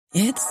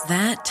It's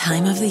that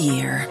time of the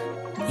year.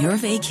 Your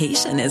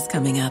vacation is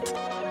coming up.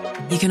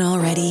 You can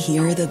already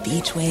hear the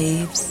beach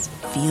waves,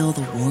 feel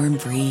the warm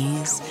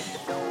breeze,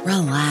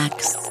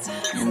 relax,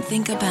 and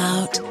think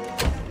about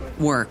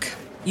work.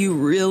 You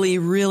really,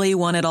 really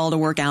want it all to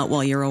work out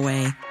while you're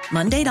away.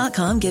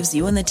 Monday.com gives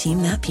you and the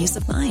team that peace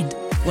of mind.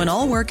 When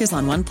all work is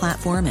on one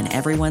platform and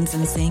everyone's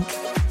in sync,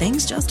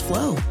 things just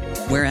flow.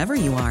 Wherever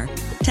you are,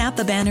 tap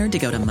the banner to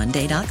go to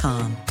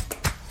Monday.com.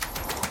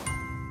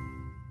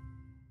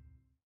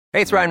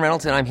 Hey, it's Ryan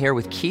Reynolds, and I'm here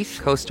with Keith,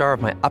 co-star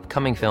of my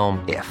upcoming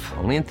film, If,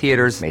 only in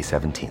theaters May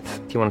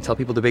 17th. Do you want to tell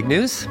people the big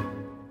news?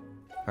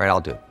 All right,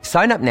 I'll do it.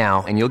 Sign up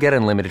now and you'll get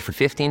unlimited for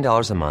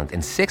 $15 a month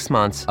and 6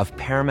 months of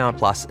Paramount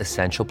Plus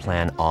Essential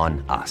Plan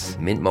on us.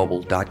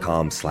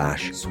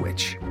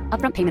 MintMobile.com/switch.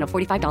 Upfront payment of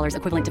 $45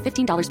 equivalent to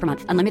 $15 per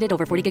month. Unlimited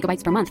over 40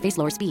 gigabytes per month. Face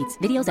lower speeds.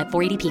 Videos at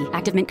 480p.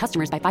 Active Mint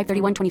customers by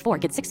 531.24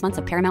 get 6 months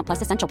of Paramount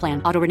Plus Essential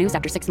Plan. Auto renews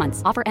after 6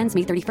 months. Offer ends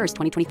May 31st,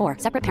 2024.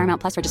 Separate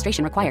Paramount Plus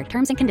registration required.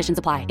 Terms and conditions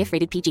apply if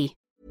rated PG.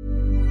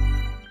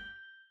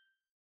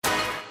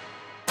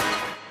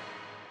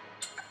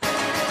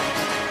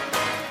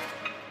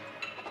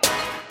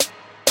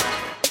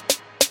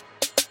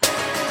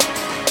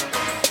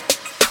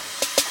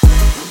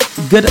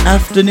 Good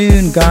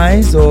afternoon,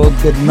 guys, or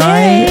good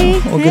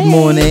night, or good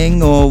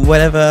morning, or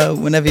whatever,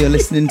 whenever you're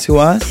listening to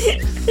us.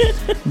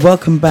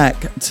 Welcome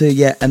back to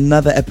yet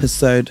another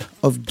episode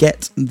of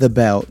Get the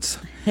Belt.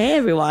 Hey,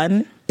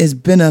 everyone. It's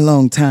been a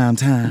long time.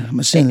 I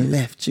shouldn't have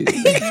left you.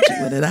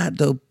 What did I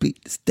do?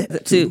 Beat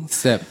step two.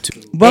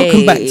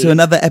 Welcome back to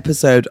another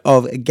episode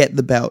of Get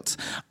the Belt.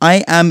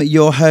 I am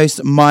your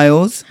host,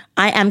 Miles.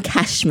 I am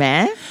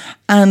Kashmir.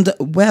 And,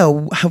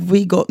 well, have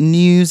we got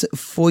news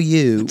for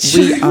you?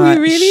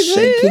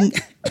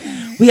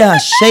 We are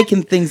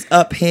shaking things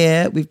up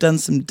here. We've done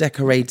some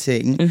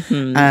decorating.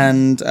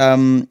 And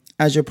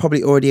as you're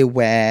probably already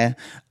aware,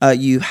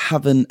 you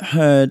haven't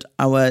heard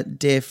our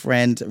dear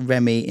friend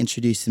Remy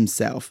introduce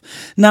himself.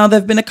 Now, there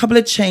have been a couple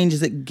of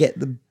changes at Get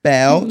the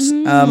Belt.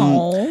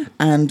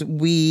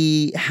 And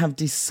we have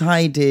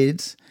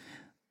decided...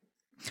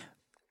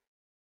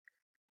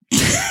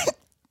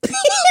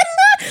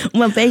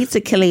 Well,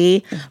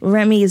 basically,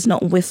 Remy is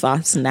not with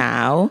us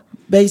now.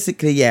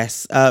 Basically,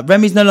 yes.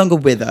 Remy's no longer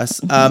with us.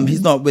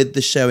 He's not with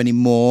the show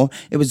anymore.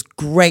 It was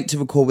great to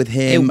record with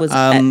him.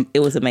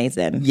 It was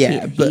amazing.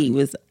 Yeah, he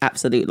was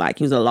absolute,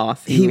 he was a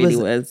laugh. He really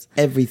was.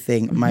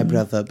 Everything, my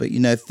brother. But,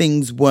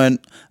 things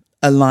weren't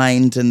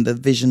aligned and the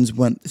visions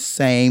weren't the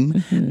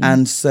same.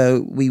 And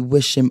so we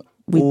wish him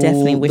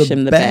definitely wish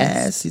him the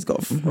best. He's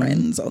got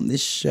friends on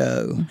this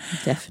show.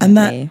 Definitely. And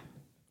that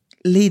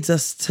leads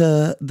us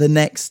to the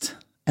next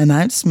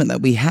announcement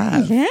that we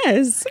have.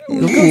 Yes.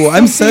 Ooh,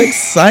 I'm so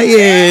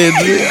excited.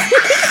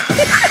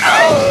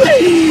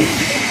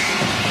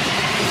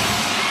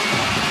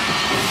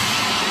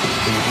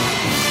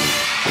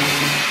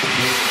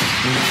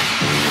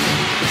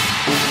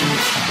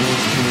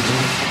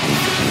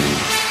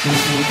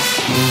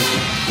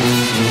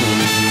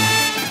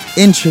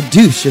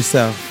 Introduce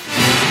yourself.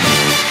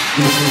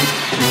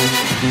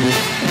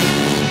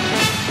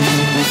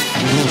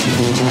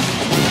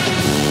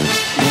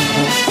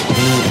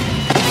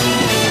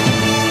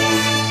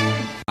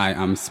 I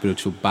am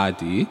Spiritual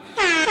Baddie.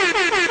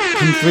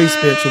 Come through,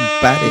 Spiritual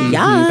Baddie.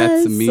 Yes.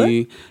 That's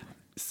me.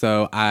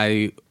 So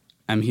I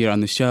am here on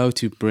the show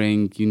to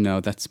bring,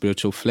 that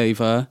spiritual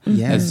flavor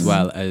as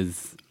well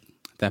as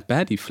that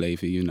baddie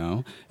flavor,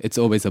 It's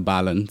always a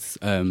balance.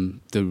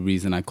 The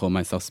reason I call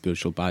myself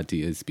Spiritual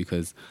Baddie is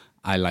because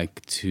I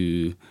like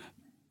to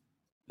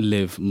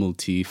live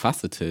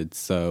multifaceted.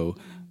 So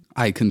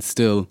I can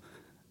still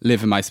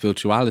live in my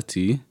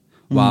spirituality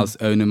whilst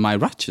owning my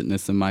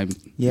ratchetness and my,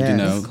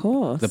 of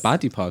course, the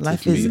baddie part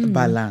Life of me. is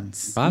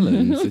balance.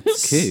 Balance,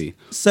 it's key.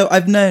 So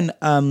I've known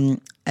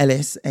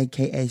Ellis,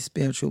 aka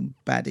Spiritual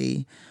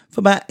Baddie, for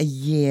about a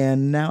year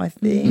now, I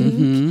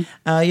think.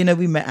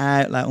 We met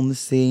out on the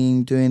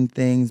scene, doing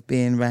things,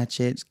 being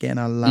ratchets, getting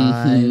our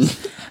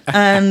lives.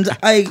 And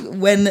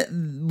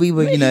when we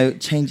were,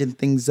 changing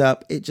things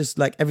up, it just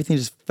everything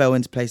just fell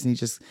into place. And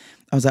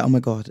I was like, oh my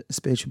God,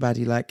 Spiritual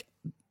Baddie,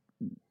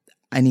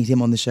 I need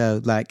him on the show.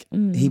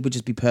 He would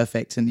just be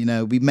perfect. And,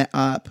 we met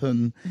up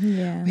and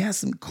we had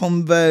some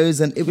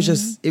combos and it was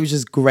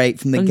just great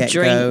from the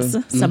get-go.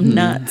 Drinks, some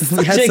nuts.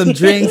 We had some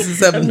drinks and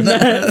some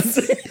nuts.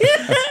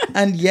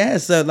 And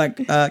so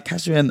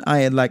Kashmir and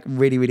I are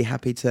really, really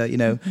happy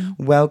to,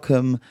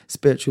 welcome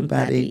Spiritual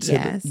Baddie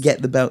to the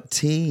Get the Belt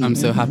team. I'm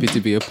so happy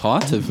to be a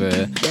part of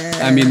it.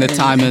 I mean,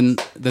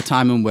 the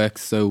timing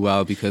works so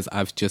well because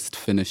I've just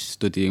finished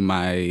studying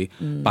my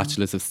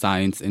Bachelor's of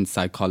Science in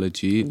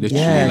Psychology.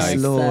 Literally,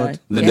 Lord.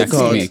 The next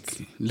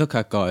week. Look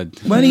at God.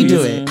 When do you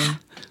do it?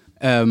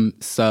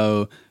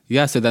 So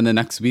then the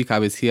next week I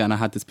was here and I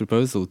had this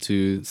proposal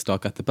to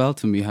start Get the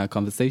Belt and we had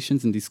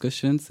conversations and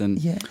discussions and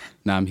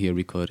now I'm here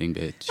recording,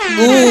 bitch.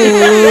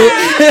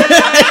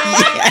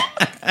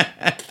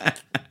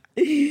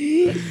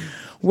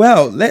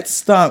 Well, let's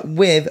start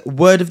with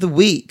Word of the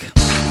Week.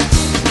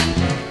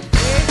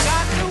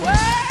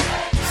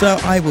 So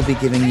I will be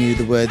giving you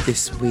the word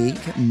this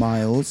week.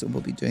 Miles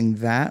will be doing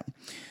that.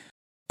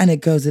 And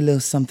it goes a little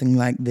something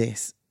like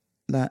this.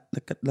 Like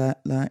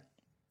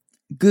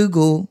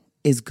Google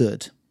is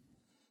good.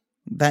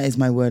 That is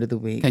my word of the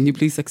week. Can you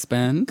please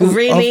expand?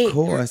 Really? Of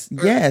course.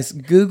 Yes,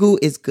 Google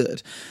is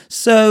good.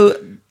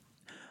 So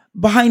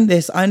behind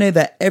this, I know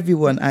that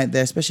everyone out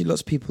there, especially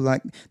lots of people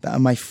like that are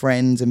my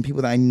friends and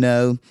people that I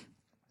know,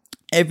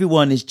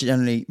 everyone is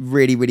generally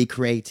really, really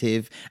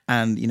creative,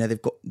 and you know they've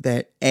got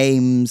their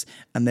aims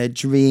and their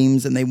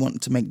dreams, and they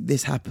want to make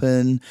this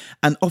happen.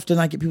 And often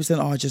I get people saying,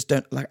 "Oh, I just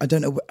don't like. I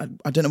don't know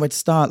where to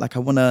start. Like, I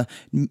want to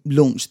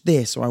launch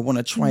this, or I want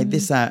to try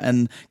this out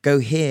and go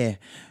here."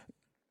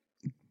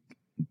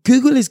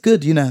 Google is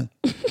good, you know.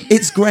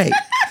 It's great.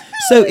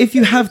 So if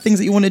you have things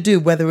that you want to do,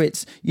 whether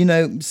it's, you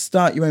know,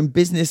 start your own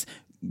business,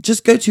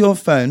 just go to your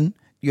phone,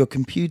 your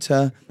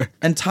computer,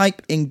 and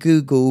type in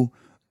Google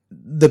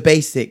the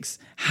basics.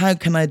 How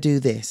can I do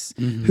this?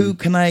 Who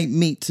can I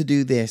meet to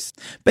do this?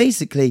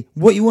 Basically,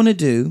 what you want to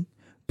do,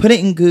 put it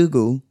in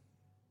Google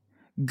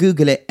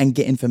it and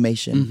get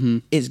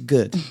information. It's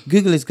good.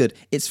 Google is good.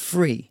 It's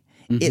free.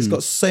 It's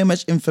got so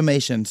much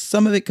information.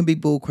 Some of it can be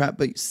bullcrap,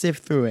 but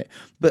sift through it.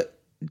 But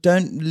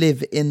don't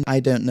live in I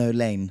don't know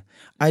lane.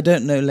 I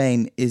don't know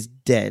lane is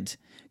dead.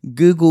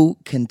 Google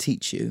can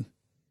teach you.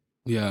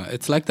 Yeah,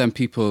 it's like them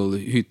people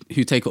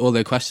who take all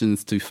their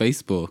questions to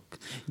Facebook.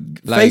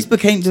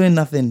 Facebook ain't doing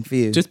nothing for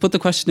you. Just put the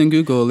question in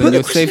Google and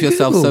you'll save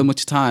yourself so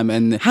much time.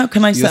 And how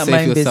can I start my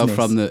own business? You'll save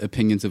yourself from the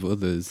opinions of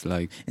others.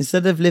 Like,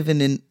 instead of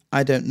living in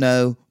I don't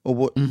know or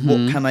what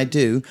can I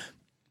do,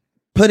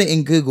 put it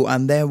in Google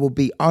and there will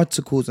be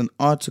articles and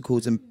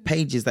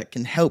pages that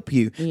can help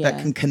you, that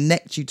can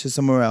connect you to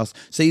somewhere else,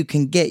 so you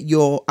can get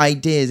your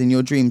ideas and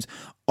your dreams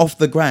off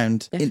the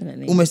ground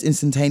almost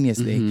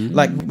instantaneously.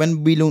 Like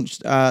when we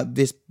launched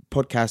this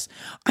podcast,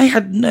 I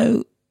had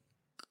no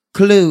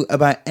clue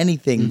about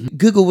anything.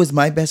 Google was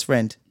my best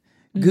friend.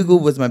 Google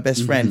was my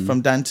best friend,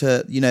 from down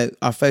to, you know,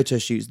 our photo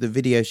shoots, the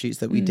video shoots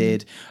that we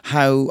did,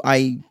 how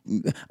I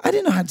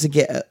didn't know how to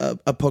get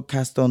a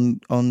podcast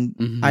on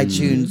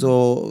iTunes,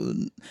 or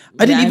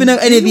I didn't even know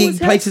any of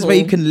the places where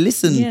you can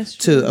listen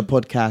to a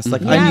podcast.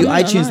 Like I knew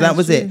iTunes, that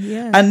was it.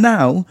 And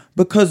now,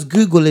 because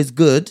Google is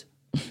good,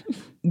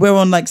 we're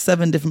on like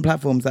 7 different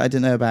platforms that I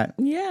didn't know about.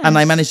 And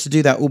I managed to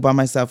do that all by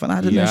myself, and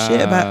I didn't know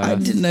shit about. I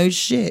didn't know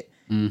shit.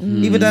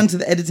 Even down to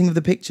the editing of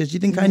the pictures. You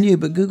think I knew,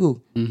 but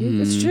Google.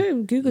 It's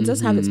true. Google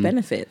does have its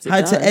benefits.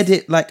 How to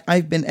edit, like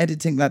I've been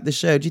editing like the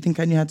show. Do you think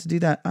I knew how to do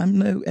that? I'm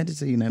no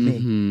editor, you know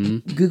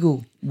me.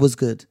 Google was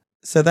good.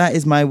 So that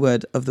is my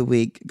word of the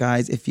week,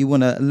 guys. If you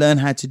want to learn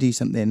how to do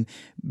something,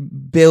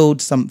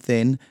 build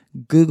something,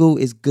 Google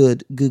is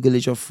good. Google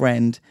is your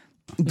friend.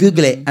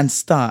 Google it and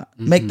start.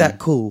 Make that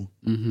cool.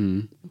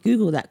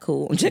 Google that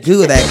cool.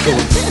 Google that cool.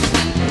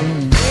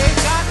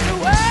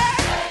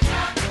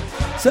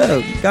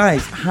 So,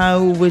 guys,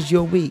 how was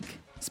your week?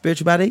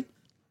 Spiritual Baddie?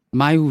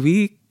 My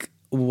week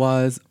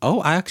was...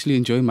 I actually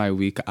enjoyed my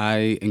week.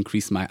 I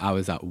increased my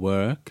hours at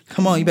work.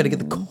 Come on, you better get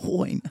the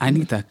coin. I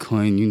need that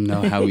coin. You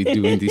know how we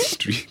do in these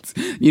streets.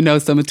 You know,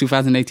 summer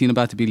 2018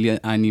 about to be lit.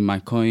 I need my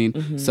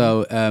coin.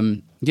 So,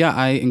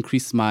 I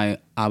increased my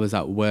hours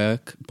at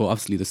work. But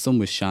obviously the sun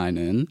was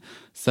shining.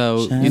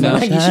 So, you know...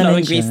 you should not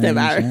increase them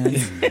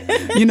hours.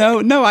 You know,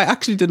 no, I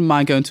actually didn't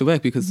mind going to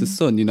work because the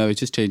sun, you know, it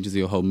just changes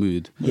your whole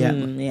mood.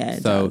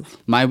 So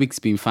my week's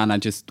been fun. I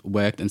just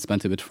worked and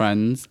spent it with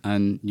friends,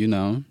 and, you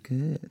know...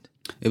 Good.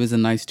 It was a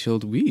nice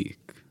chilled week.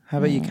 How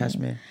about you,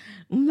 Kashmir?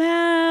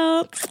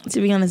 Well,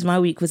 to be honest, my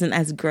week wasn't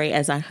as great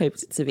as I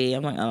hoped it to be.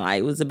 I'm not gonna lie.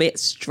 It was a bit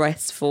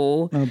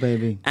stressful. Oh,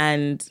 baby.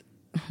 And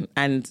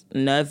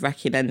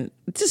nerve-wracking and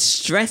just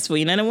stressful.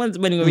 You know,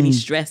 when you're really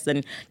stressed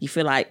and you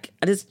feel like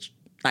I just...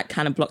 like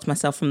kind of blocked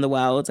myself from the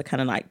world. I kind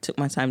of like took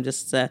my time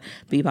just to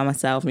be by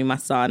myself, me and my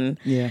son.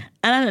 Yeah.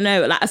 And I don't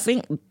know, like I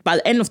think by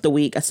the end of the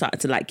week I started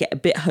to like get a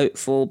bit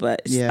hopeful,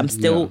 but I'm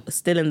still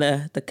in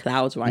the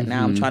clouds right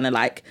now. I'm trying to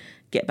like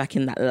get back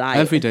in that light.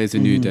 Every day is a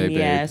new day, babe.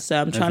 Yeah, so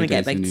I'm trying to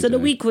get back. So the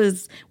week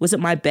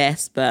wasn't my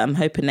best, but I'm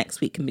hoping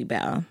next week can be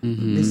better.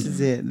 This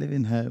is it,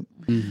 living hope.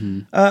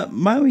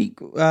 My week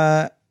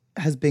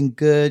has been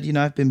good. You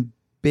know, I've been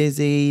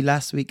busy.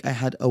 Last week I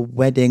had a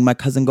wedding. My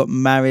cousin got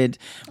married.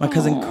 My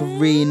cousin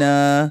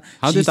Karina.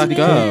 How did that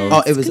go?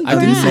 Oh, it was I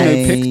didn't see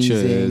no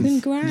pictures.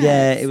 Congrats.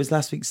 Yeah, it was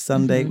last week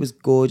Sunday. It was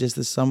gorgeous.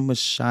 The sun was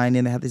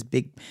shining. They had this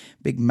big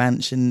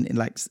mansion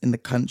in the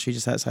country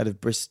just outside of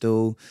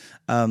Bristol.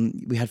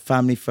 We had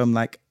family from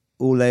like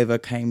all over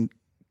come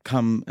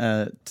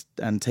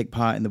and take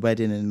part in the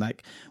wedding and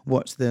like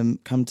watch them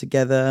come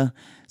together.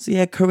 So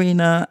yeah,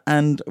 Karina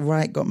and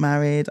Wright got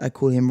married. I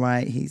call him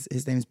Wright.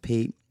 His name's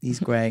Pete. He's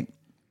great.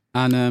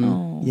 And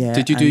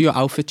did you do your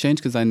outfit change?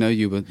 Because I know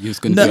you was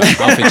going to do an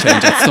outfit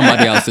change at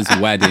somebody else's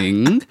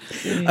wedding.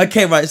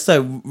 Okay, right.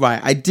 So,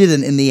 I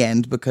didn't in the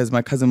end because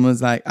my cousin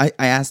was like, I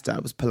asked her, I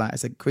was polite. I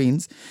said,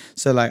 Queens.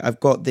 So, like, I've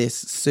got this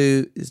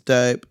suit, it's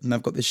dope, and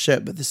I've got this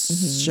shirt, but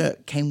this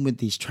shirt came with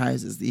these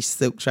trousers, these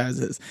silk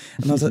trousers.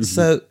 And I was like,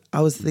 so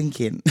I was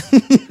thinking,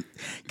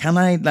 can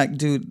I like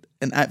do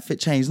an outfit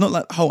change? Not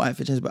like whole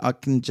outfit change, but I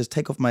can just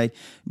take off my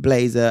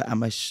blazer and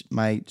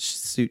my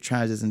suit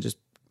trousers and just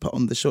put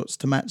on the shorts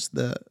to match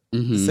the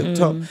silk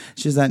top.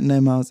 She was like,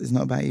 no, Miles, it's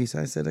not about you. So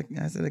I said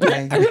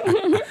okay.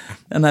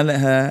 And I let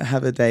her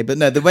have a day. But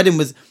no, the wedding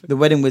was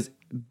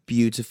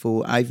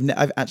beautiful.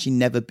 I've actually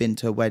never been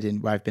to a wedding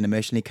where I've been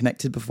emotionally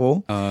connected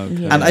before.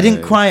 Okay. And I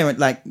didn't cry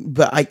like,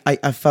 but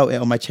I felt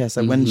it on my chest.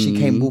 Like when she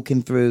came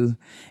walking through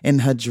in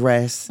her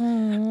dress,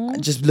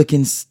 just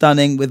looking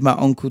stunning with my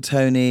Uncle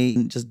Tony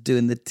and just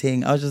doing the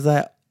ting. I was just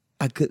like,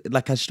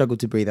 I struggled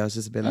to breathe. I was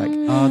just a bit like,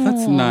 oh,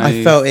 that's nice.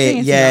 I felt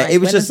it. Yeah, nice. it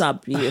was Weddings just are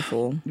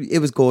beautiful. It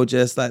was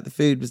gorgeous. Like the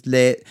food was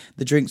lit,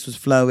 the drinks was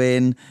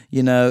flowing.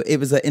 You know, it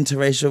was an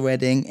interracial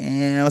wedding,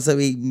 and so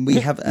we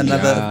have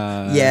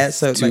another.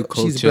 So two like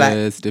cultures, she's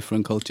black,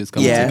 different cultures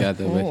coming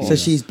together. Cool. so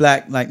she's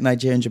black, like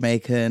Nigerian,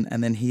 Jamaican,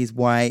 and then he's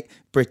white,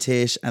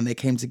 British, and they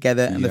came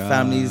together, and the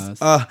families.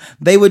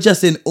 They were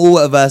just in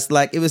awe of us.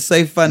 Like it was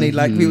so funny.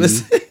 Like we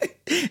was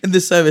in the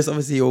service.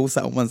 Obviously, you all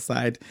sat on one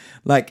side.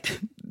 Like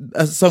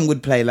a song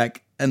would play,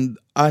 like, and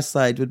our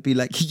side would be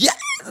like, yes,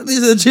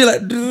 and she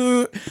like,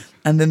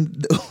 and then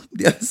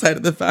the other side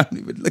of the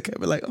family would look at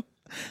me like, oh,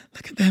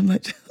 look at them,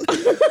 like.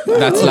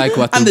 That's like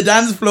what. And the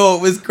dance floor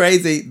was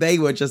crazy. They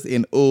were just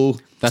in awe.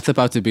 That's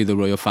about to be the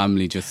royal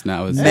family just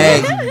now as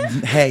well.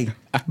 Hey.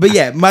 But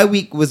yeah, my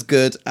week was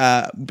good.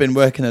 Been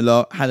working a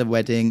lot, had a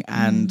wedding,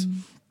 and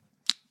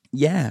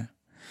yeah.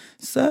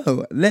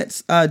 So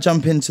let's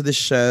jump into the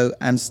show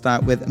and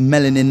start with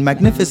Melanin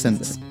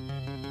Magnificence.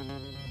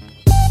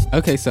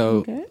 Okay,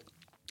 so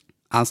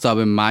I'll start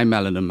with my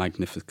Melanin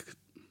Magnificence.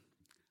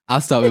 I'll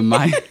start with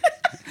my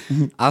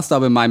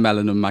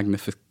Melanin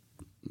Magnificence.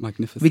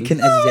 We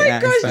can edit it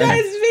out. Gosh,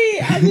 that's me.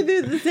 I can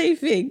do the same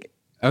thing.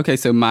 Okay,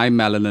 so my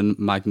Melanin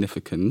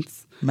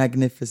Magnificence.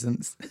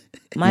 Magnificence.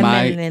 My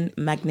melanin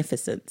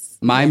magnificence.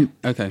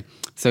 Okay,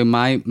 so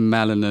my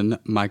Melanin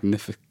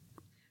Magnificence.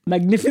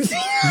 Magnificent.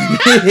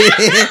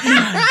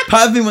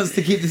 Part of me wants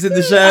to keep this in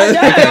the show.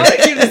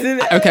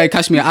 Okay,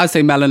 Kashmir, I'll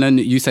say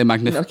melanin, you say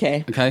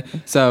magnificent. Okay.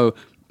 So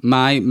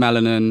my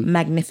melanin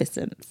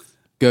Magnificence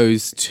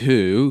goes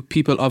to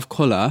people of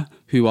colour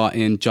who are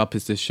in job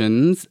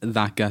positions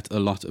that get a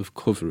lot of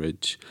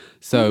coverage.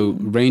 So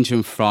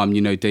ranging from,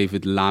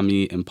 David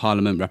Lammy in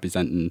Parliament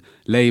representing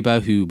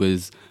Labour, who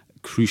was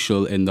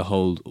crucial in the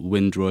whole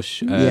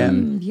Windrush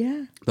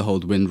the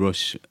whole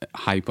Windrush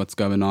hype, what's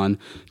going on,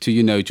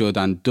 to,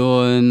 Jordan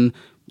Dunn.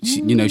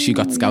 She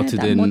got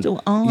scouted in.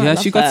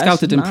 She got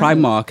scouted in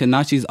Primark, and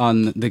now she's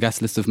on the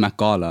guest list of Met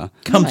Gala.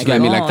 Come to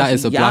me, like that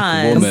is a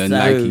black woman. So,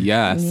 like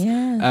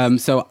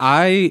yes. So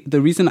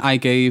the reason I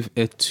gave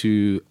it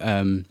to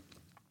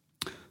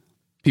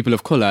people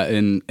of colour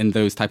in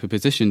those type of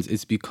positions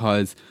is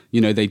because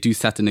they do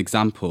set an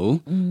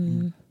example.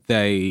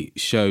 They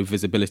show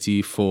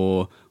visibility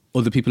for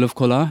other people of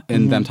colour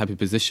in them type of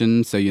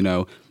positions.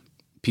 So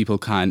people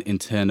can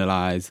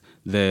internalize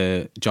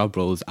their job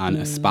roles and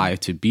aspire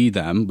to be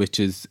them, which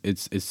is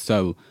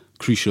so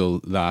crucial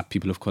that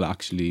people of colour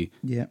actually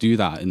do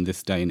that in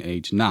this day and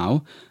age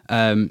now.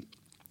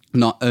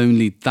 Not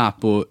only that,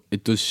 but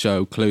it does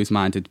show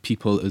closed-minded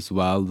people as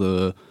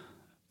well.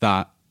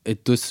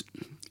 It does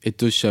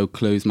show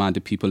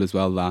closed-minded people as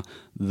well that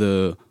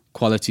the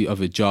quality of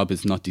a job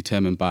is not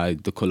determined by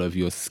the colour of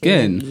your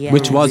skin,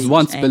 which was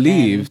once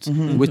believed,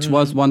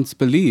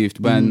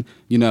 when,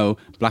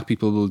 black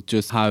people will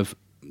just have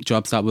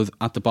jobs that was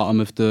at the bottom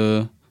of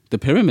the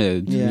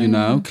pyramid,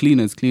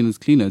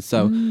 cleaners.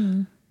 So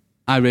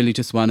I really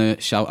just want to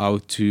shout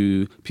out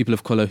to people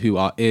of colour who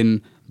are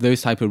in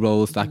those type of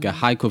roles that get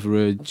high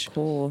coverage. Of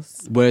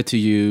course. Word to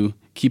you,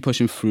 keep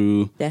pushing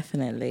through.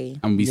 Definitely.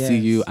 And we see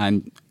you,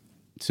 and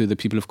to the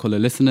people of colour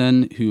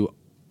listening who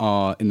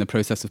are in the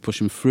process of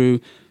pushing through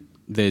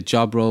their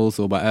job roles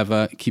or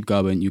whatever, keep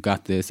going, you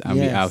got this, and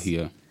we out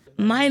here.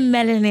 My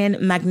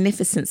melanin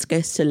magnificence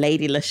goes to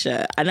Lady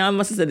Leshurr. I know I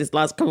must have said this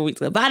last couple of weeks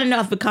ago, but I don't know,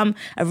 I've become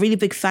a really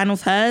big fan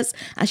of hers.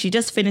 And she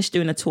just finished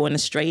doing a tour in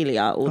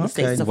Australia, all the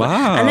states and stuff.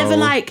 Wow. I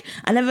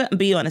never,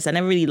 be honest, I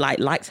never really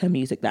liked her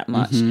music that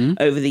much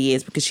over the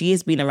years, because she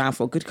has been around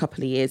for a good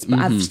couple of years. But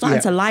I've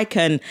started to like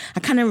her, and I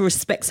kind of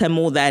respect her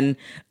more than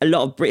a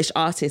lot of British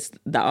artists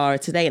that are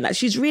today. Like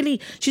she's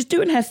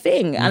doing her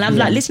thing. And I've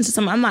listened to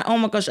some, I'm like, oh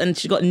my gosh, and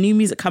she's got new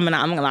music coming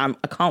out.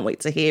 I can't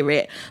wait to hear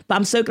it. But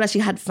I'm so glad she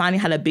finally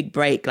had a big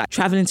break, like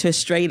traveling to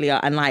Australia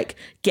and like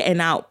getting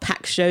out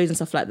packed shows and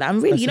stuff like that. I'm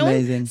really,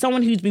 amazing.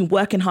 Someone who's been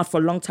working hard for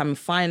a long time, and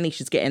finally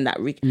she's getting that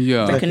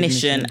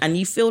recognition, and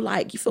you feel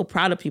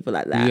proud of people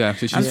like that. Yeah,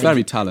 she's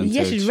very talented.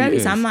 Yeah, she's very.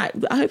 So I'm like,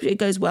 I hope it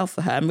goes well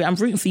for her. I'm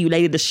rooting for you,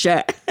 Lady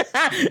Leshurr.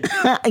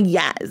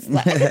 Yes.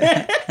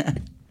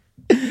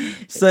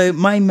 So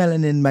my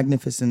melanin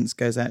magnificence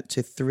goes out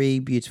to 3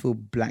 beautiful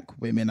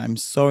black women. I'm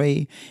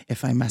sorry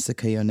if I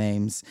massacre your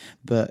names,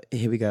 but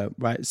here we go.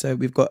 Right, so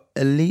we've got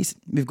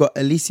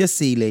Alicia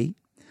Seeley,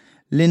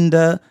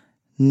 Linda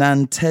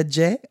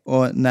Nantege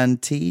or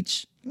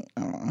Nantij,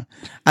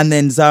 and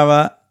then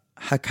Zara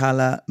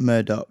Hakala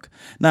Murdoch.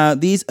 Now,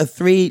 these are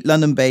 3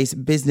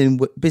 London-based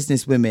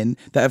business women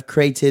that have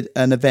created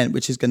an event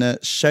which is going to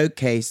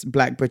showcase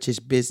Black British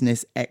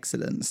business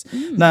excellence.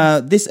 Now,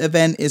 this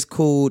event is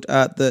called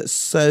the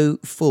So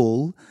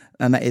Full,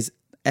 and that is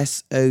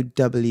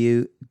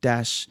SOW-FULL.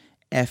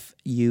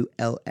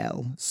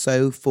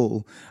 So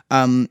Full.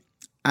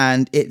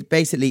 And it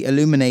basically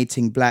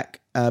illuminating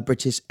Black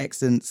British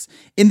excellence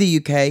in the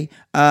UK,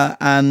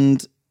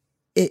 and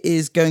it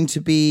is going to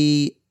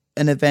be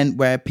an event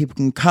where people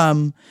can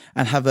come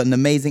and have an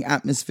amazing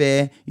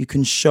atmosphere. You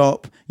can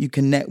shop, you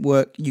can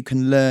network, you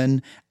can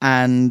learn,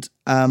 and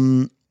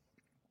it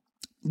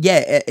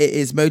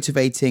is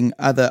motivating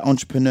other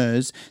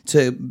entrepreneurs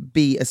to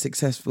be a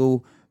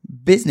successful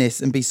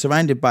business and be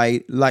surrounded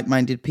by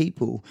like-minded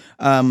people.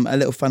 A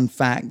little fun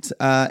fact,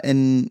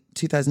 in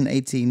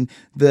 2018,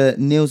 the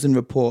Nielsen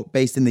report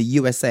based in the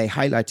USA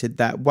highlighted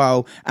that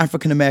while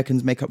African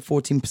Americans make up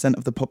 14%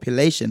 of the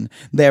population,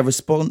 they're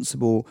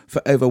responsible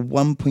for over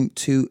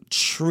 1.2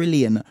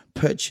 trillion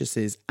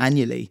purchases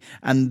annually.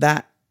 And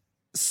that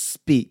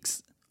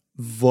speaks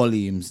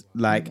volumes.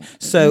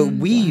 So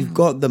we've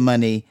got the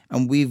money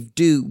and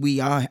we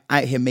are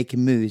out here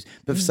making moves,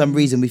 but for some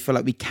reason we feel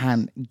like we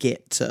can't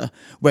get to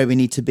where we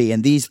need to be.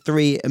 And these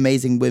 3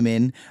 amazing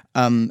women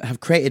have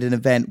created an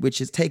event which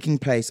is taking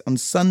place on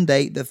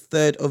Sunday the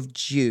 3rd of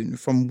June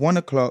from 1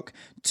 o'clock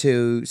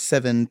to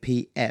 7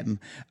 p.m.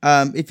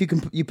 If you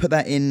put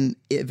that in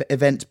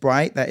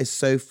Eventbrite, that is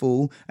So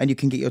Full, and you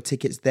can get your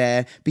tickets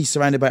there. Be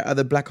surrounded by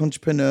other Black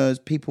entrepreneurs,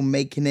 people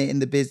making it in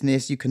the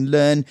business. You can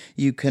learn,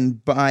 you can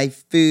buy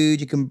food,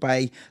 you can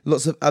buy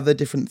lots of other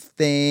different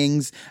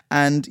things,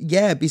 and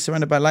be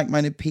surrounded by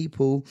like-minded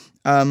people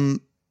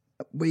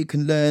where you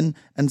can learn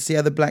and see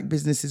other Black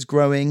businesses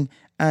growing.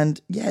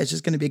 And it's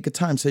just going to be a good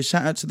time. So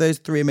shout out to those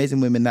 3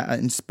 amazing women that are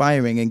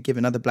inspiring and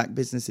giving other Black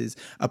businesses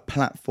a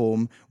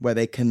platform where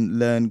they can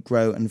learn,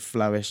 grow and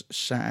flourish.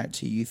 Shout out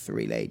to you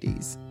 3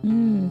 ladies.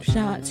 Shout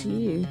out to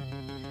you.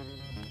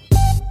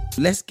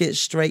 Let's get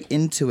straight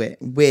into it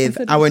with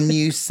our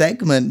new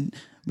segment.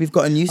 We've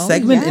got a new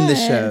segment in the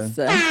show.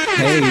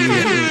 Hey,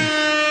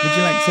 would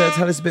you like to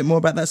tell us a bit more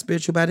about that,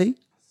 Spiritual Baddie?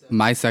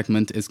 My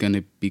segment is going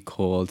to be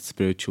called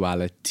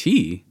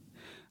Spirituality.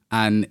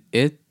 And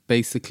it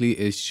basically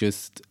is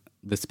just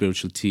the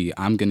spiritual tea.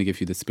 I'm going to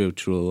give you the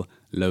spiritual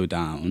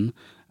lowdown.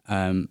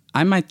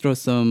 I might throw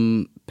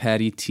some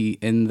petty tea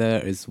in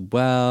there as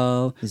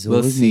well.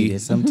 We'll see.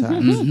 Needed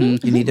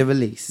sometimes. You need a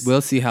release.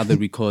 We'll see how the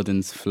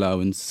recordings flow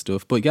and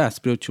stuff. But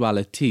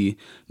spirituality.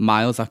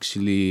 Miles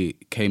actually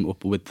came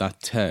up with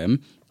that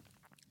term.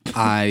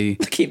 I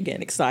keep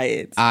getting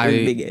excited.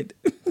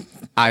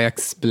 I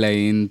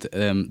explained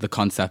the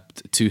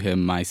concept to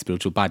him, my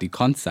spiritual baddie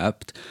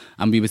concept,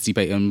 and we was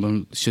debating,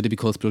 well, should it be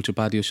called spiritual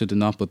baddie or should it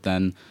not? But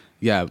then,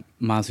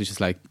 Miles was just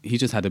like, he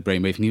just had a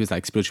brainwave and he was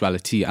like,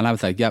 spirituality. And I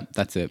was like,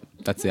 that's it.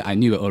 I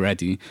knew it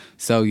already.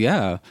 So,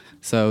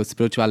 so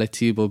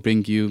spirituality will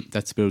bring you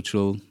that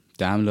spiritual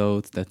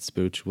download, that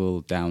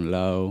spiritual down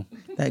low.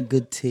 That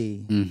good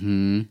tea.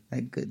 Mm-hmm.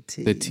 That good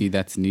tea. The tea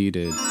that's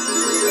needed.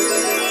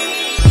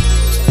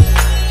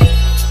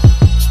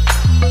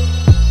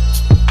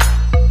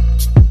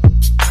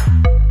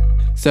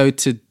 So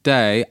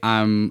today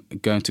I'm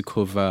going to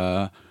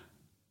cover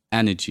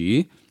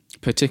energy,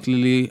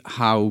 particularly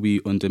how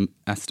we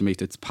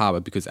underestimate its power,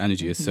 because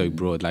energy is so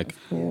broad.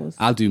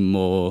 I'll do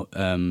more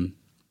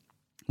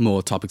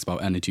topics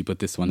about energy, but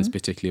this one is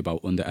particularly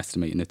about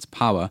underestimating its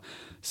power.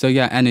 So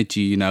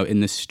energy, in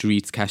the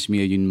streets,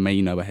 Kashmir, you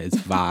may know it as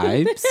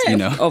vibes.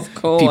 Of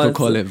course, people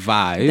call it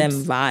vibes. Them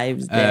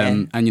vibes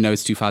there. And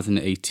it's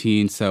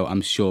 2018, so I'm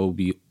sure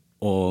we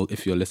all,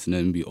 if you're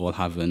listening, we all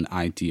have an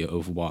idea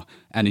of what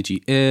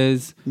energy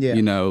is. Yeah.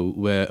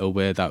 We're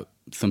aware that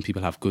some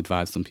people have good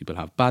vibes, some people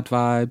have bad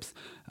vibes.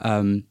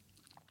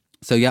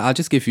 I'll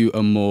just give you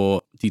a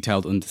more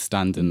detailed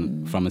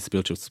understanding from a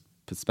spiritual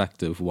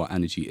perspective what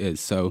energy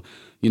is. So,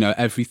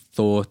 every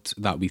thought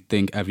that we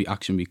think, every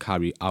action we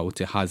carry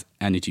out, it has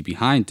energy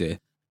behind it.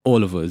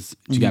 All of us,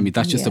 do you get me?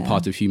 That's just a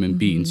part of human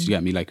beings, do you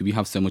get me? We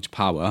have so much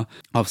power.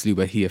 Obviously,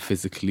 we're here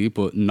physically,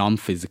 but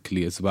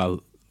non-physically as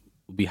well.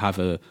 We have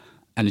a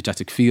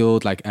energetic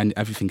field, and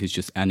everything is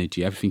just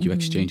energy. Everything you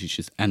exchange is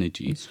just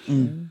energy.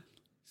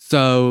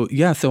 So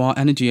our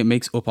energy, it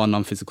makes up our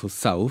non-physical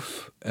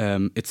self.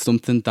 It's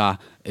something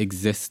that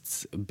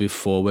exists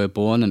before we're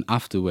born and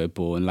after we're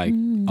born.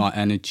 Our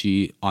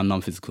energy, our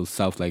non-physical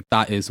self,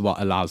 that is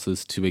what allows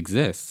us to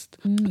exist.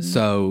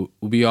 So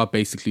we are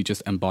basically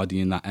just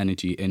embodying that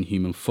energy in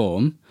human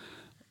form.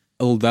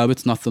 Although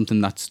it's not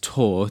something that's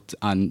taught,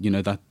 and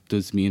that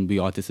does mean we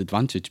are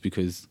disadvantaged,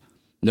 because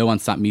no one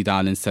sat me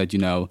down and said,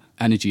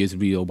 energy is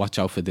real. Watch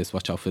out for this.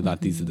 Watch out for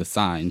that. These are the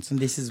signs. And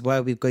this is why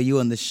we've got you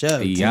on the show.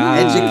 Yeah.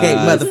 To educate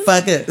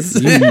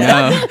motherfuckers.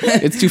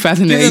 It's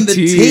 2018. Give them the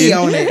tea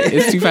on it.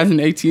 It's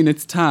 2018.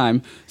 It's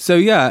time. So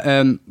we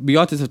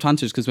are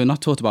disadvantaged because we're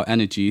not taught about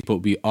energy, but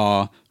we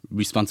are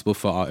responsible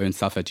for our own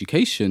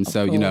self-education.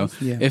 So,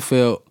 if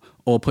we're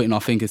all putting our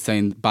fingers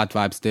saying bad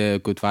vibes there,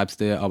 good vibes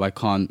there, I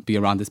can't be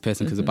around this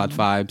person because of bad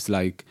vibes,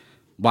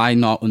 why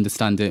not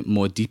understand it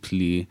more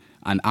deeply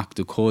and act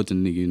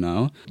accordingly, you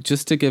know?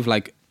 Just to give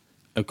like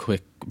a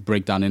quick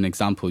breakdown and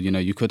example, you know,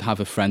 you could have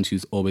a friend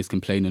who's always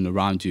complaining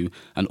around you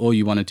and all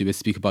you want to do is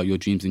speak about your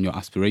dreams and your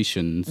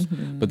aspirations,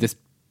 but this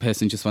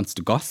person just wants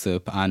to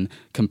gossip and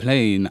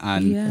complain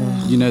and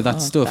you know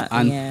that stuff,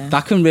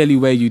 that can really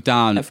weigh you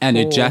down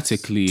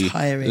energetically.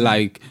 Tiring.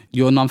 Like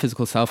your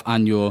non-physical self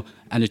and your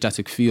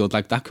energetic field,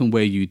 like that can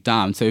weigh you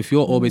down. So if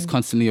you're always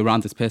constantly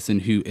around this person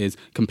who is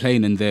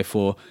complaining,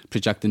 therefore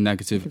projecting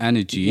negative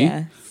energy,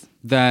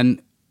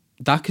 then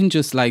that can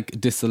just like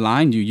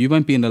disalign you. You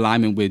won't be in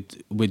alignment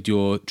with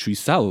your true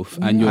self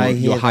and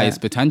your highest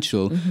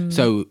potential.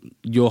 So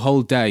your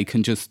whole day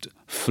can just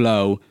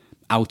flow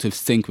out of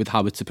sync with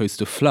how it's supposed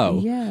to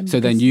flow. So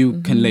then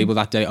you can label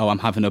that day, oh, I'm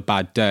having a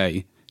bad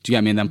day. Do you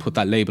get me? And then put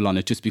that label on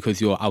it just because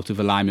you're out of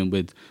alignment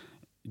with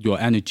your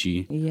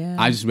energy.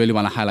 I just really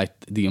want to highlight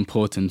the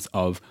importance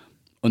of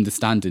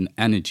understanding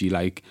energy.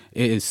 Like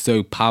it is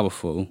so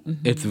powerful.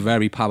 It's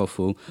very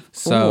powerful.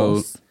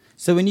 So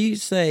when you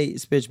say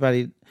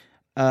spirituality,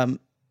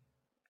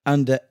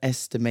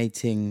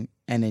 underestimating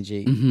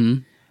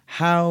energy,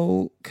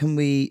 how can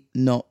we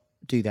not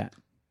do that?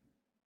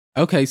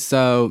 Okay,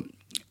 so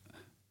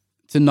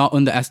to not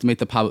underestimate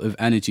the power of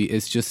energy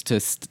is just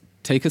to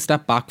take a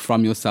step back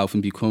from yourself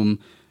and become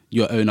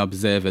your own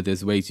observer.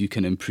 There's ways you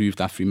can improve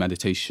that through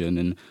meditation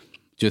and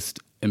just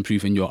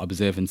improving your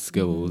observing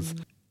skills.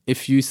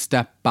 If you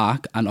step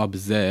back and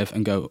observe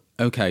and go,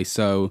 okay,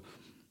 so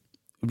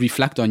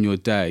reflect on your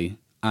day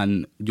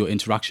and your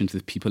interactions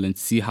with people and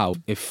see how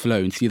it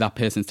flowed and see that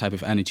person's type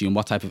of energy and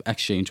what type of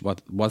exchange,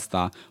 what was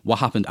that, what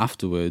happened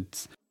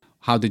afterwards.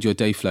 How did your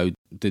day flow?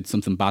 Did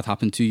something bad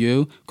happen to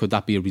you? Could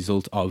that be a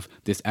result of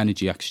this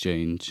energy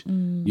exchange?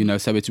 You know,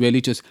 so it's really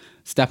just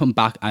stepping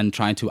back and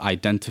trying to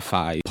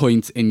identify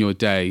points in your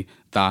day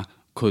that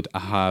could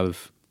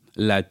have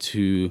led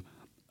to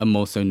a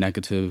more so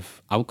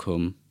negative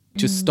outcome.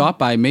 Just start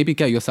by maybe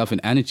get yourself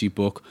an energy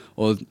book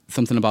or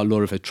something about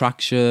law of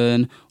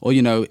attraction, or,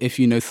 you know, if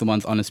you know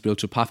someone's on a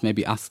spiritual path,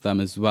 maybe ask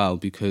them as well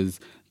because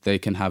they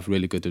can have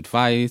really good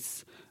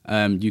advice.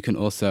 You can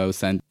also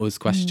send us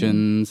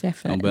questions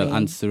and we'll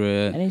answer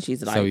it.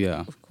 Energy's like, so,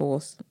 yeah. Of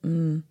course.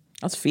 I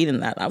was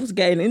feeling that. I was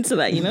getting into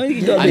that, you know?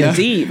 You got a bit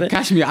deep.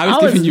 Kashmir, I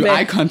was giving you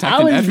eye contact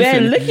and everything. I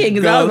was there looking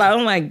because I was like,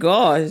 oh my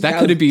gosh. That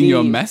could have been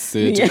your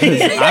message.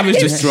 I was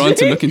just drawn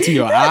to look into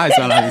your eyes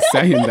while I was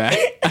saying that.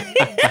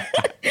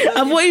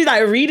 I thought you were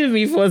like reading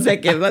me for a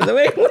second. Like, the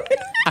way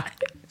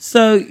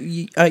So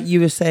you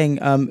were saying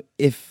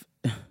if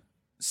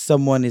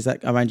someone is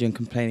like around you and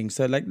complaining.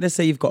 So like, let's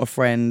say you've got a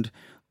friend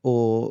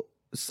or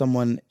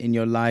someone in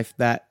your life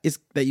that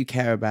you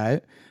care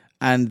about,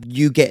 and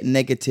you get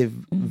negative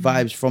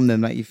vibes from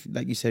them, like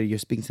you said, you're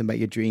speaking to them about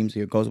your dreams or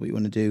your goals, what you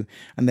want to do,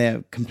 and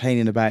they're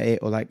complaining about it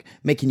or like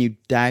making you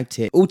doubt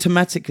it.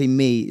 Automatically,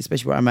 me,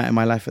 especially where I'm at in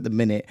my life at the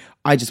minute,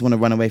 I just want to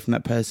run away from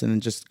that person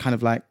and just kind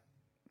of like,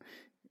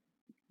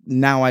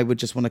 now I would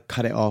just want to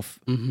cut it off.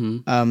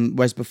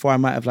 Whereas before I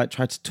might have like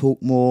tried to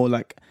talk more,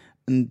 like,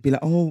 and be like,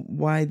 oh,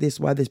 why this?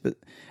 But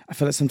I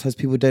feel like sometimes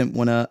people don't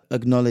want to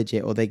acknowledge it,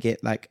 or they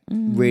get like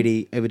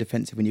really over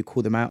defensive when you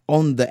call them out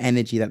on the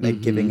energy that they're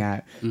giving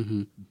out.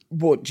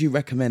 What do you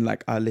recommend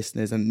like our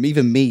listeners and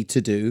even me to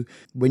do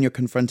when you're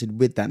confronted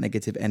with that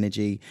negative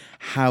energy?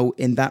 How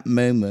in that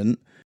moment,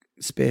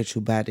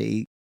 spiritual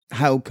baddie,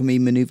 how can we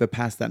maneuver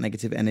past that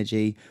negative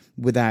energy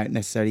without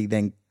necessarily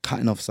then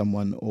cutting off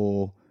someone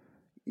or,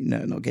 you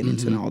know, not getting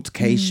into an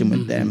altercation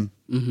with them,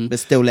 but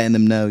still letting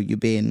them know you're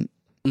being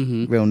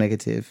real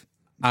negative?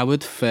 I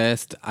would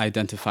first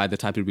identify the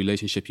type of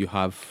relationship you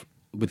have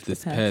with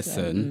this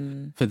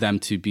person for them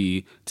to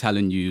be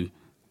telling you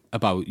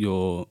about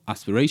your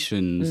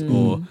aspirations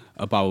or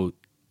about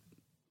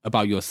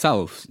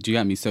yourself. Do you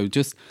get me? So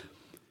just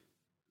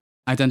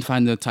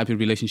identifying the type of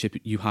relationship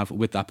you have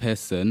with that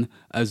person,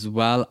 as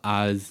well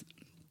as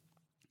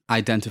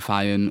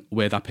identifying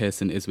where that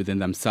person is within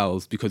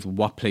themselves, because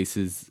what place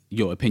is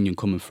your opinion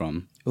coming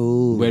from?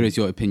 Ooh. Where is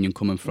your opinion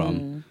coming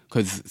from?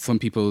 Because some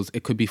people's,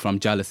 it could be from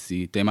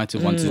jealousy. They might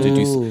have wanted to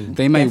do,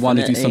 they may want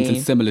to do something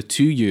similar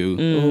to you,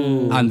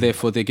 and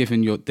therefore they're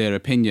giving their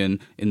opinion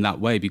in that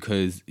way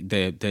because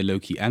they're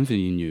low-key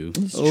envying you.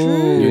 It's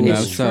true. You know,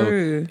 it's so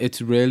true.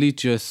 it's really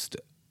just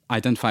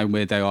identifying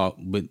where they are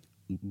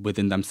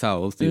within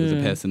themselves, the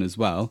other person as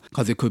well,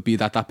 because it could be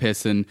that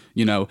person,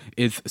 you know,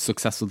 is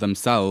successful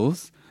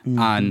themselves.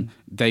 And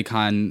they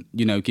can,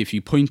 you know, give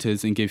you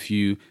pointers and give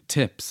you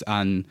tips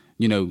and,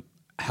 you know,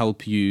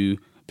 help you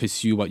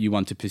pursue what you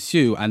want to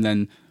pursue, and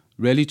then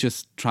really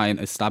just try and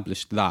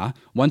establish that.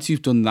 Once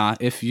you've done that,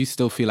 if you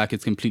still feel like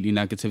it's completely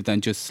negative, then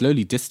just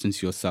slowly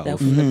distance yourself.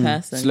 From the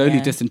person, slowly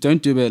distance.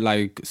 Don't do it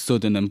like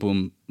sudden and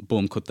boom,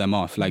 cut them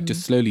off. Like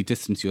just slowly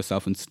distance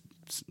yourself and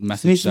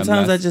message them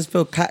sometimes less. I just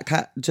feel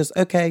cat, just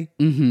okay,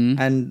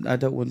 and I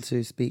don't want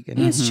to speak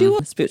anymore. It's true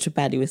what spiritual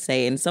baddie was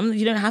saying. Some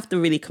you don't have to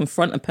really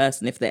confront a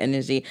person if their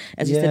energy,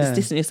 as you said, is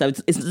distant yourself.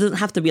 It doesn't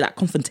have to be like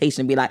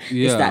confrontation. Be like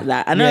it's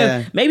that. I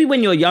know maybe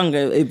when you're younger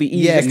it'd be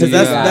easier. Yeah, because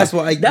that's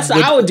what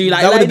I would do.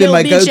 Like, that would have been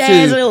my go-to.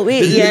 A little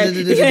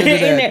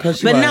bit,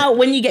 but now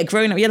when you get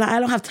grown up, you're like, I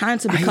don't have time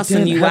to be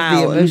cussing you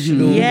out.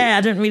 Yeah,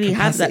 I don't really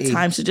have that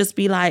time to just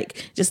be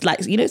like,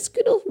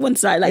 scoodle one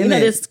side, like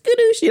there's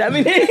skadoosh. You know what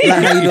I mean?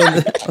 Like how you do on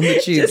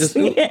the tube, just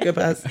go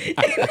past.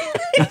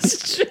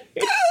 It's true.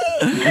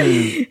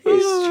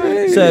 It's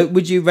true. So,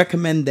 would you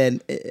recommend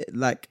then,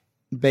 like,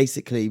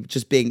 basically,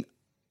 just being,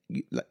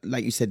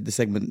 like you said, the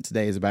segment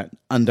today is about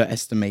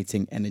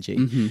underestimating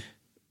energy.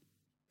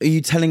 Are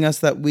you telling us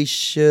that we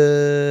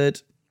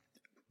should,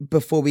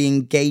 before we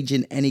engage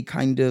in any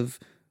kind of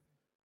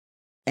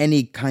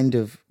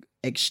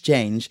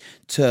exchange,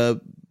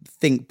 to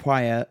think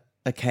prior,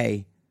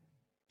 okay,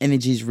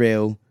 energy is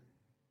real,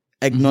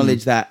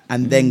 acknowledge that,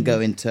 and then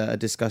go into a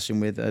discussion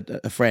with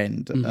a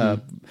friend,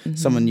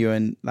 someone you're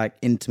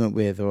intimate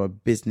with, or a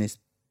business,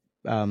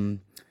 a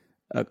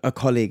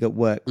colleague at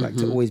work, like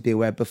to always be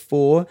aware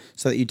before,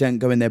 so that you don't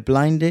go in there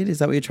blinded? Is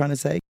that what you're trying to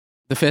say?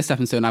 The first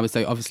stepping stone, I would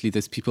say, obviously,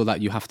 there's people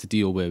that you have to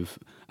deal with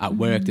at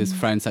work. There's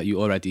friends that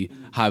you already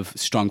have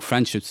strong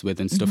friendships with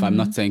and stuff. I'm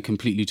not saying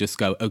completely just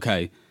go,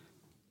 okay,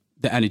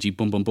 the energy,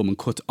 boom, boom, boom, and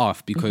cut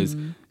off, because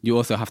you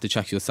also have to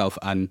check yourself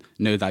and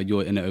know that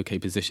you're in an okay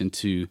position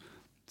to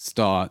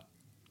start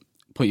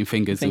pointing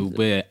fingers of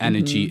where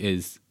energy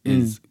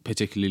is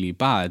particularly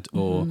bad,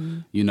 or,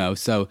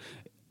 so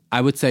I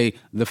would say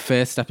the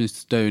first stepping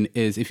stone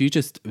is, if you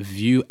just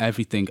view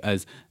everything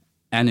as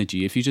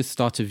energy, if you just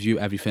start to view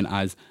everything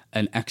as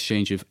an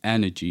exchange of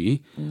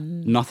energy,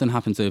 nothing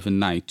happens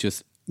overnight.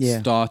 Just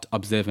start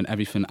observing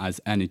everything as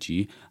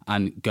energy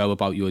and go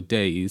about your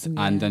days,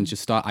 and then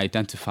just start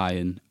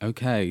identifying,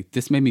 okay,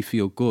 this made me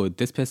feel good,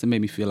 this person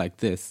made me feel like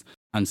this,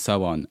 and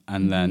so on.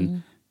 And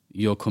then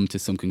you'll come to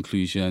some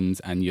conclusions,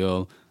 and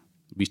you'll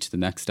reach the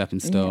next stepping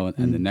stone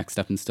and the next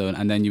stepping stone,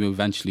 and then you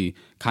eventually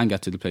can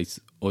get to the place,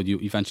 or you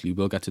eventually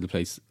will get to the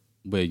place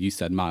where you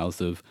said, Miles,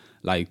 of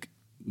like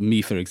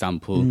me, for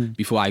example,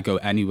 before I go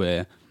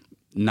anywhere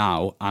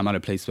now, I'm at a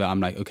place where I'm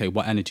like, okay,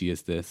 what energy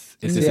is this?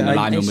 Is this in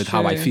alignment with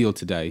how I feel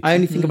today? I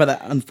only think about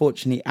that,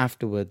 unfortunately,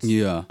 afterwards.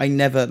 Yeah. I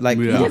never I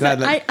think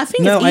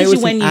it's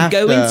easy when you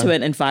go into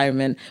an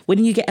environment,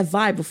 when you get a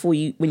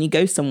vibe when you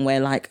go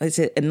somewhere, like, is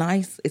it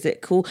nice? Is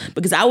it cool?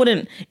 Because I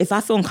wouldn't, if I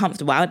feel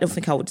uncomfortable, I don't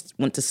think I would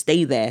want to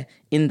stay there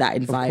in that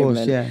environment. Of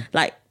course, yeah.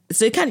 Like,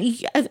 so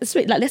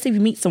let's say you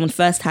meet someone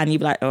firsthand, you'd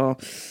be like, oh.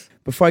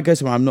 Before I go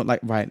somewhere, I'm not like,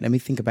 right, let me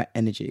think about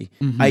energy.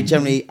 I'll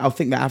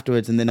think that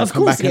afterwards, and then I'll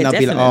come back and I'll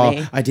be like,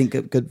 oh, I didn't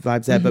get good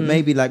vibes there. But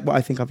maybe like what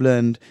I think I've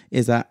learned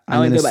is that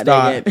I'm going to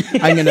start,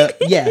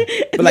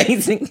 but like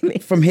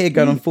from here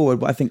going on forward,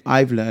 what I think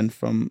I've learned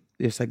from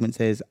your segment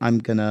is I'm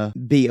going to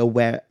be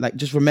aware, like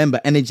just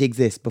remember energy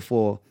exists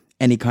before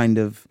any kind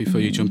of... Before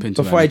you jump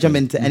into Before anything. I jump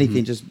into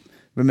anything, just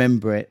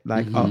remember it,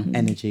 like,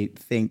 energy,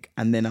 think,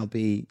 and then I'll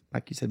be,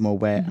 like you said, more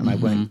aware, and I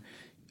won't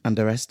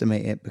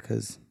underestimate it,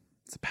 because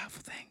it's a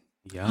powerful thing.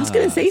 Yeah. I was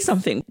going to say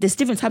something. There's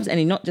different types of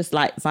energy, not just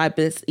like vibe,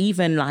 but it's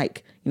even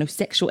like,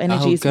 sexual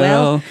energy as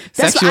well.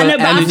 That's sexual what I know,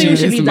 but I think we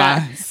should be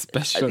that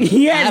special.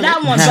 Yeah, that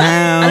one. But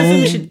I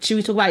don't think should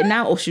we talk about it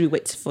now, or should we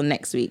wait for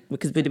next week?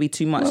 Because would it be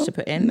too much to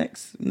put in?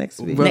 Next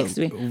week. Next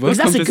week. Because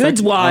that's a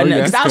good one.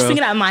 Because I was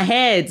thinking that in my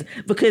head,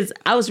 because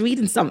I was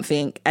reading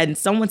something and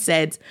someone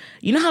said,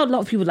 you know how a lot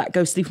of people like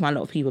go sleep with a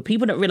lot of people.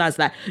 People don't realize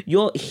that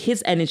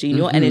his energy and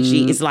your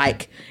energy is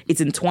like,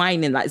 it's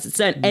entwining, like it's a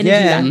certain energy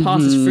that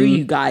passes through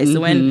you guys. So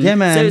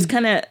so it's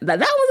kind of like that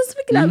was just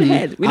thinking out of my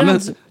head.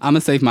 I'm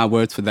gonna save my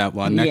words for that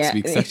one. Next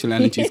week, sexual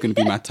energy is going to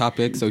be my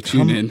topic, so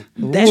tune in.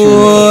 Next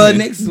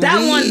week.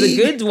 That one's a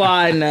good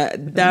one. I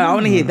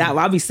want to hear that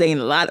one. I'll be saying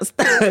a lot of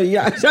stuff. Well,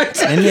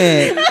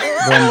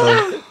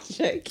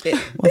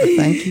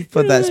 thank you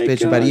for that,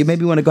 spiritual buddy. You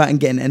maybe want to go out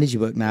and get an energy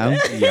book now.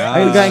 Yeah,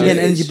 I'm going to go out and get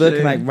an energy book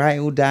and like write it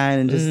all down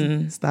and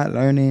just start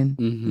learning.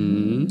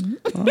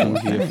 I'm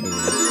here for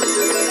it.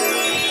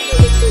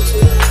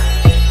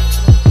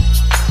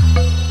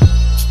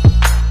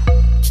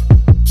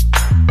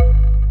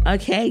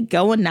 Okay,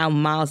 go on now,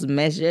 Miles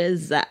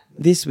Measures.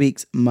 This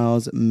week's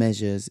Miles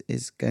Measures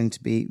is going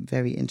to be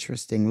very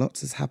interesting.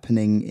 Lots is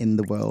happening in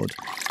the world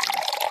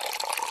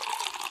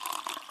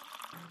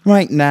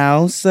right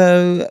now.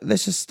 So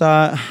let's just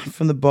start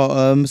from the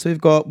bottom. So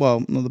we've got,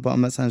 well, not the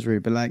bottom, that sounds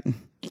rude, but like,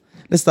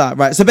 let's start.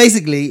 Right. So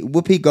basically,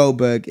 Whoopi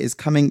Goldberg is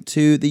coming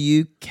to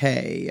the UK.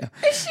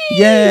 Is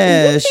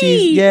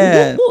she?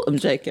 Yeah, Whoopi? I'm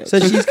joking. So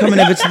she's coming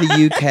over to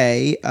the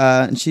UK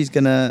and she's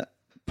going to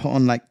put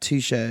on like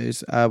 2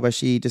 shows where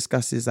she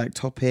discusses like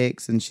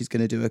topics, and she's going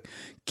to do a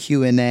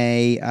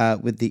Q&A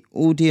with the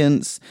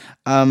audience.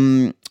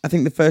 I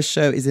think the first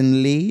show is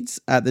in Leeds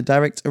at the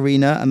Direct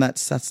Arena, and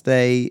that's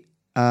Saturday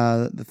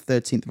the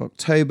 13th of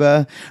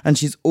October. And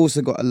she's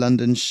also got a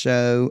London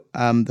show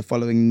the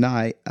following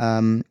night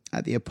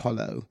at the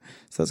Apollo.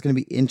 So that's going to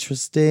be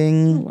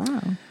interesting. Oh,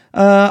 wow.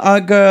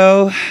 Our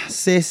girl,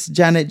 sis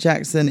Janet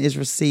Jackson, is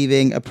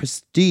receiving a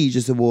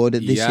prestigious award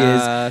at this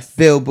year's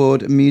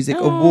Billboard Music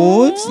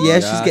Awards. Yeah,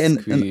 she's getting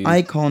an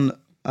icon.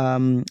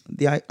 An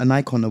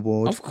icon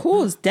award. Of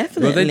course,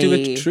 definitely. Will they do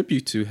a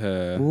tribute to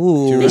her?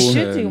 Ooh. They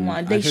should do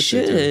one. They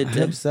should. I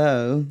hope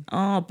so.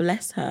 Oh,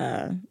 bless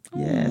her.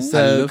 Yeah.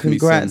 So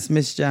congrats,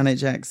 Miss Janet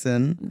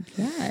Jackson.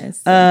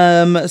 Yes.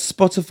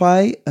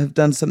 Spotify have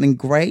done something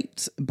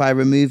great by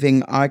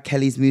removing R.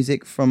 Kelly's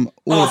music from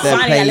all of their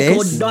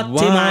playlists. That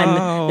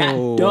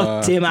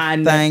dirty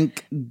man.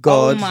 Thank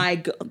God. Oh my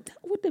God. That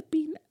would have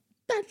been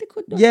that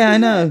little dirty Yeah, I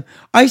man. know.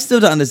 I still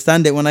don't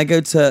understand it when I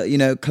go to, you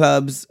know,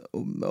 clubs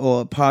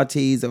or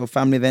parties or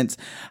family events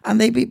and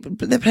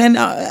they're playing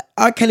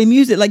R. Kelly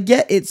music. Like,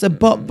 yeah, it's a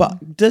bop,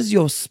 but does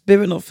your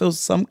spirit not feel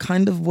some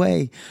kind of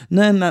way?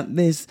 Knowing that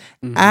this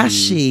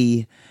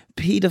ashy,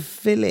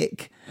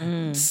 pedophilic,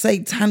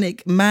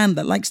 satanic man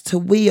that likes to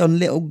wee on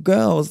little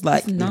girls,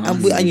 like,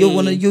 and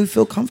you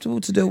feel comfortable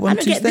to do one,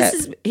 two step.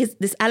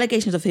 This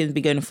allegations of him have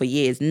been going on for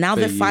years. Now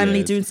they're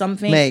finally doing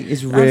something. Mate,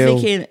 it's real. I'm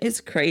thinking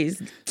it's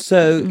crazy.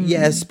 So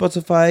yeah,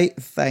 Spotify,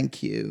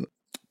 thank you.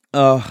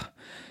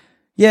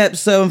 Yeah,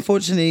 so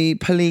unfortunately,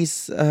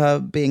 police are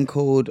being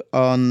called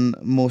on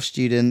more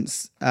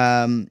students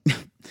in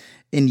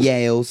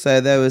Yale. So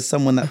there was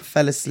someone that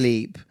fell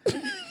asleep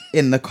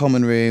in the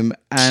common room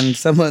and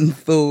someone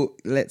thought,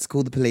 let's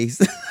call the police.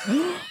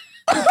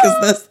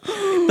 Because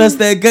that's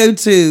their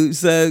go-to.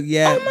 So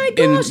yeah. Oh my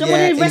gosh, someone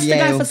arrested the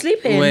guy for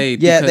sleeping.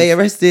 Wait, yeah, they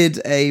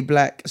arrested a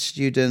black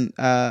student.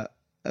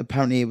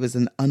 Apparently it was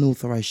an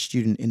unauthorized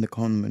student in the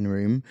common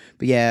room.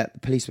 But yeah, the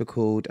police were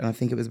called and I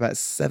think it was about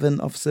 7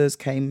 officers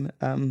came.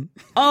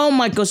 Oh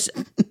my gosh.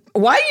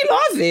 Why are you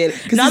laughing?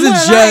 Because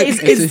it's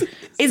a joke.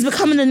 It's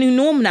becoming the new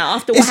norm now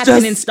after what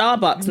happened in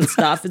Starbucks and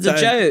stuff. It's a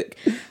joke.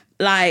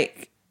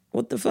 Like,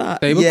 what the fuck?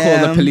 They would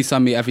call the police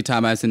on me every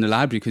time I was in the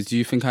library because do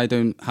you think I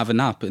don't have a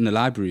nap in the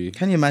library?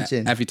 Can you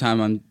imagine? Every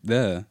time I'm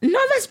there. No,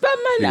 that's bad,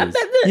 man.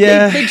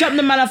 Yes. They jump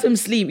the man off him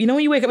sleep. You know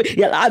when you wake up, they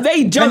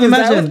jump. Can you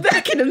imagine? I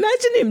can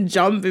imagine him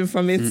jumping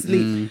from his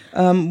sleep.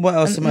 What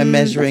else am I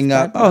measuring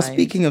up? that's bad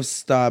Speaking of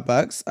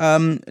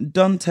Starbucks,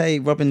 Dante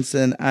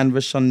Robinson and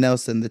Rashawn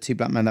Nelson, the 2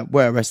 black men that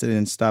were arrested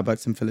in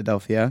Starbucks in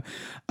Philadelphia,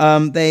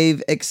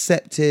 they've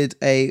accepted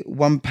a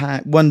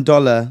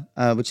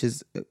 $1, which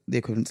is the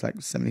equivalent to like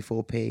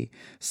 74p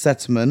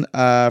settlement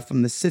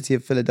from the city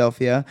of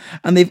Philadelphia,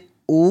 and they've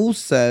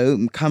also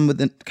come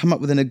up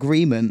with an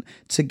agreement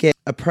to get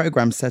a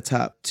program set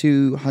up,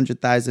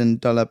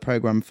 $200,000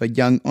 program for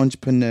young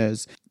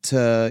entrepreneurs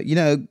to, you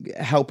know,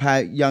 help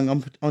out young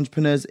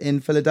entrepreneurs in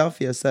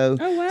Philadelphia. So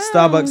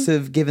Starbucks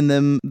have given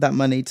them that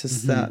money to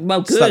start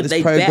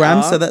this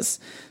program. So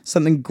that's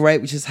something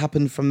great which has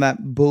happened from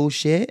that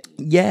bullshit.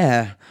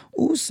 Yeah.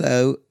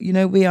 Also, you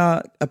know, we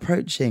are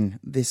approaching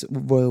this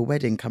royal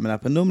wedding coming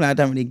up, and normally I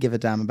don't really give a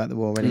damn about the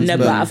royal weddings. No,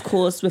 but of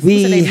course,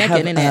 we have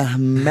Meghan, a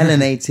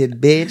melanated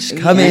bitch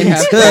coming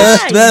to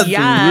the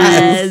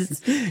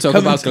yes. Talk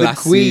about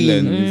glass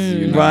ceilings,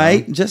 you know?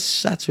 right? Just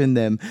shattering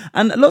them.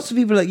 And lots of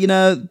people are, you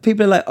know,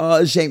 people are like,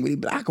 oh, she ain't really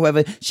black or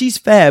whatever. She's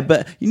fair,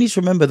 but you need to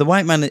remember the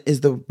white man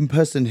is the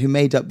person who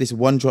made up this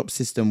one drop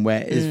system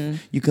where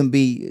you can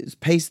be as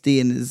pasty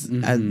and as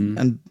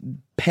and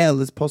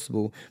pale as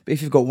possible, but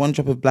if you've got one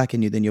drop of black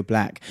in you, then you're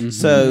black.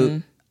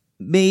 So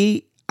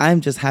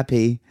I'm just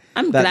happy.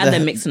 I'm glad they're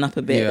mixing up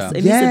a bit. Yeah.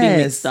 It needs to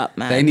be mixed up,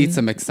 man. They need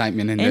some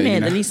excitement in there. You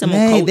know? They need some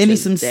more culture. They need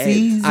some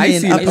seasoning.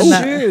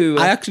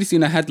 I actually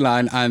seen a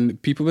headline and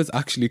people was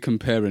actually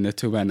comparing it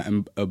to when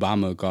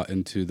Obama got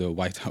into the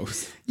White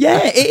House.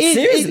 Yeah, it is.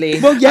 Seriously?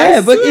 But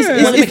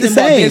it's the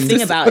same.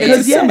 Thing about it's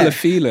a similar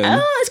feeling.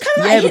 Oh, it's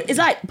kind of it's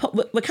like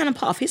we're kind of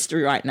part of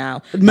history right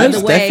now.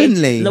 Most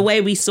definitely. The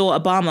way we saw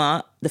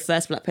Obama, the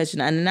first black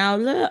president, and now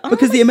look.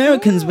 Because the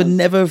Americans would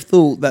never have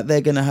thought that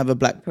they're going to have a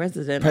black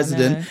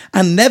president.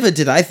 And never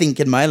did I think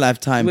in my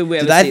lifetime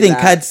did I think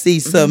I'd see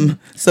some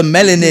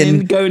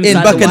melanin in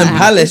Buckingham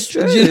Palace.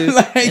 True. You know,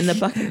 like, in the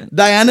Buckingham.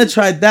 Diana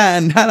tried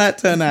that and how that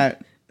turned out.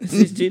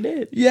 She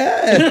did.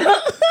 Yeah.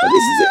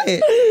 This is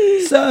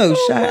it. So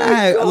shout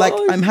out. God. Like,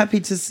 I'm happy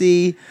to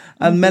see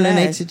a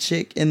melanated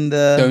chick in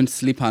the... Don't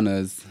sleep on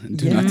us.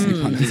 Do not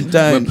sleep on us.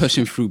 Don't. We're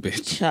pushing through,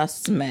 bitch.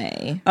 Trust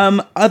me.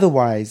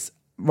 Otherwise,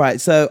 right,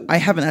 so I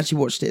haven't actually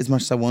watched it as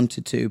much as I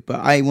wanted to,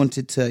 but I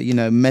wanted to, you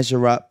know,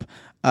 measure up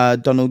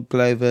Donald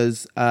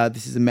Glover's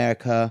This Is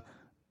America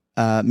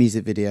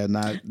music video.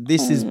 Now,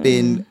 this has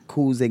been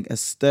causing a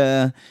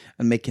stir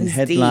and making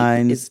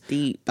headlines. It's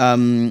deep.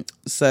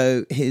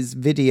 So his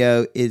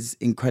video is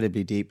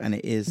incredibly deep, and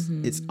it is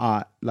it's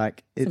art.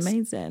 Like, it's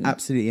amazing.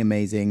 Absolutely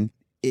amazing.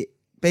 It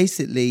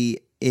basically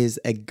is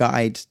a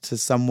guide to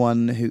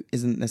someone who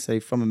isn't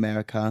necessarily from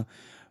America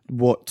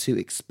what to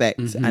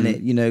expect, and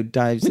it, you know,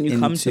 dives when you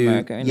into come to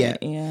America,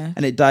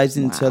 and it dives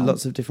into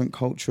lots of different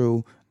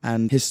cultural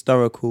and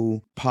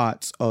historical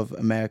parts of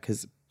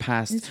America's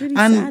past It's really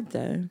and sad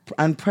though.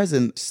 and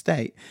present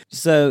state.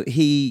 So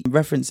he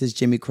references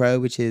Jimmy Crow,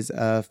 which is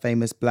a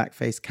famous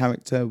blackface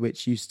character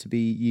which used to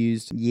be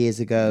used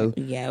years ago.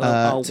 Yeah,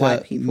 well,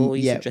 white people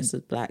used to dress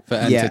as black. For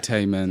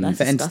entertainment. That's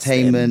for disgusting.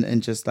 entertainment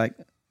and just like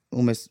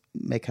almost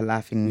make a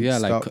laughing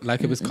stock.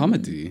 like it was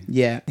comedy.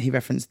 Yeah, he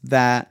referenced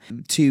that.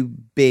 Two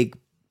big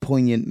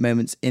poignant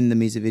moments in the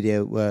music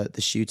video were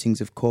the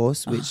shootings, of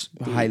course, which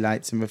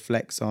highlights and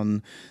reflects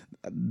on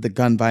the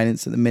gun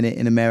violence at the minute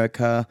in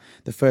America.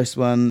 The first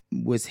one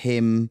was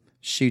him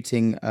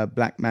shooting a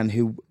black man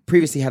who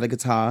previously had a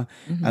guitar,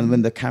 and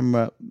when the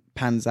camera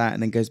pans out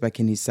and then goes back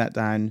in, he's sat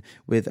down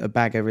with a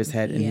bag over his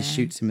head and he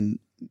shoots him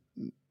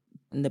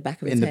In the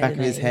back of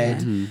his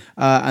head.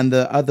 And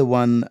the other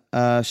one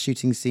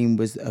shooting scene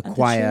was a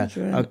choir.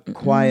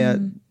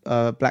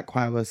 Black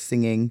choir was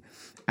singing,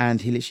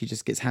 and he literally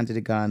just gets handed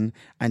a gun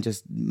and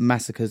just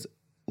massacres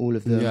all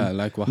of them. Yeah,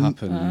 like what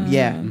happened.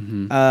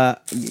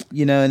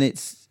 And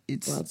it's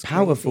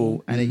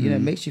powerful, and it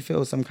makes you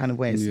feel some kind of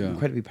way. It's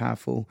incredibly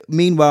powerful.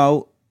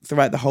 Meanwhile,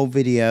 throughout the whole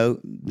video,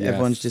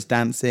 everyone's just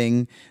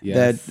dancing.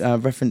 They're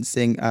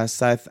referencing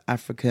South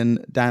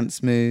African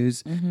dance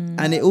moves.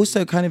 And it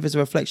also kind of is a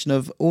reflection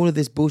of all of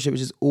this bullshit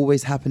which is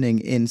always happening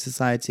in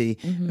society,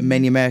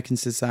 many American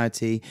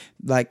society.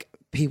 Like,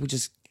 people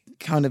just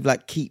kind of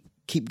like keep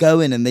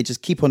going, and they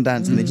just keep on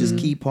dancing. They just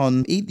keep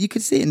on. You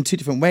could see it in two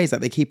different ways.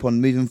 Like, they keep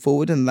on moving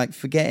forward and like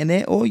forgetting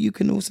it, or you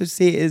can also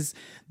see it as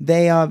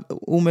they are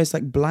almost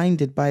like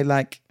blinded by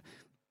like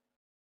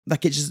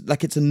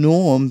it's a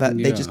norm that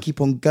they just keep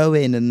on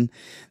going, and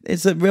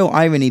it's a real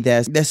irony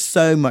there. There's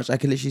so much. I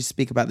could literally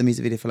speak about the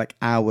music video for like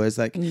hours,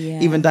 like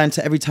even down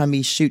to every time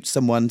he shoots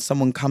someone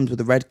comes with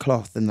a red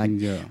cloth and like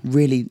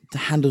really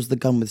handles the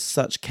gun with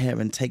such care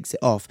and takes it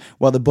off,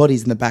 while the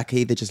body's in the back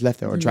either just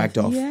left there or dragged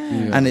off.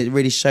 And it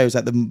really shows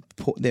that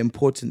the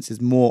importance is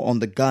more on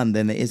the gun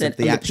than it is of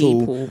the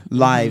actual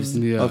lives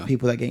of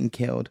people that are getting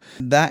killed.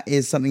 That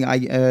is something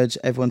I urge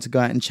everyone to go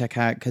out and check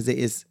out, because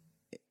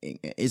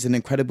it's an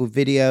incredible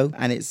video,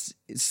 and it's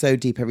so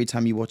deep. Every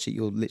time you watch it,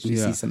 you'll literally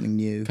see something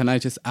new. Can I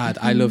just add,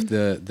 I love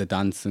the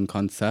dancing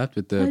concept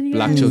with the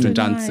black children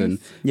dancing.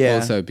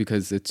 Also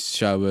because it's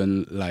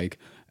showing like,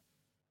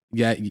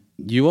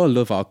 you all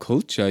love our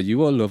culture,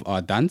 you all love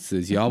our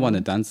dances, you all want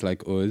to dance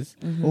like us.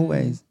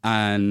 Always.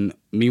 And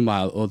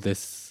meanwhile, all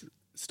this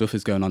stuff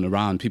is going on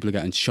around, people are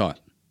getting shot,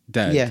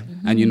 dead,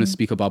 and you don't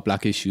speak about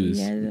black issues.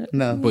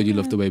 But you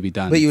love the way we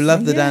dance. But you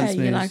love the dance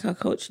moves. You like our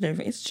culture and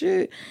everything. It's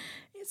true.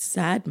 It's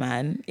sad,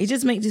 man. It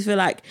just makes you feel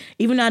like,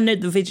 even though I know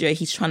the video,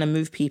 he's trying to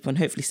move people and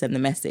hopefully send the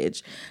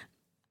message.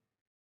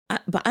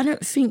 But I don't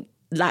think,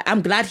 like,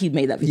 I'm glad he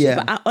made that video,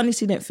 but I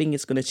honestly don't think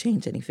it's going to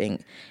change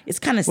anything. It's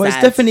kind of sad. Well,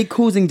 it's definitely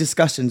causing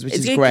discussions, which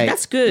is great.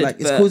 That's good. Like,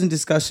 it's causing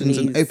discussions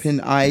and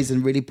opening eyes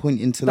and really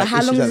pointing to like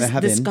issues that they're having. But how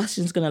long is this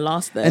discussion's going to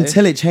last, though?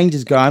 Until it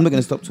changes, girl. I'm not going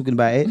to stop talking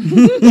about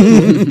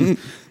it.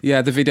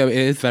 Yeah, the video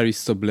is very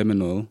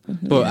subliminal.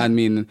 But I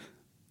mean,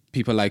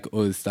 people like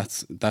us,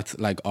 that's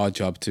like our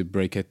job to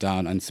break it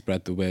down and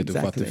spread the word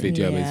of what the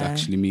video is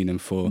actually meaning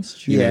for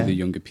the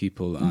younger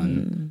people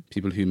and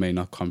people who may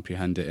not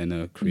comprehend it in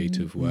a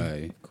creative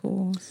way. Of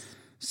course.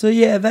 So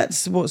yeah,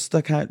 that's what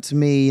stuck out to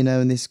me,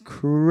 in this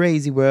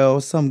crazy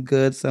world. Some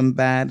good, some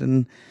bad,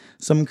 and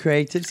some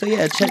creative. So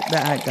yeah, check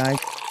that out, guys.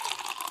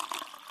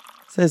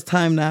 So it's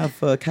time now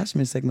for a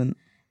Kashmir segment.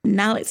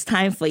 Now it's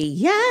time for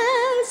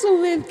Yes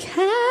with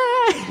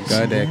Cash.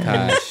 Go there,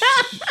 Cash.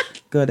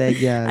 Good egg,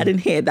 yeah. I didn't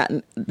hear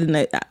the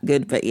note that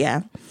good, but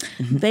yeah.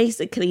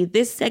 Basically,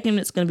 this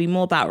segment's going to be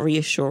more about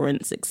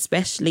reassurance,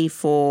 especially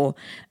for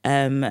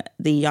the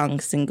young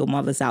single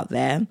mothers out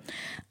there.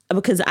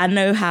 Because I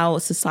know how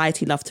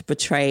society loves to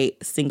portray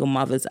single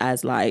mothers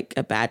as like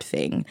a bad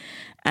thing.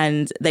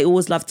 And they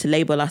always love to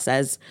label us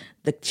as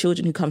the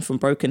children who come from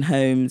broken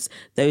homes.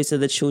 Those are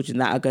the children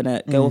that are going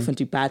to go off and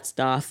do bad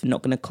stuff,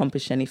 not going to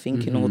accomplish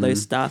anything and all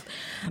those stuff.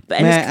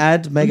 But May I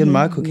add, Meghan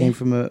Markle came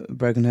from a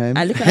broken home.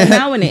 I look at her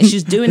now in it.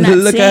 She's doing that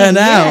Look at her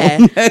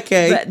now. Yeah.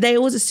 Okay. But they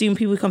always assume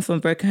people who come from a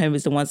broken home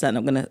is the ones that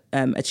are not going to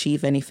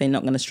achieve anything,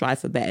 not going to strive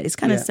for better. It's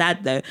kind of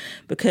sad, though,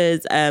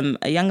 because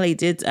a young lady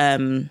did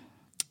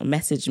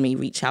message me,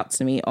 reach out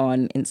to me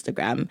on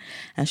Instagram,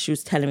 and she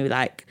was telling me,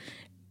 like,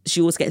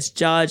 she always gets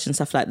judged and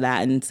stuff like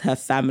that, and her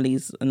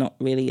family's not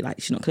really, like,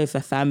 she's not close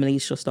with her family,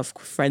 she's lost off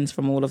friends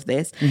from all of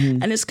this.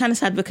 And it's kind of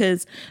sad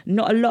because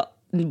not a lot,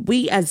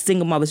 we as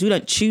single mothers, we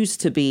don't choose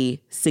to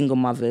be single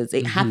mothers.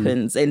 It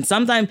happens. And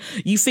sometimes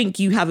you think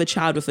you have a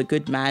child with a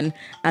good man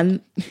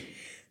and...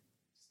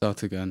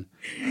 Start again.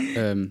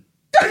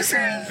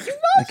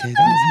 Okay,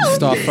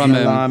 start from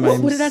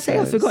what did I say?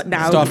 I forgot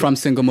now. Start from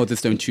single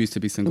mothers don't choose to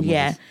be single mothers.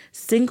 Yeah,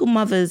 single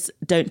mothers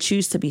don't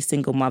choose to be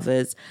single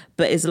mothers,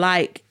 but it's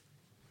like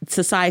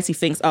society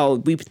thinks, oh,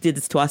 we did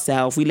this to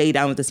ourselves, we lay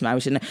down with this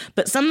marriage.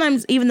 But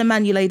sometimes even the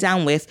man you lay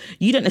down with,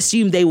 you don't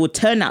assume they will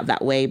turn out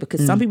that way,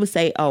 because some people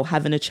say, oh,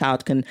 having a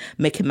child can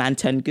make a man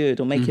turn good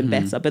or make him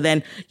better. But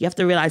then you have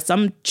to realize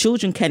some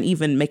children can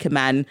even make a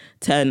man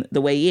turn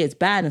the way he is,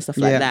 bad and stuff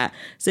like that.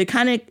 So it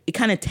kind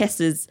of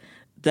tests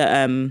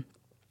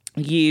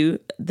you,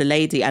 the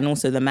lady, and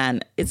also the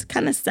man. It's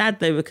kind of sad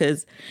though,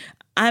 because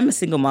I'm a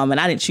single mom and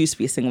I didn't choose to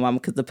be a single mom,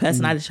 because the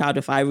person I had a child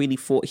with, I really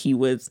thought he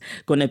was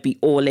going to be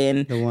all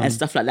in and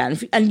stuff like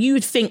that. And you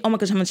would think, oh my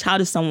gosh, I'm having a child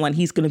with someone,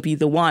 he's going to be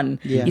the one.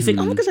 Yeah. You think,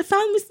 oh my gosh, I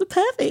found Mr.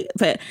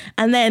 Perfect.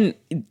 And then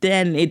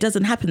it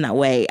doesn't happen that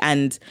way.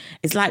 And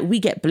it's like we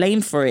get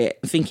blamed for it,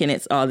 thinking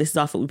it's, oh, this is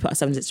our fault, we put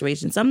ourselves in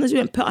situations. Sometimes we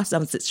don't put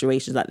ourselves in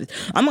situations like this.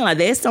 I'm not like,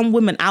 there's some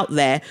women out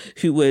there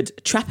who would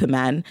trap a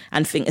man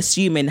and think,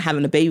 assuming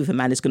having a baby with a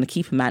man is going to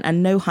keep a man.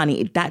 And no,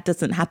 honey, that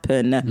doesn't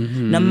happen.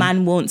 No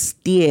man won't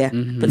steer.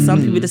 But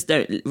some people just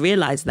don't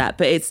realise that.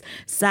 But it's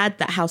sad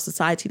that how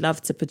society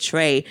loves to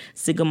portray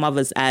single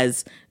mothers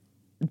as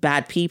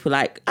bad people.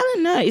 Like, I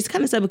don't know, it's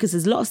kind of sad, because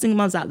there's a lot of single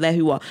mothers out there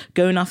who are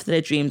going after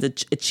their dreams,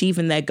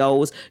 achieving their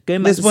goals,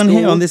 going back There's to one school.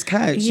 here on this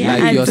couch. Yeah,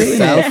 Like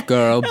yourself,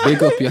 girl.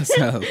 Big up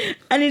yourself.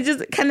 And it's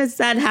just kind of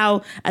sad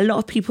how a lot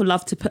of people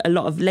love to put a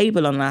lot of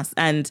label on us.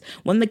 And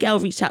when the girl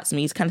reached out to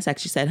me, it's kind of sad.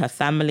 She said her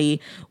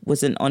family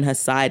wasn't on her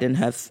side, and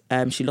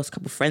she lost a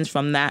couple of friends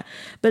from that.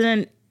 But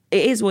then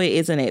it is what it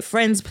is, isn't it?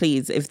 Friends,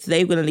 please, if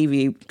they're going to leave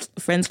you,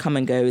 friends come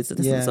and go. It's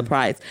a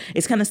surprise.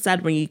 It's kind of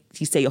sad when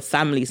you say your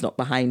family's not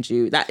behind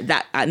you.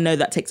 That I know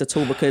that takes a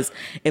toll, because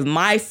if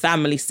my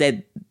family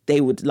said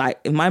they would, like,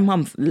 if my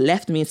mum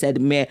left me and said,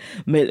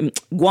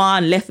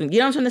 Guan left me, you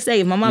know what I'm trying to say?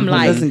 If my mum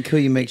like... doesn't kill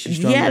you, makes you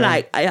stronger. Yeah,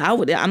 like, I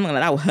would, I'm not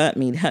gonna, that would hurt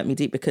me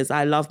deep, because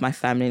I love my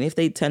family. And if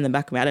they turn them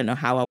back on me, I don't know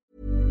how I...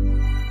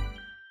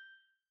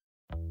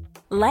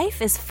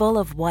 Life is full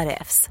of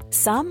what-ifs.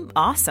 Some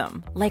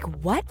awesome, like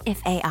what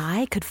if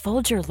AI could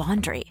fold your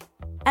laundry?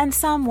 And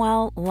some,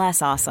 well,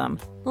 less awesome,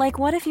 like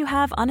what if you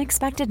have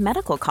unexpected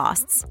medical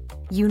costs?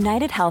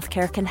 United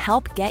Healthcare can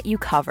help get you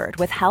covered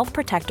with Health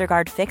Protector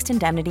Guard fixed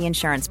indemnity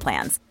insurance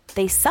plans.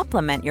 They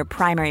supplement your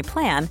primary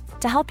plan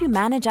to help you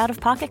manage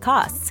out-of-pocket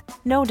costs.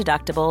 No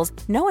deductibles,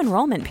 no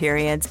enrollment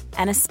periods,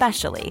 and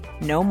especially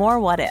no more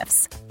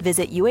what-ifs.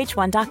 Visit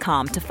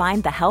uh1.com to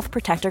find the Health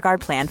Protector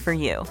Guard plan for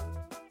you.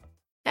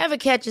 Ever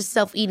catch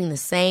yourself eating the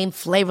same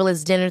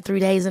flavorless dinner 3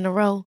 days in a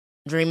row?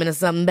 Dreaming of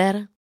something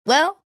better?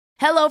 Well,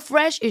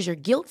 HelloFresh is your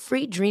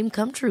guilt-free dream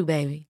come true,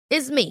 baby.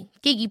 It's me,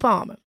 Keke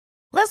Palmer.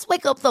 Let's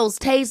wake up those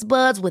taste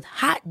buds with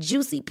hot,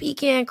 juicy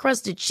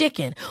pecan-crusted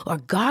chicken or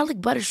garlic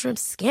butter shrimp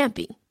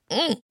scampi.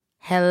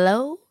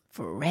 Hello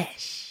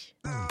Fresh.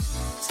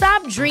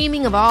 Stop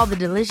dreaming of all the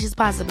delicious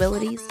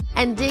possibilities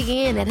and dig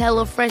in at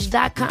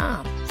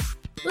HelloFresh.com.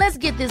 Let's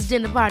get this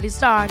dinner party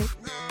started.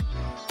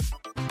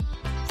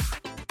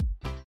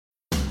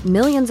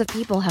 Millions of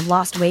people have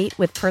lost weight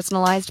with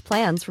personalized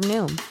plans from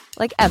Noom.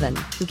 Like Evan,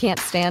 who can't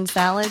stand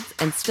salads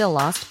and still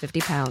lost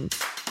 50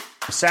 pounds.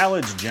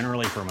 Salads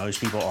generally for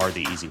most people are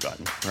the easy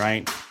button,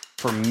 right?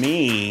 For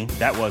me,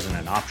 that wasn't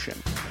an option.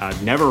 I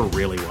never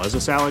really was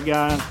a salad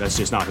guy. That's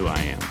just not who I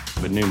am.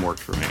 But Noom worked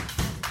for me.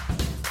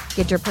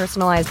 Get your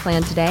personalized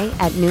plan today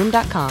at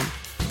Noom.com.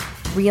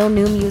 Real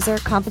Noom user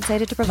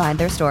compensated to provide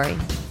their story.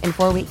 In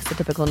 4 weeks, the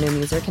typical Noom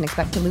user can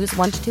expect to lose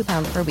 1 to 2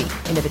 pounds per week.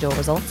 Individual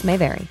results may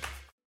vary.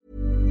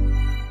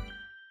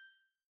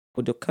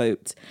 Would have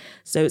coped.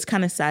 So it's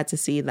kind of sad to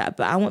see that.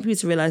 But I want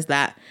people to realize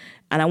that,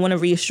 and I want to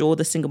reassure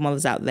the single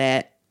mothers out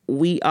there,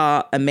 we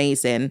are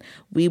amazing.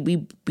 We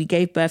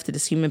gave birth to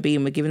this human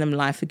being. We're giving them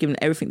life. We're giving them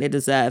everything they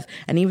deserve.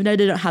 And even though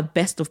they don't have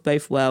best of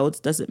both worlds,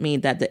 doesn't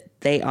mean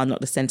that they are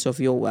not the center of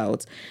your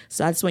world.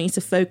 So I just want you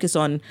to focus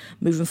on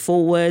moving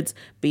forward,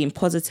 being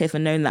positive,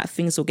 and knowing that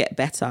things will get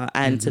better,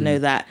 and to know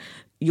that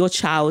your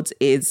child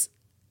is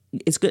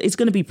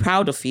going to be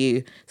proud of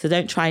you. So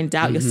don't try and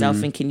doubt yourself,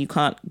 thinking you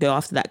can't go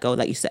after that goal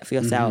that you set for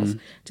yourself.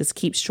 Just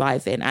keep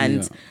striving.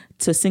 And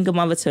to a single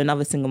mother, to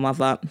another single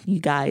mother, you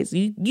guys,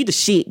 you the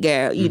shit,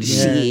 girl. You the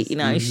shit. You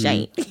know,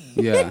 shit.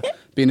 Yeah.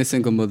 Being a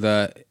single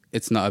mother,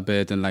 it's not a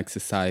burden like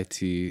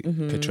society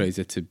portrays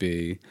it to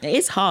be.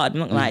 It's hard. I'm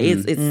not like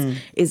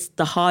it's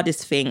the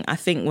hardest thing. I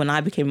think when I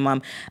became a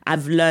mum,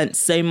 I've learned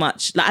so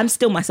much. Like, I'm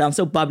still myself. I'm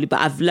still bubbly, but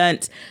I've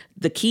learned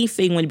the key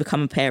thing when you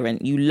become a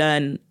parent. You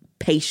learn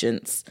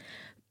patience,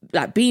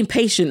 like being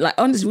patient. Like,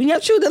 honestly, when you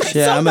have children, like,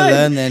 I'm gonna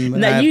learn then.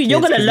 No, you're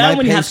gonna learn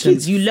when you have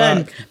kids. You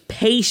learn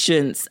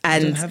patience,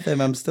 and I don't have them.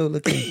 I'm still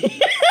looking.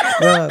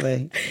 Where are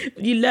they?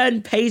 You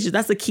learn patience.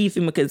 That's the key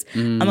thing, because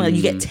I'm not like,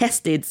 you get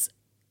tested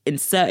in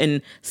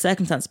certain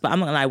circumstances. But I'm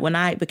not gonna lie, when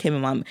I became a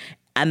mum,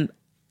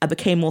 I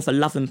became more of a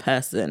loving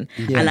person,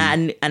 and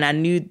I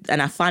knew,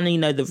 and I finally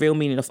know the real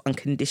meaning of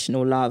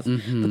unconditional love,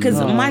 because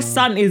my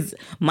son is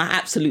my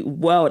absolute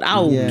world. I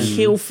will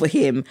kill for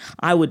him.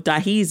 I would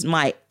die. He's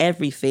my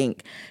everything.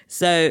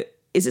 So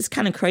it's just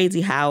kind of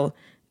crazy how,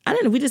 I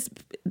don't know, we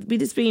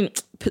just being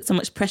put so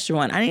much pressure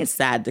on. I think it's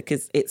sad,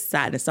 because it's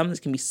sad, and something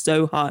can be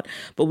so hard,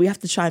 but we have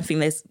to try and think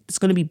there's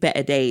going to be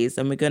better days,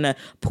 and we're going to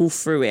pull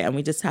through it, and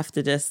we just have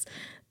to just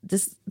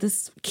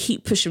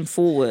keep pushing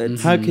forward.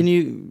 How can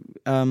you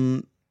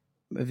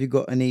have you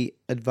got any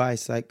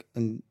advice, like,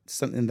 on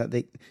something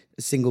that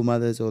single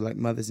mothers or like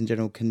mothers in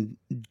general can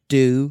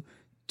do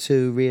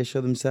to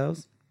reassure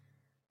themselves?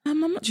 I'm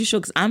not too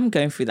sure because I'm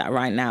going through that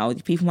right now.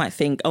 People might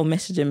think, oh,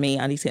 messaging me,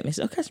 I need to get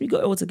messaged. Okay, so we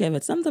got it all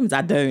together. Sometimes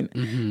I don't.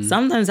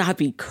 Sometimes I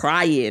be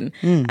crying.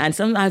 And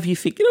sometimes you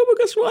think, oh my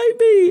gosh, why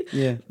me?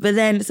 Yeah. But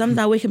then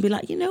sometimes we can be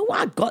like, you know what,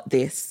 I got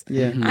this.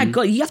 Yeah.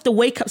 You have to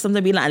wake up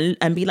sometimes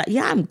and be like,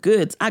 yeah, I'm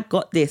good. I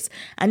got this.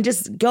 And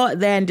just go out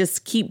there and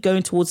just keep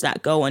going towards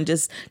that goal and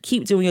just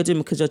keep doing what you're doing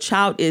because your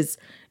child is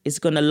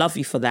going to love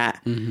you for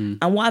that. And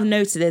what I've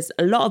noticed is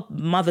a lot of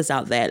mothers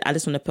out there, I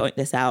just want to point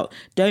this out,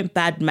 don't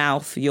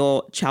badmouth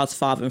your child's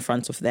father in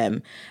front of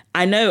them.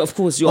 I know, of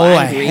course, you're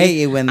angry. I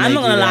hate it when I'm they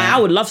not going to do lie, that. I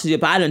would love to do it,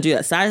 but I don't do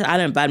that. Cyrus, I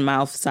don't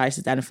badmouth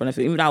Cyrus's dad in front of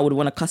him. Even though I would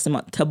want to cuss him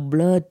up to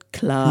blood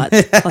clot,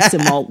 cuss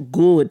him out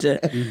good.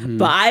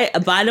 But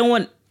I don't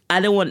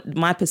want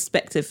my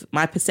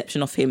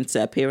perception of him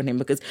to appear on him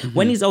because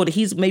when he's older,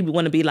 he's maybe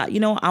want to be like, you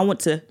know, I want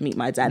to meet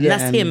my dad. Yeah,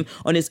 That's him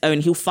on his own.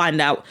 He'll find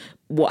out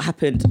what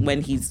happened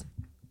when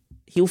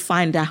he'll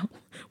find out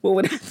what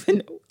would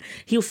happen.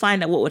 He'll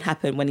find out what would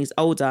happen when he's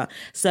older.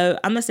 So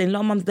I'm not saying a lot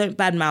of moms don't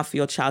badmouth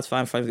your child's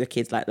father in front of your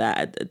kids like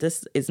that.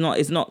 This is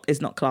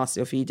not classy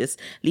of you. Just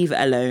leave it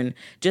alone.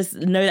 Just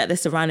know that they're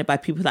surrounded by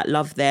people that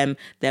love them,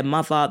 their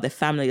mother, their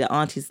family, their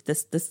aunties.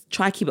 Just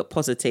try to keep it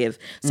positive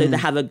so they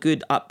have a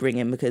good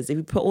upbringing. Because if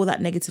you put all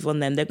that negative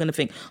on them, they're going to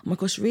think, oh my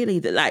gosh, really?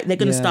 Like they're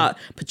going to start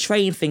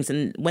portraying things.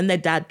 And when their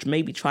dad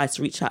maybe tries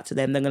to reach out to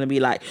them, they're going to be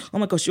like, oh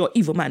my gosh, you're an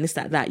evil man, this,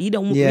 that. You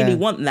don't really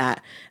want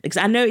that. Because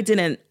I know it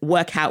didn't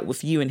work out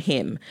with you and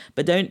him.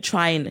 But don't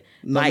try and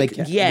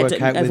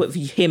with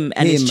him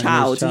and his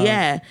child.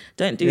 Yeah,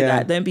 don't do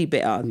that. Don't be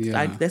bitter. Yeah.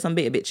 Like there's some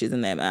bitter bitches in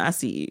there, man. I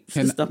see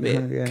you. Stop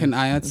it. Can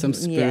I add some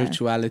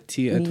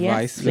spirituality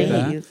advice for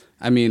that?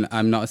 I mean,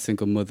 I'm not a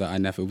single mother. I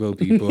never will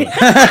be, but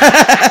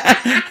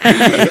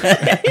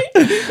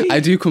I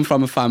do come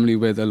from a family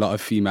with a lot of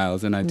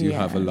females, and I do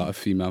have a lot of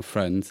female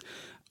friends.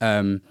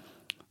 I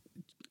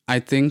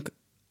think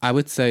I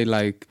would say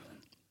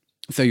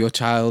so your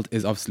child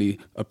is obviously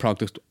a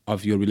product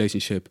of your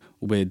relationship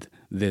with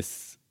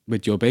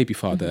your baby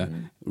father,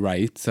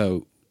 right?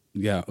 So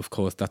yeah, of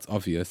course, that's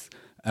obvious.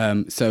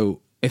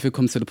 So if it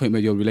comes to the point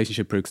where your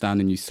relationship breaks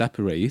down and you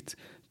separate,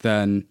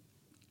 then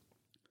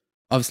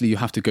obviously you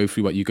have to go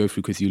through what you go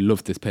through because you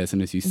love this person,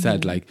 as you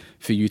said. Like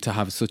for you to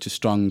have such a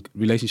strong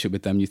relationship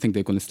with them, you think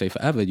they're going to stay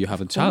forever. You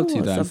have a child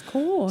to them. Of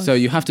course. So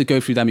you have to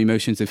go through them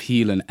emotions of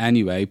healing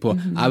anyway. But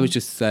I would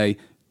just say,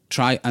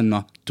 try and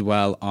not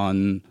dwell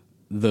on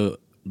the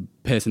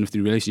person of the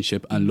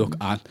relationship and look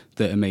at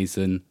the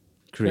amazing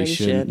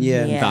creation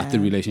that the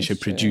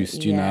relationship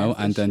produced, you know,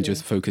 and then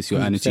just focus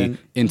your energy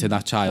into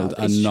that child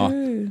and not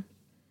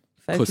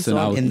cussing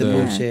out in the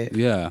bullshit.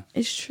 Yeah,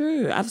 it's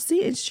true. I've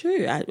seen it's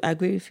true. I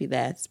agree with you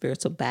there,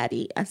 spiritual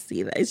baddie. I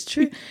see that it's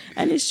true,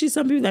 and it's true.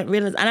 Some people don't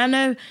realize,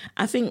 and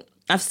I think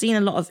I've seen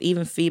a lot of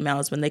even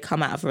females when they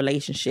come out of a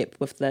relationship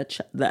with their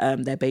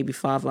baby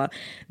father,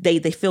 they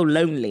feel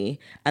lonely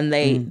and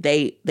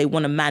they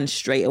want a man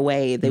straight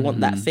away. They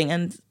want that thing,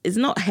 and it's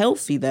not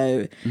healthy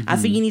though. I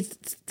think you need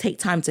to take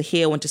time to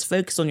heal and just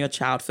focus on your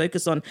child.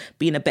 Focus on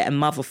being a better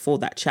mother for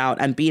that child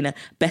and being a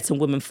better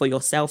woman for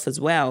yourself as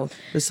well.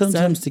 But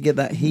sometimes to get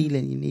that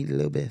healing, you need a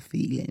little bit of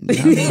feeling.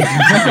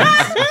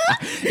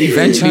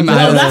 Eventually,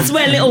 well, that's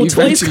where little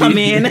toys come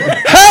in.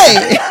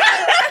 Hey.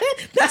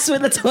 That's where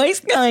the toys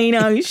go, you know.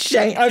 I'm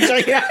joking. I'm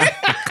joking.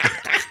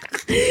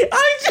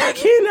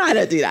 I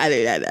don't do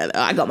that.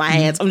 I got my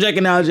hands. I'm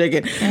joking. I'm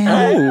joking.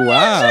 Oh,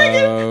 wow.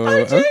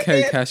 I'm joking.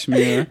 Okay,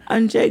 Kashmir.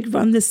 I'm joking,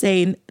 but I'm just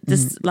saying,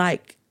 just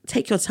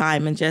take your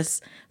time and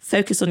just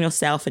focus on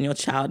yourself and your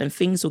child and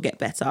things will get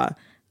better.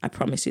 I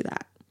promise you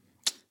that.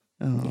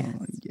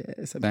 Oh,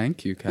 yes.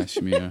 Thank you,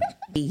 Kashmir.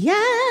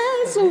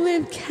 Yes,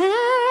 with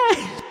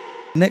Cash.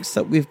 Next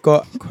up, we've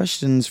got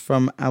questions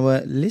from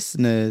our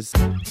listeners.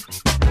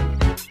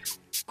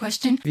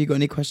 Question. Have you got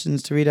any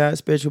questions to read out,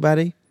 Spiritual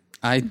Baddie?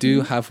 I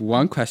do have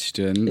one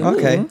question.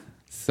 Okay.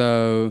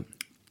 So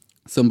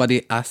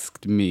somebody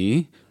asked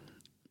me,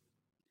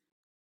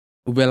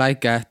 will I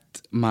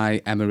get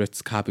my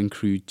Emirates cabin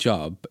crew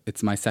job?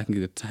 It's my second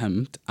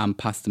attempt and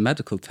passed the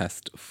medical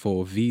test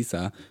for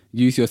visa.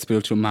 Use your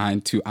spiritual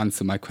mind to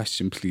answer my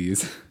question,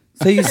 please.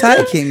 So you're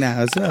psychic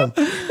now as well?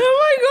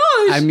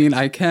 Oh my gosh. I mean,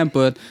 I can,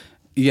 but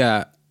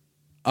yeah,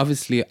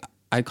 obviously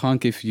I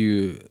can't give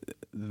you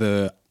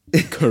the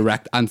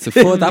correct answer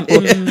for that,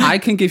 but I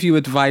can give you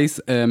advice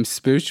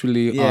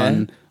spiritually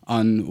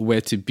on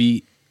where to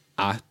be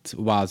at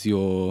whilst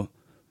you're,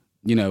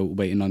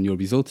 waiting on your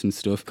results and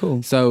stuff.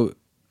 Cool. So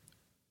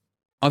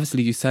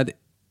obviously you said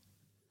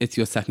it's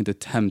your second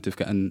attempt of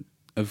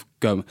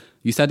going.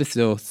 You said it's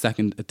your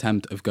second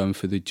attempt of going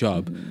for the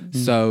job. Mm-hmm.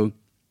 So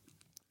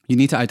you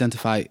need to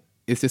identify,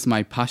 is this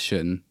my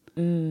passion?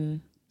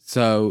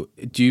 So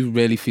do you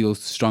really feel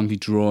strongly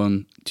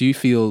drawn? Do you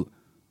feel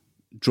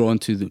drawn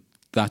to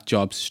that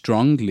job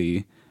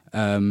strongly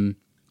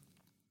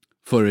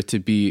for it to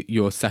be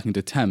your second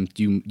attempt?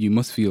 You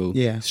must feel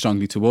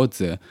strongly towards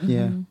it.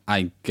 Yeah.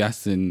 I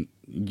guess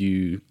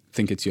you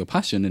think it's your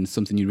passion and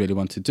something you really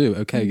want to do.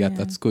 Okay, yeah,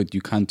 that's good.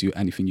 You can't do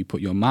anything you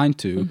put your mind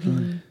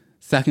to.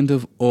 Second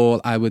of all,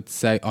 I would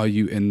say, are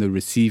you in the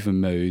receiver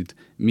mode?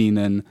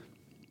 Meaning,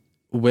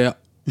 where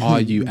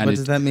are you? What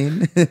does that mean?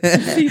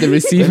 The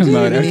receiver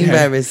mode. What do you mean Okay.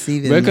 by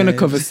receiving We're going to mode?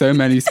 cover so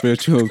many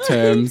spiritual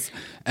terms.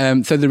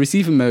 So the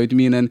receiver mode,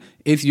 meaning,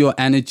 is your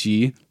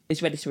energy...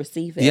 It's ready to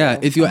receive it. Yeah,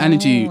 is your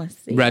energy I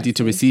see, ready I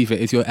to see. receive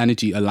it? Is your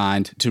energy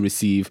aligned to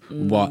receive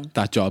what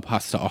that job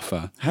has to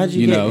offer? How do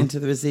you get into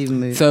the receiving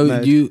mode?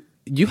 So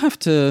you have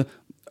to...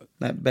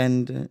 Like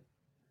bend.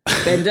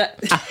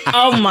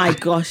 Oh my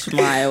gosh,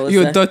 Miles.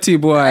 You're a dirty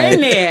boy.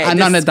 Isn't it? And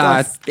none of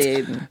that.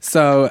 Disgusting.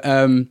 So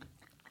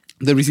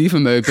the receiver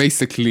mode,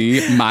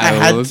 basically,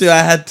 Miles... I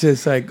had to.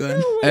 Sorry, go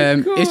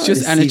on. it's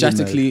just Receiver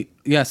energetically...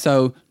 Yeah,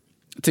 so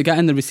to get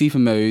in the receiver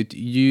mode,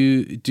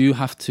 you do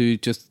have to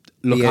just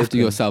look Be after open.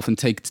 yourself and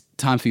take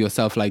time for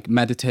yourself, like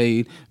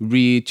meditate,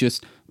 read,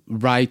 just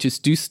write,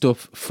 just do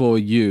stuff for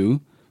you.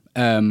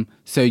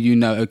 So you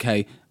know,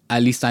 okay,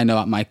 at least I know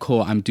at my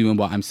core I'm doing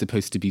what I'm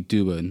supposed to be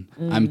doing.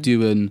 I'm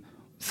doing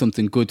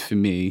something good for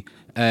me.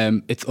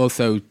 It's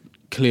also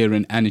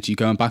clearing energy,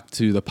 going back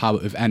to the power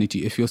of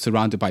energy. If you're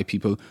surrounded by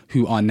people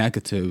who are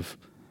negative,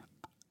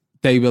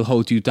 they will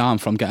hold you down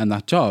from getting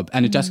that job.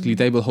 Energetically,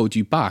 they will hold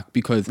you back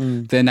because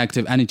their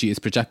negative energy is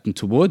projecting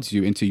towards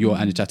you into your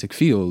energetic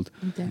field.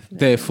 Definitely.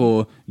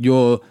 Therefore,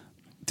 your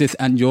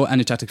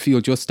energetic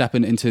field, you're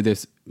stepping into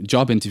this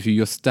job interview,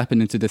 you're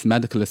stepping into this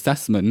medical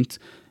assessment,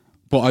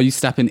 but are you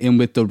stepping in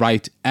with the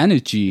right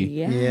energy?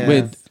 Yes.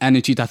 With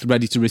energy that's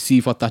ready to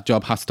receive what that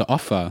job has to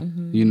offer,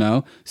 you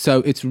know? So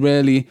it's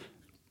really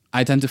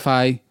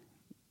identify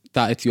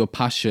that it's your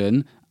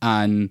passion,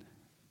 and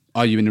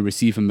are you in a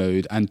receiver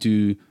mode, and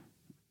do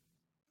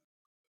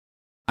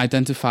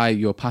identify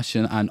your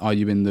passion and are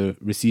you in the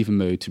receiver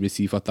mode to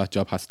receive what that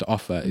job has to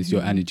offer? Is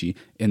your energy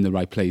in the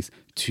right place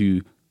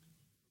to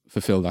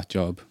fulfill that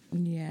job?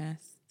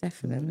 Yes,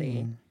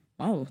 definitely.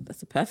 Oh,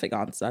 that's a perfect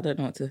answer. I don't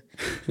know what to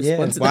Yeah.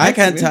 respond to Well, I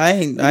that.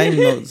 can't. I'm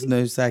not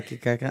no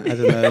psychic. I don't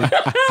know.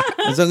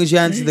 As long as you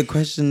answer the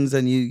questions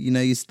and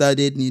you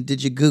studied and you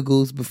did your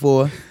Googles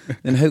before,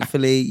 then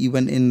hopefully you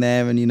went in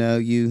there and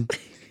you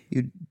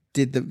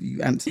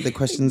answered the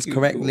questions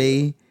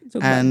correctly, Talk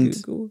about and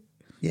Google.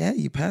 yeah,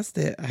 you passed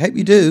it. I hope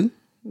you do.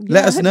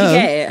 Let I us hope know. you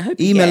get it. I hope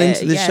you Email get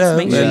into it. the Yes, show.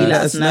 make sure you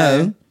let us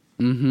know.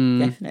 Mm-hmm.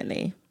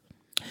 Definitely.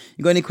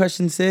 You got any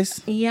questions,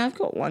 sis? Yeah, I've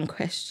got one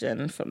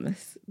question from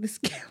this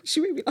girl.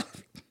 She made me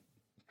laugh.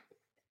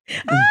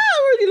 I'm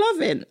really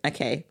loving.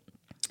 Okay.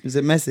 Is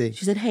it messy?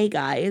 She said, "Hey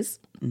guys,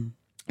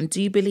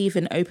 do you believe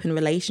in open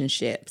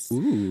relationships?"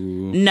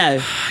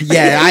 No.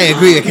 Yeah, I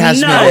agree with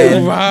Cashmere.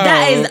 No.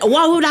 That is,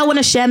 why would I want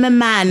to share my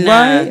man?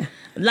 Why?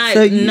 Like,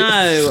 So you-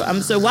 no.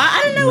 I'm so why?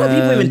 I don't know what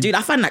people even do.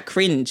 I find that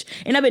cringe.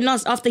 You know, but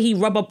not after he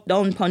rub up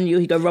down upon you,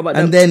 he go rub up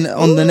And down. then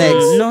on the next.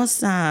 No,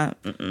 sir.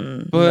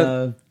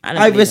 But I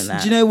don't believe in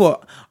that. Do you know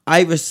what?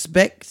 I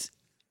respect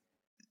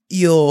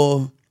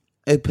your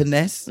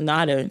openness, No,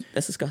 I don't.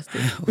 That's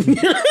disgusting.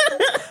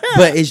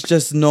 but it's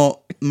just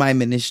not my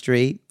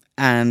ministry,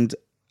 and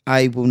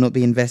I will not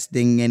be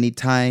investing any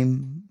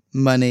time,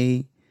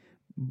 money,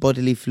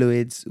 bodily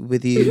fluids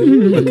with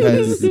you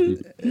because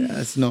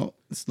it's not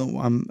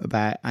what I'm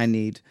about. I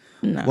need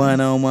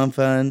one-on-one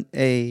fun.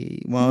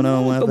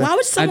 One-on-one But fun. why would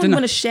don't someone know.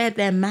 want to share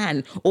their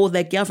man or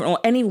their girlfriend or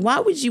any? Why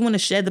would you want to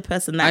share the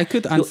person that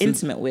you're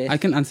intimate with? I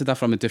can answer that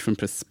from a different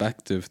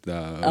perspective,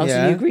 though. Oh, so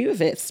Yeah. you agree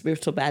with it,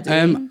 spiritual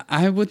baddie?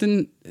 I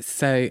wouldn't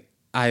say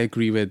I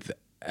agree with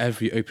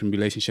every open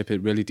relationship.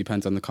 It really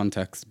depends on the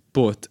context.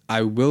 But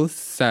I will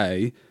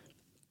say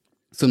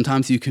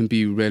sometimes you can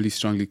be really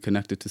strongly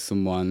connected to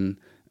someone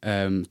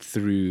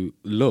through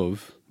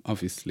love,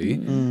 obviously.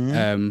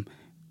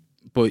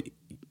 But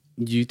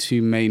you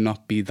two may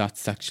not be that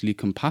sexually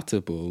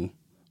compatible,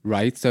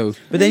 right? So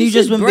But then you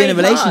just wouldn't be in a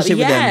relationship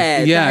with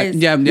them.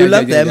 You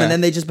love them, and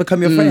then they just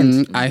become your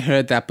friends. I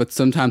heard that, but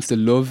sometimes the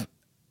love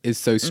is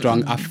so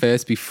strong at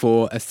first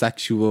before a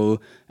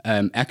sexual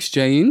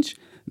exchange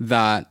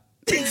that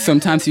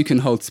sometimes you can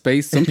hold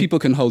space. Some people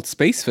can hold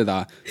space for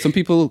that. Some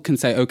people can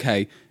say,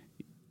 okay,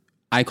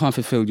 I can't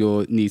fulfill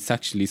your needs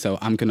sexually, so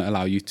I'm going to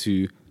allow you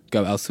to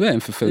go elsewhere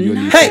and fulfill your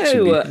needs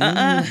sexually.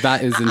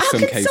 That is in How some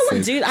can cases.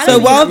 someone do that? I So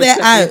don't while think they're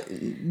that's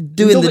out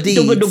doing the deeds,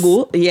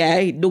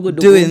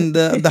 doing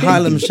the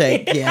Harlem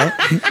Shake, yeah,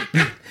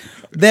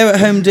 they're at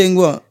home doing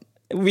what?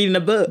 reading a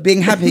book.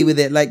 Being happy with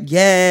it, like,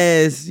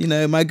 yes,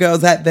 my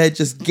girl's out there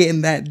just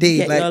getting that D.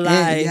 Get Like, your yeah,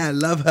 life. I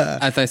love her.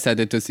 As I said,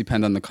 it does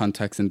depend on the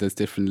context, and there's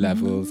different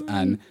levels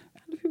and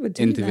People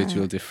do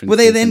individual that. differences. Well,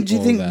 they then, and do you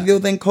all think that. they'll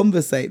then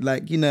conversate?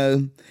 Like,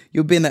 you'll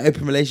be in that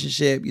open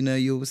relationship,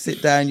 you'll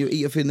sit down, you'll eat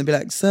your food and they'll be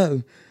like,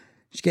 so,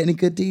 did you get any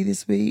good D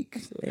this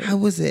week? How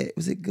was it?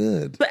 Was it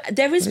good? But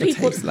there is What it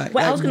people. tastes like.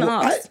 Well, I Like, was going to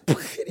what?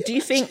 ask. Do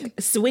you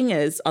think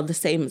swingers are the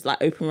same as like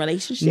open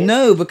relationships?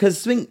 No,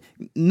 because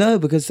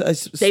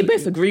They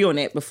both agree on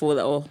it before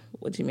that. Or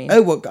what do you mean?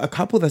 Oh, what, a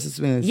couple that's a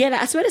swingers? Yeah,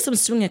 I swear there's some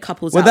swinger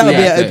couples. Well, out that would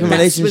there be an Yeah, open that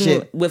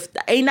relationship. swing with.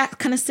 Ain't that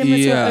kind of similar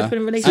to an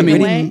open relationship? I mean,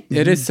 in a way?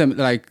 it is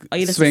like Are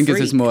you just a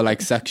swingers is freak? more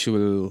like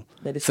sexual.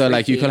 That is So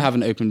like you freaky. could have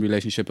an open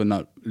relationship and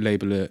not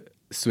label it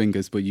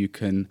swingers, but you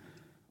can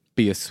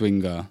be a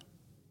swinger.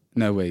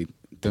 No, wait.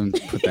 Don't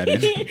put that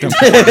in. Don't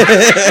put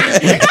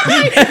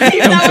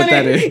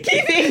that in.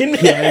 Keep it in.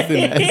 Yeah, it's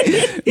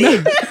in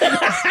there. No.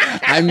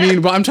 I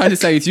mean, what I'm trying to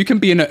say is you can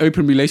be in an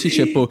open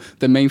relationship, but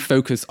the main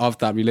focus of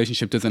that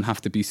relationship doesn't have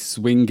to be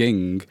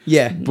swinging.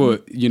 Yeah.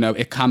 But, you know,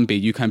 it can be.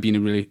 You can be in a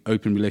really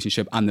open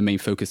relationship and the main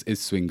focus is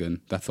swinging.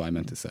 That's what I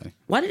meant to say.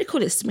 Why do they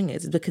call it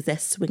swingers? It's because they're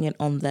swinging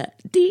on the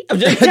D. I'm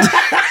joking.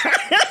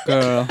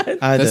 Girl,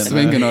 I they're don't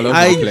swinging know. all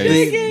over the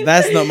place.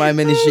 That's not my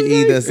ministry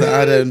either, so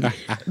I don't.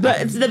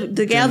 But it's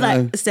the girl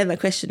know. that sent that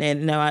question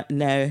in, no,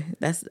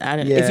 that's I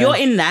don't. Yeah. If you're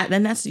in that,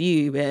 then that's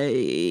you. But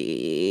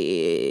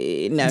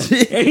no,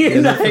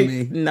 not for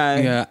me. no.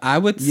 Yeah, I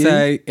would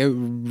say it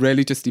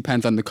really just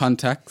depends on the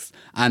context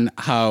and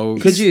how.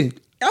 Could you?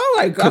 Oh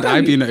my god! Could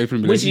I be in an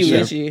open relationship?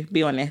 Would you?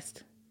 Be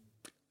honest.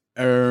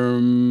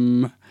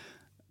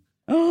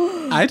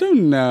 I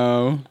don't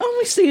know.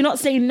 Oh, so you're not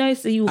saying no,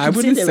 so you will I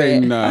wouldn't consider say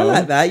it. no. I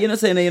like that. You're not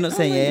saying no. You're not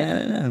saying yeah. I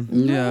don't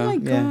know. Yeah. Oh my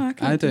god!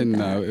 I don't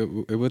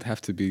know. It would have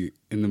to be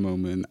in the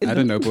moment. I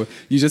don't know, but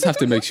you just have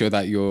to make sure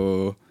that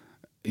your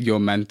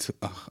mental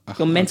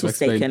Your mental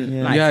state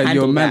can like, your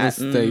handle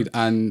mental that. state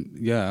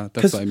and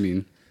that's what I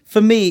mean. For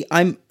me,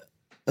 I'm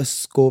a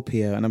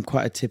Scorpio, and I'm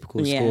quite a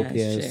typical Yeah,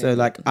 Scorpio. sure. So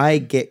like, I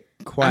get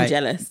quite I'm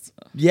jealous.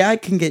 Yeah, I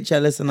can get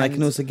jealous, and I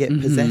can also get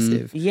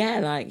possessive. Yeah,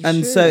 like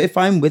And sure. so if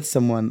I'm with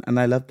someone and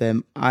I love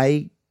them,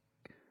 I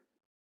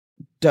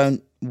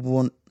don't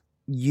want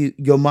you.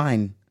 You're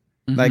mine.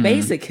 Like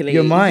basically,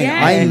 you're mine.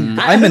 yeah. I'm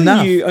I own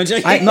enough. you. I'm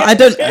joking. I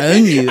don't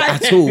own you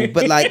at all.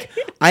 But like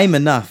I'm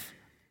enough.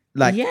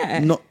 Like Yeah.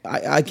 not.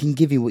 I can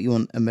give you what you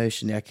want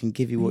emotionally. I can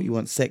give you what you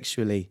want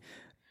sexually.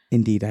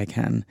 Indeed, I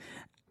can.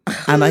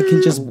 And I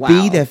can just Wow.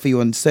 be there for you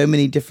on so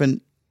many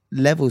different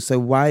levels. So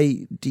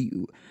why do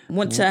you?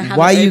 Want to have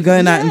Why an are you open-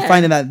 going out and yeah.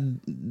 finding that?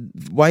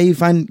 Why are you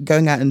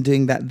going out and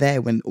doing that there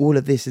when all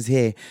of this is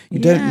here? You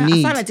don't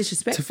need. I find that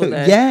disrespectful. to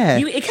though. Yeah.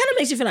 it kind of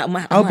makes you feel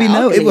like It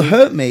ugly. would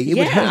hurt me. It would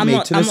Yeah, hurt I'm me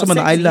not- to I'm know not someone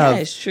that I sexy. love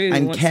Yeah, it's true.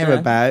 and Wants care to-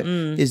 about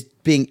is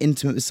being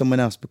intimate with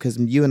someone else, because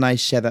you and I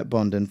share that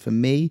bond. And for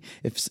me,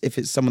 if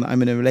it's someone that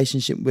I'm in a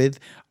relationship with,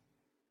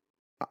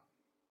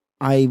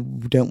 I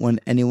don't want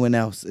anyone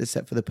else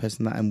except for the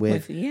person that I'm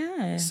with.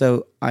 Yeah.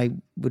 So I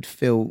would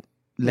feel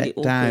Really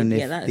let down awkward. if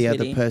Yeah, that's the other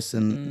really-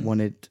 person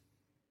wanted.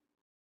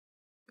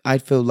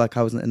 I'd feel like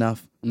I wasn't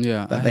enough.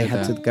 Yeah, That I they heard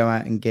had that. to go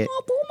out and get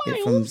Oh,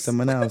 it from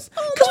someone else.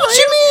 Oh, Because what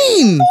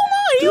you mean?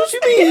 What you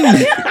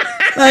mean?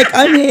 Like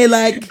I'm here,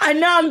 like I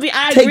know.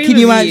 I agree taking with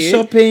you out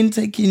shopping,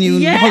 taking you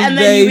on Yeah, holidays, and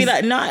then you be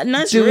like, no,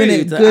 that's doing rude.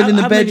 it good in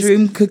the I'm really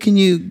bedroom, cooking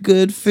you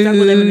good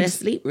struggling in their food,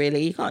 sleep.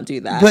 Really, you can't do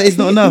that. but it's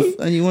not enough,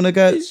 and you want to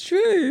go. It's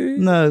true.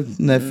 No.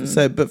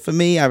 So, but for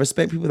me, I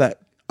respect people that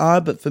are,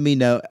 but for me,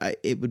 no,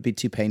 it would be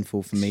too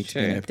painful for me to be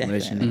in Sure, an open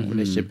definitely.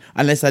 relationship,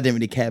 unless I didn't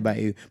really care about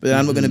you. But then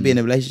I'm not going to be in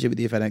a relationship with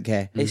you if I don't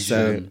care. It's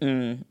so,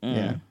 true.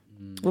 yeah.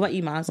 What about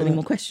you, Miles? Any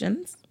more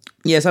questions?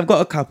 Yes, I've got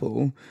a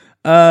couple.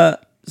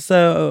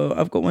 So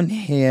I've got one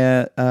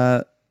here.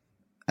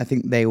 I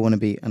think they want to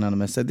be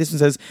anonymous. So this one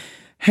says,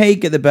 "Hey,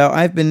 Get the Bell.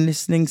 I've been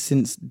listening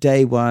since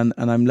day one,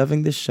 and I'm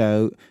loving the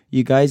show.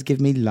 You guys give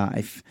me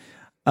life.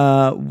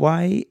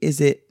 Why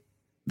is it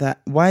that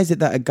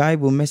a guy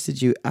will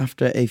message you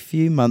after a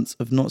few months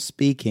of not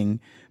speaking,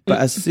 but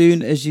as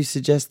soon as you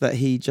suggest that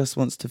he just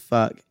wants to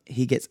fuck,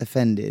 he gets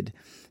offended?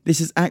 This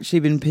has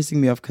actually been pissing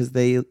me off because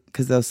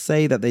they'll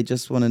say that they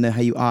just want to know how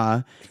you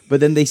are,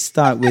 but then they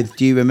start with,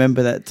 'Do you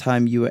remember that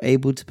time you were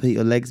able to put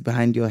your legs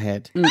behind your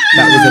head? That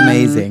was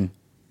amazing.'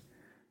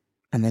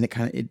 And then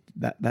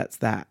that's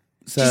that.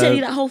 So Did you say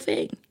that whole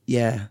thing?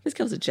 yeah. This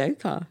girl's a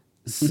joker.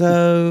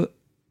 So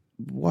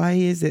why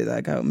is it that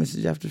I got a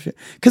message after?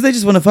 Because they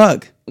just want to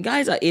fuck.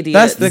 Guys are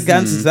idiots. That's the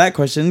answer to that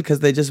question.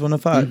 Because they just want to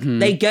fuck.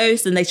 They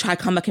ghost and they try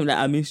to come back and be like,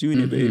 I miss you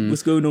in it, babe.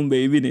 What's going on,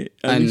 babe? In it,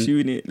 I miss you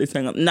in it. Let's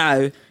hang up.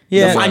 No,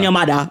 Yeah. You'll find your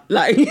mother.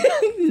 Like,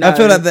 no. I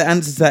feel like the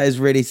answer to that is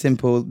really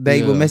simple.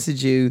 They will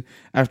message you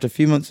after a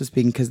few months of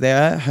speaking because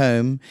they're at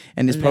home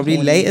and it's probably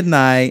late at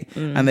night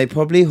and they're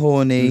probably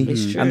horny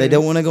and they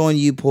don't want to go on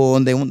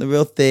YouPorn. They want the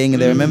real thing.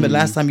 And they remember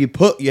last time you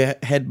put your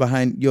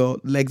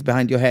legs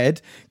behind your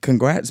head.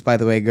 Congrats, by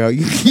the way, girl.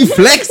 You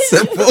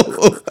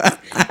flexible.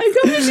 I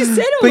can't believe she said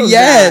all But of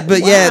yeah,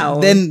 that. Wow.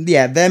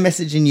 they're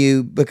messaging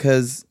you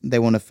because they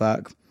want to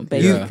fuck.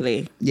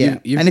 Basically. Yeah.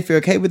 You- And if you're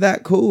okay with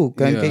that, cool.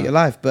 Go and get Yeah. your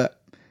life. But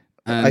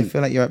I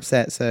feel like you're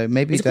upset, so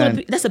maybe It's called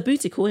don't. that's a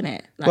booty call,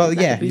 innit? Like, Well,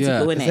 that's yeah. a booty Yeah.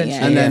 call, innit? Essentially.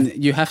 Yeah. And Yeah.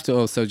 then you have to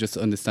also just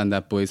understand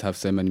that boys have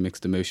so many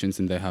mixed emotions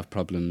and they have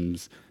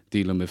problems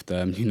dealing with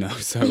them, you know.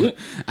 So,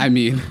 I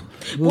mean,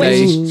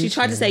 Wait, she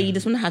tried to say you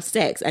just want to have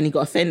sex and he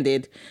got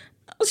offended.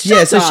 Shut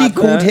Yeah, so she up.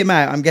 called him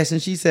out. I'm guessing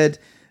she said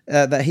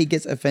that he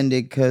gets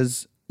offended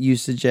because you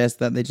suggest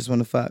that they just want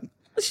to fuck.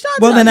 Shut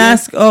Well, up, then yeah.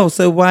 ask,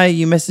 so why are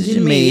you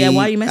messaging me? Yeah,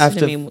 why are you messaging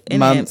after me, innit?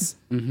 months?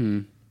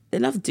 They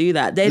love to do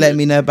that. They Let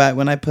me know about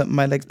when I put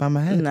my legs behind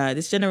my head. No,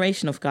 this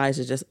generation of guys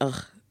are just a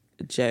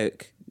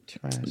joke.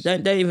 Trash.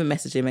 Don't even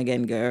message him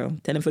again, girl.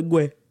 Tell him for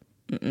gwe.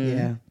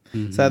 Yeah.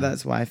 So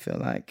that's why I feel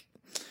like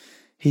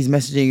he's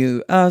messaging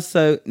you.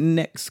 So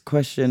next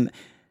question.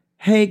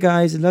 Hey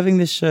guys, loving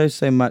this show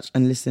so much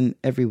and listen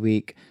every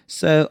week.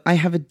 So I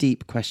have a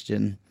deep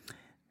question.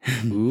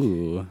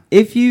 Ooh.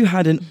 If you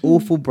had an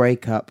awful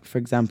breakup, for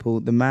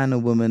example, the man or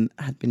woman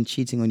had been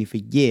cheating on you for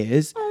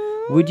years,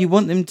 would you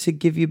want them to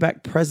give you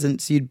back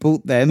presents you'd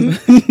bought them?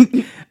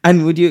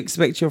 And would you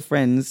expect your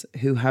friends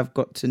who have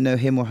got to know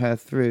him or her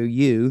through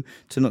you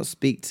to not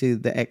speak to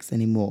the ex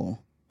anymore?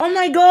 Oh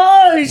my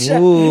gosh!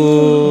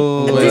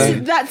 Ooh. This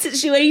is that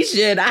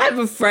situation. I have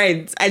a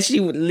friend and she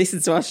would listen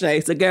to our show.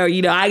 So, girl,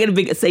 you know, I ain't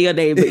gonna say your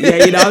name, but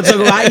yeah, you know, I'm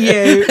talking about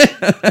you.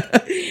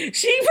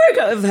 She broke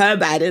up with her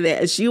man,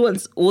 innit? And she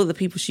wants all the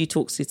people she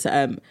talks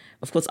to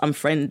of course,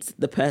 unfriend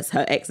the person,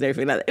 her ex and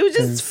everything like that. It was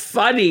just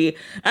funny.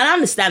 And I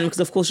understand because,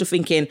 of course, you're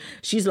thinking,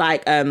 she's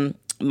like,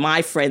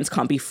 my friends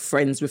can't be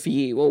friends with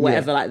you or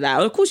whatever like that.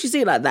 Well, of course you see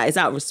it like that. It's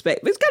out of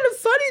respect. But it's kind of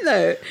funny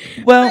though.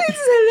 Well,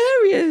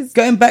 it's hilarious.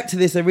 Going back to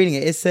this, I'm reading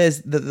it. It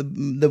says that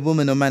the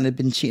woman or man had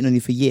been cheating on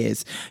you for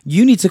years.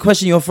 You need to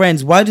question your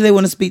friends. Why do they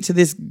want to speak to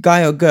this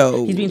guy or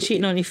girl? He's been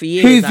cheating on you for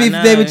years.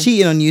 If they were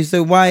cheating on you,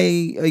 so why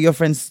are your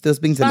friends still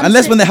speaking to them?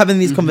 Unless when they're having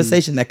these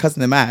conversations, they're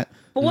cussing them out.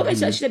 But what makes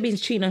her actually been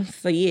cheating on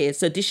for years?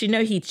 So did she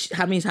know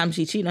how many times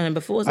she cheated on him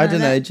before? I don't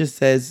know. It just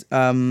says... It's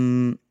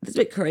a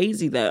bit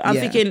crazy though. I'm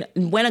thinking,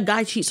 when a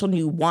guy cheats on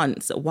you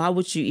once, why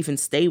would you even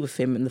stay with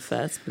him in the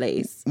first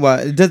place?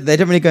 Well, they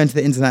don't really go into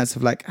the ins and outs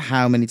of like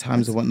how many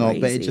times or whatnot,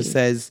 but it just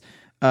says,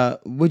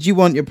 would you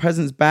want your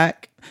presents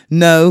back?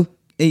 No.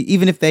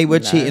 Even if they were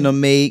cheating on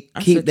me,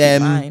 keep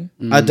them.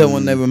 I don't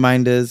want no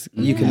reminders.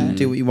 You can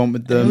do what you want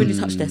with them. Really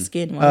touch their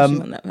skin. Why would you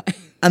want that back?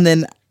 And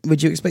then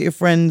would you expect your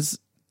friends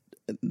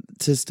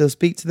to still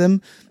speak to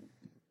them?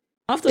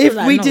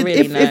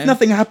 If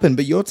nothing happened,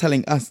 but you're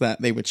telling us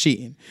that they were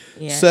cheating,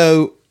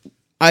 so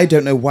I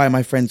don't know why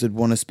my friends would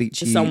want to speak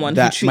to you, someone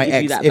that who my treated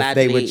ex, you that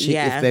badly,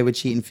 if they were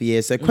cheating for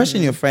years. So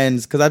question your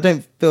friends, because I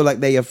don't feel like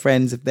they're your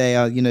friends if they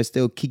are, you know,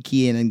 still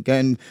kikiing and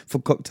going for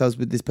cocktails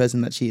with this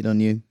person that cheated on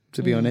you.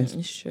 To be honest,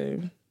 it's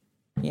true.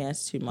 Yeah,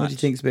 it's too much. What do you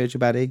think,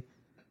 Spiritual Baddie?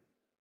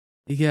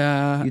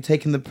 Yeah, you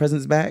taking the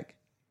presents back?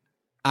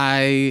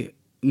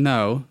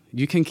 No,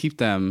 you can keep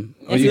them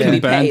or you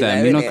can burn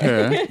them. You don't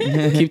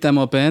care. Keep them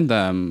or burn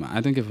them. I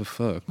don't give a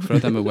fuck. Throw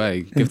them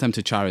away. Give them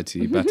to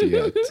charity. Better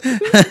yet.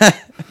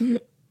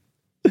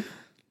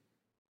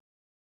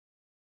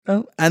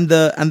 Oh, and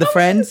the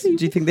friends. Do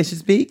you think they should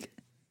speak?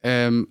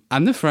 And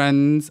the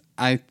friends,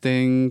 I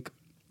think,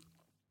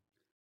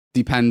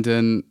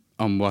 dependent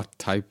on what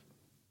type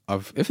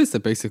of, if it's a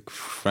basic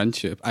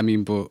friendship, I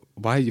mean, but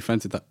why are you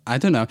friends with that? I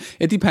don't know.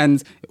 It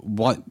depends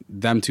what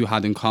them two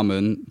had in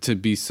common to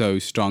be so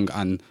strong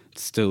and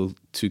still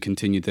to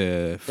continue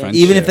the friendship.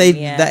 Even if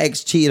that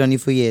ex cheated on you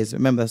for years.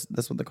 Remember,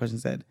 that's what the question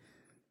said.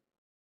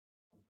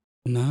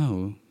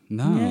 No.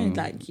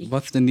 Like,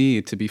 what's the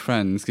need to be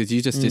friends? Because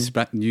you just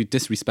you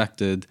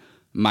disrespected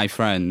my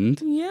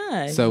friend.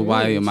 Yeah. So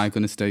why am I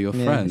going to stay your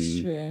friend?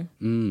 That's true.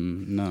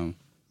 No.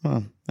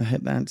 Well, I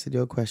hope that answered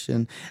your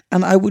question.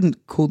 And I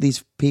wouldn't call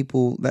these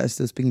people that are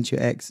still speaking to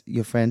your ex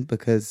your friend,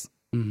 because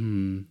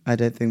I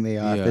don't think they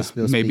are. Yeah.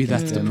 Maybe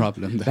that's the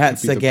problem.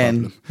 That's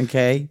again,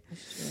 okay?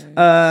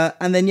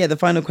 And then, the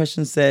final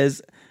question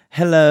says,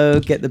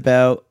 hello, get the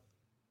belt.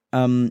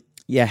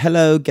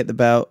 Hello, get the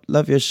belt.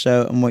 Love your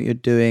show and what you're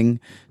doing.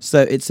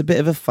 So it's a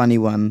bit of a funny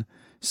one.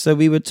 So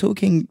we were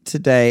talking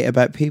today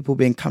about people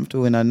being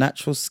comfortable in our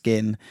natural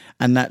skin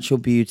and natural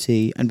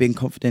beauty and being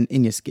confident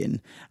in your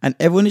skin. And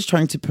everyone is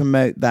trying to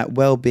promote that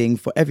well-being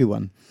for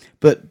everyone.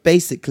 But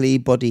basically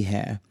body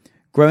hair,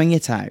 growing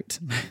it out.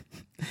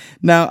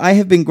 Now, I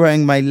have been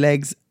growing my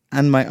legs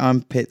and my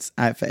armpits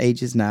out for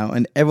ages now,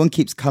 and everyone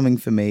keeps coming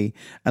for me.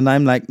 And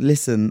I'm like,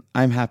 listen,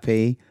 I'm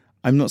happy.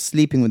 I'm not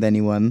sleeping with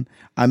anyone.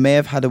 I may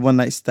have had a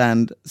one-night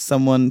stand.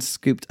 Someone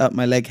scooped up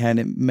my leg hair and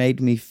it made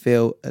me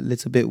feel a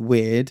little bit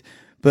weird.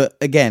 But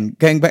again,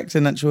 going back to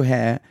natural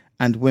hair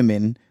and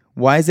women,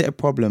 why is it a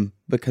problem?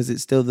 Because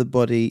it's still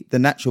the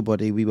natural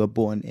body we were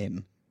born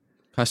in.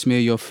 Kashmir,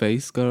 your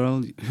face,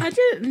 girl. I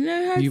don't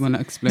know how you want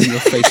to explain your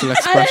facial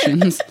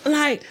expressions?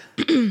 Because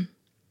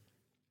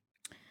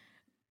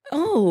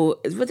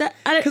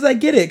I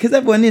get it. Because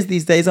everyone is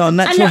these days.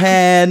 Natural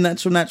hair,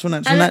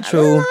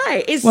 natural.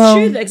 Right. It's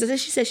true though.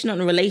 Because she said she's not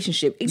in a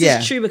relationship. It's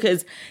just true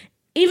because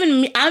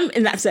even me, I'm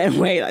in that certain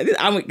way. Like,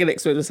 I'm gonna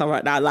explain this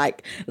right now.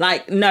 Like,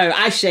 no,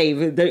 I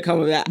shave. Don't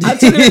come with that. I'm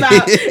talking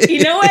about,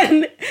 you know,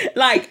 when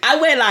I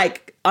wear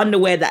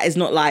underwear that is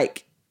not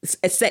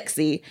it's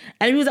sexy,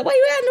 and he was like, why are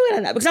you wearing underwear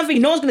like that? Because I'm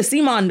thinking no one's gonna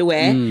see my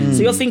underwear.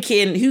 So you're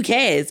thinking, who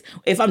cares?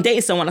 If I'm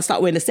dating someone, I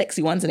start wearing the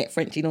sexy ones and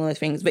French, you know, all those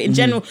things. But in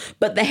general,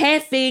 but the hair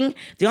thing,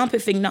 the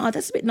armpit thing,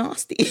 that's a bit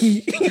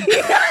nasty.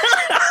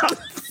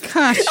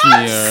 Kashmir,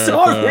 I'm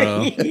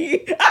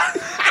sorry.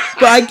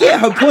 But I get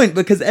her point,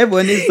 because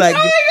everyone is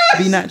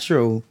be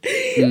natural.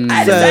 I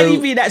understand you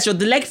be natural.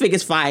 The leg thing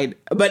is fine,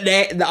 but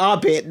the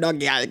armpit, no,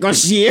 yeah,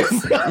 gosh, yeah.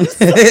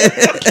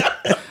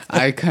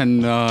 I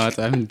cannot.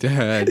 I'm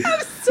dead.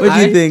 What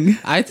do you think?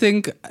 I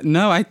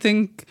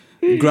think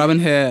growing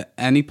hair,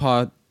 any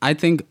part, I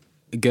think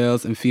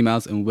girls and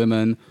females and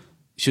women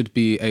should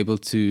be able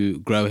to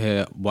grow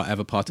hair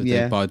whatever part of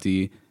their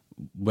body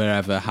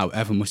wherever,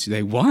 however much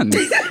they want.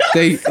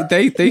 They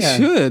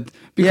should,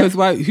 because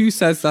who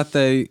says that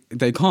they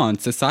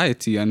can't?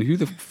 Society, and who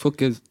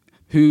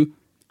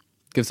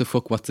gives a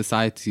fuck what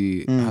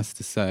society has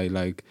to say?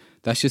 Like,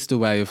 that's just a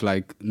way of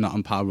like not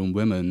empowering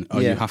women.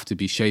 Or you have to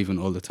be shaven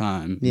all the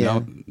time.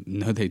 No,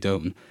 they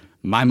don't.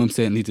 My mum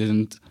certainly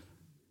didn't.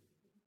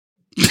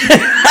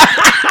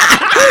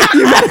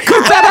 You better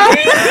cut that out.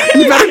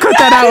 You better cut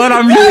that out when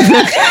I'm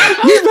leaving.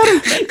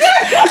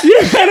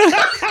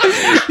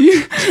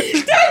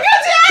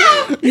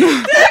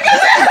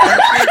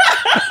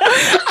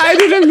 I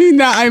didn't mean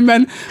that. I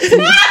meant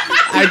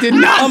I did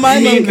not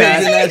mean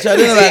that. I don't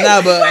know about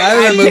now, but I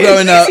remember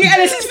growing up. See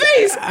Alice's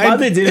face. I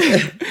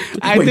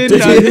did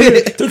not.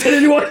 Don't tell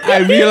anyone. I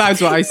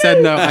realized what I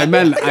said. No, I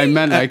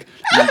meant like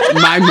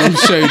my mum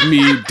showed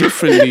me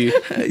differently.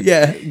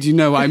 Yeah. Do you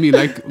know what I mean?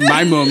 Like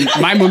my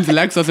mum's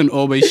legs wasn't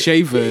always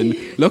shaven.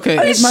 Look at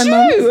my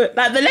mum.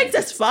 Like the legs,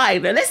 that's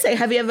fine. But let's say,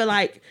 have you ever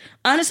like,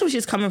 I understand where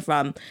she's coming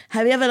from.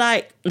 Have you ever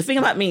like, the thing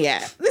about me,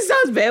 this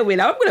sounds very weird.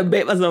 I'm going to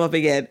bait myself up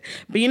again.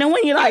 But you know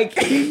when you're like,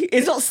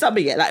 it's not summer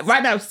yet. Like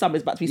right now,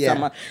 summer's about to be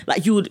summer.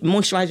 Like you would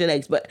moisturize your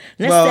legs. But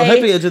let's say,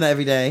 hopefully you're doing that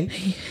every day.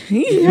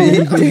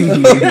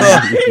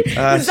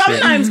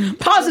 Sometimes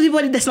parts of your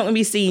body that's not going to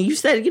be seen. You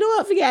said, you know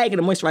what, forget I ain't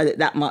going to moisturize it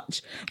that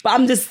much. But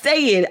I'm just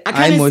saying.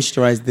 I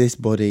moisturize this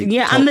body.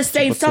 Yeah, I'm just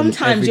saying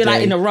sometimes you're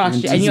like in a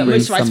rush and you're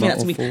moisturizing that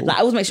to me. Like I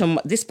always make sure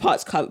this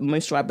part's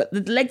moisturized, but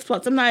the legs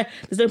part, sometimes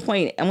there's no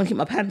point. I want to keep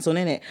my pants on,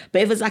 innit?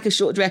 But if it's like a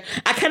short dress,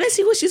 I kind of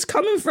see where she's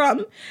coming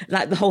from.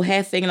 Like the whole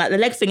hair thing, like the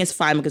leg thing is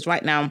fine because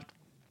right now,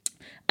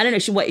 I don't know,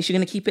 is she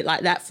going to keep it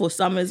like that for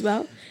summer as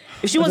well?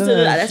 If she wants to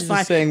do that, that's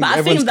fine. But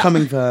everyone's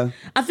coming for her.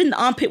 I think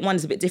the armpit one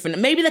is a bit different.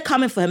 Maybe they're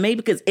coming for her, maybe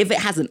because if it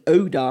has an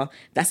odor,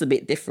 that's a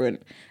bit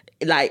different.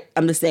 Like,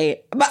 I'm just saying.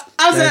 But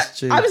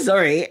I'm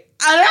sorry.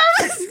 I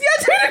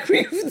don't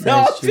agree with the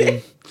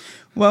armpit.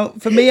 Well,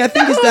 for me, I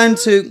think it's down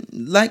to,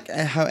 like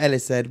how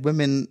Ellis said,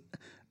 women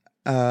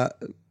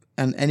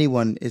and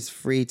anyone is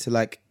free to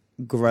like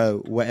grow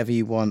whatever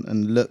you want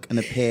and look and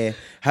appear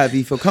however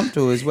you feel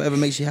comfortable, is whatever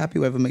makes you happy,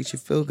 whatever makes you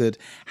feel good.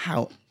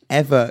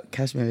 However,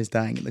 Kashmir is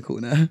dying in the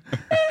corner.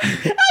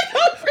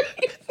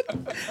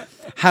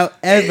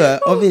 However,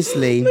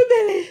 obviously,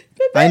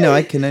 I know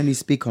I can only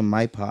speak on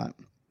my part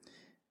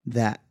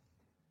that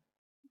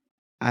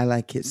I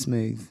like it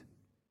smooth.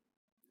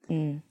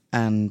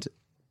 And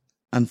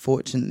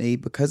unfortunately,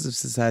 because of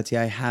society,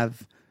 I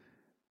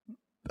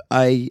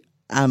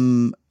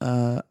am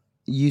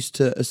used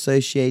to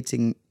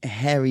associating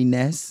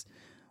hairiness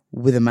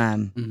with a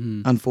man,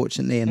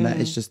 unfortunately, and that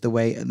is just the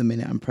way at the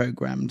minute I'm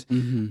programmed.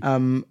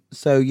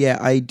 So yeah,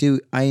 I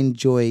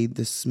enjoy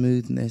the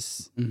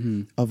smoothness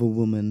of a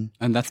woman,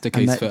 and that's the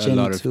case for a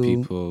lot of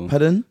people.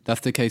 Pardon?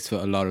 That's the case for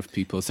a lot of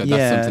people. So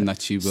that's something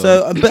that you will.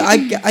 So, but I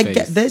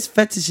get there's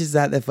fetishes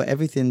out there for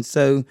everything.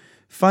 So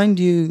find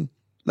you.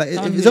 Like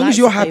as long as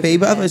you're happy,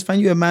 but otherwise find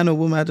you a man or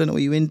woman, I don't know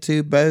what you're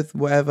into, both,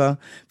 whatever.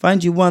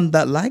 Find you one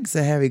that likes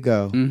a hairy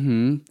girl.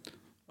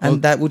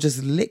 And that will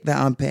just lick that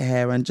armpit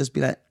hair and just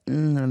be like,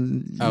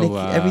 and lick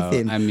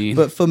everything. I mean,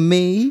 but for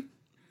me,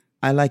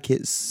 I like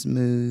it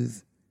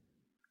smooth.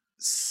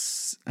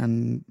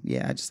 And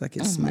yeah, I just like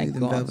it smooth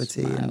and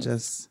velvety and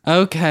just...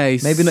 Okay,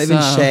 maybe not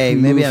even shaved,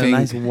 maybe a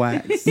nice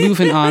wax.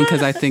 Moving on,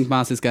 because I think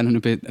Miles is getting a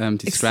bit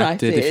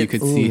distracted. If you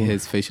could see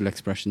his facial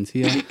expressions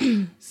here.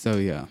 So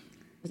yeah.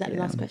 Was that the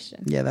last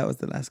question? Yeah, that was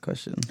the last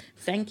question.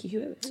 Thank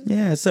you.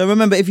 Yeah, so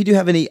remember, if you do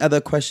have any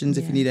other questions,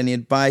 if you need any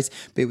advice,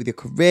 be it with your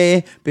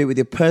career, be it with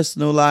your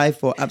personal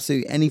life, or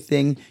absolutely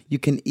anything, you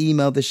can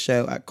email the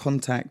show at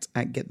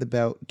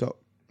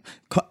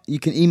contact@getthebelt.com. You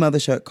can email the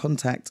show at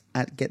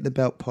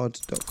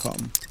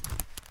contact@getthebeltpod.com.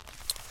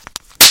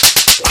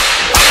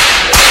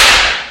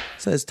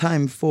 So it's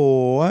time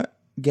for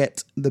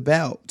Get the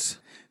Belt.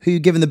 Who are you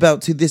giving the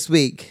belt to this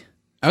week?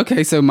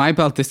 Okay, so my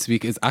belt this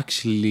week is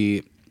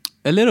actually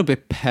a little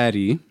bit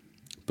petty,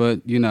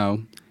 but you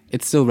know,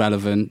 it's still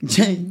relevant.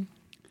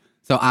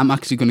 So I'm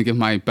actually going to give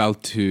my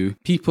belt to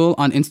people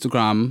on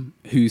Instagram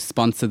who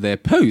sponsor their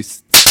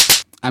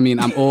posts. I mean,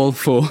 I'm all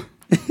for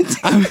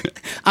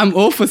I'm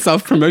all for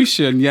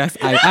self-promotion. Yes,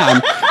 I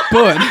am.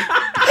 But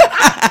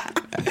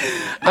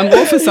I'm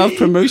all for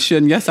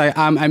self-promotion. Yes, I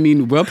am. I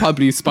mean, we'll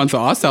probably sponsor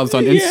ourselves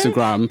on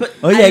Instagram. But,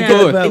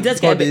 good. It does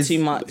get a bit too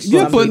much.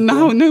 Yeah, but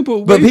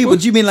people. But people,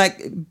 do you mean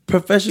like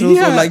professionals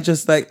or like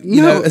just like,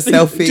 you know, a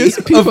selfie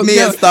of me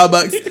at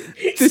Starbucks?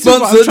 This is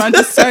what I'm trying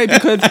to say,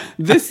 because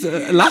this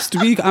last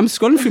week I'm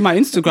scrolling through my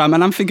Instagram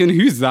and I'm thinking,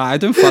 who's that? I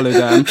don't follow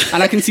them.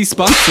 And I can see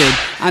sponsored,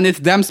 and it's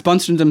them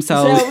sponsoring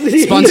themselves,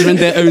 sponsoring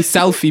their own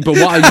selfie. But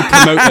what are you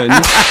promoting?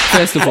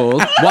 First of all,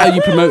 what are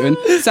you promoting?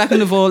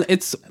 Second of all,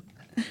 it's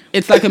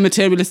like a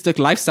materialistic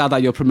lifestyle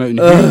that you're promoting.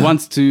 Who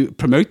wants to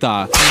promote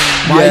that?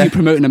 Why are you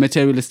promoting a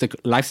materialistic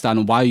lifestyle,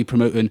 and why are you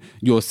promoting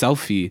your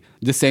selfie?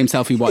 The same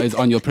selfie what is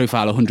on your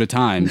profile 100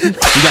 times. You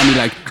get me?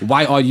 Like,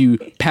 why are you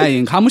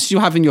paying? How much do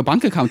you have in your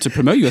bank account to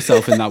promote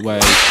yourself in that way?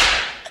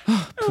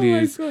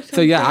 Please. Oh my gosh,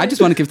 so yeah, I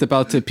just want to give the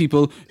belt to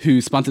people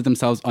who sponsor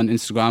themselves on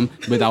Instagram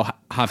without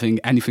having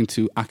anything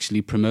to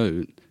actually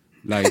promote.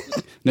 Like,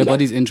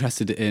 nobody's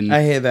interested in...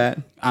 I hear that.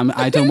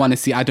 I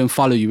don't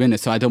follow you in it,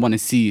 so I don't want to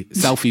see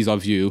selfies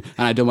of you,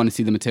 and I don't want to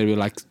see the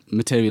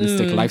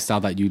materialistic lifestyle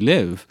that you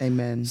live.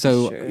 Amen.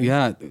 So,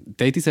 yeah,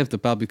 they deserve the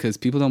belt because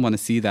people don't want to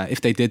see that.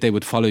 If they did, they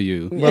would follow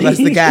you. Well, that's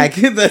the gag.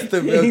 That's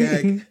the real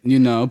gag. You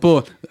know,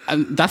 but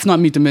that's not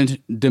me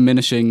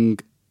diminishing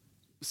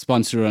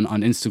sponsoring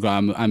on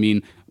Instagram. I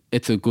mean,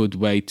 it's a good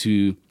way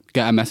to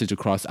get a message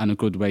across and a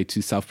good way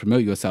to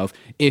self-promote yourself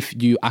if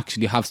you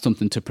actually have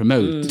something to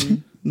promote.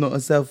 Not a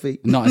selfie.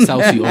 Not a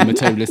selfie or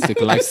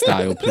materialistic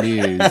lifestyle,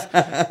 please.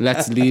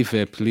 Let's leave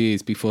it,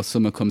 please, before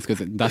summer comes,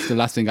 because that's the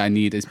last thing I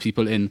need is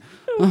people in...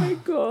 Oh my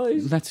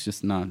gosh. Let's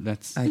just not. No,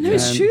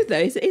 it's true though.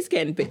 It's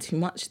getting a bit too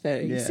much though.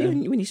 You Yeah. see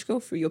when you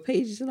scroll through your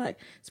page, you're like,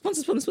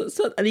 sponsor,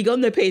 and you go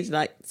on their page,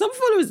 like, some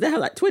followers, they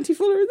have like 20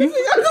 followers. How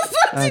the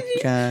fuck did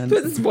you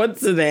put the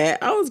sponsor there?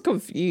 I was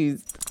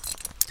confused.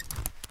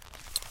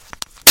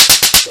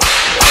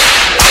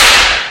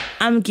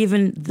 I'm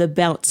giving the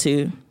belt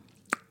to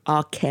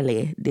R.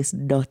 Kelly, this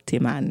dirty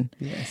man.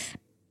 Yes.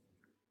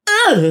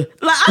 Like,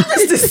 I'm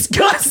just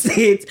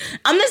disgusted.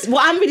 I'm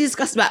really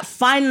disgusted about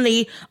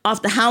finally,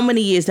 after how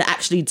many years, they're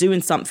actually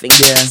doing something.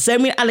 Yeah. So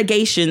many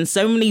allegations,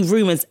 so many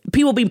rumors.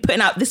 People been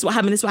putting out, this is what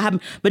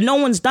happened, but no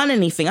one's done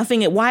anything. I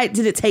think, why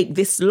did it take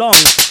this long?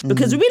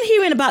 Because we've been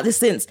hearing about this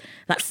since,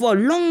 like, for a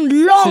long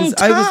Since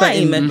time. I was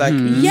like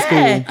in yeah. school.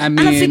 I And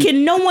I'm mean-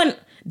 thinking no one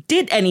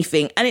did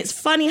anything. And it's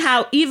funny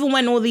how even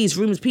when all these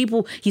rumors,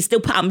 he still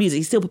put out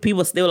music,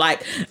 people still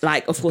like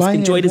of course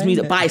enjoy his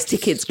music, buy his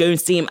tickets, go and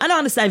see him. I don't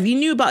understand. If you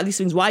knew about these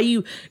things, why are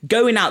you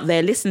going out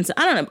there listening to,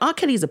 I don't know, R.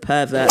 Kelly's a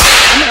pervert.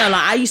 I'm not gonna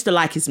lie, I used to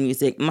like his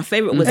music. My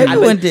favorite was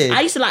Everyone did.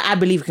 I used to like I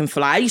Believe You Can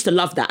Fly. I used to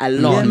love that a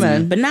lot. Yeah,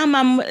 man. But now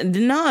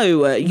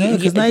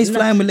because now he's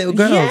flying with little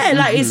girls. Yeah,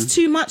 like it's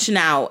too much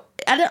now.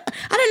 I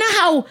don't know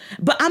how,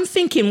 but I'm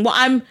thinking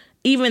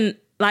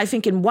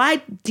thinking,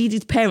 why did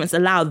his parents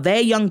allow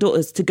their young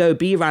daughters to go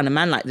be around a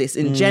man like this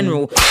in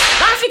general?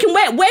 I'm thinking,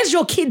 where's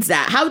your kids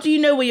at? How do you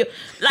know where you're...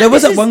 Like, there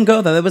was that one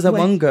girl though. There was that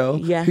one girl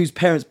Yeah. whose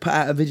parents put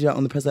out a video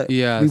on the press like,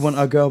 Yes. we want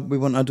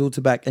our daughter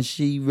back, and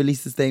she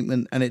released a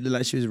statement, and it looked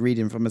like she was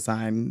reading from a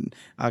sign.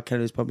 R.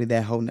 Kelly was probably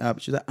there holding it up.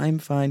 She was like, "I'm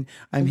fine.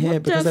 I'm here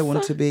because I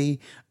want to be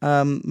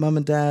mum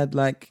and dad.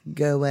 Like,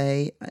 go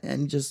away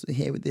and just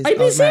here with this." Are you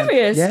being old man."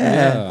 serious?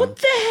 Yeah. What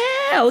the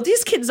hell?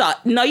 These kids are...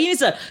 No, you need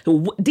to...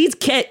 These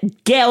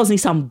girls need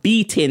some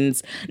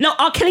beatings. No,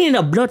 R. Kelly in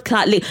a blood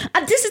clot league.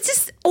 And this is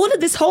just... All of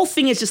this whole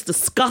thing is just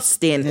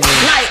disgusting.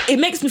 Like, it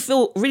makes me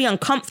feel really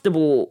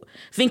uncomfortable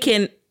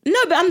thinking... No,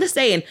 but I'm just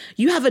saying,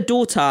 you have a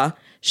daughter...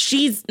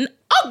 She's...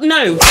 Oh,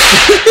 no. And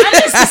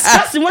it's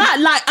disgusting.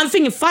 I'm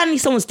thinking, finally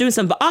someone's doing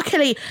something. But R.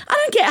 Kelly, I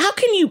don't get it. How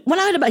can you... When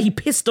I heard about he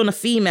pissed on a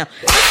female,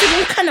 I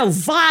think what kind of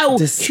vile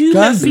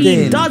human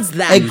being does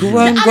that? A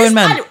grown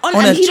man on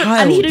a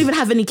child. And he don't even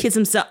have any kids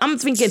himself. I'm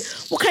thinking,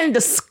 what kind of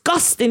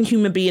disgusting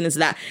human being is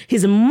that?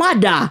 His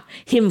mother,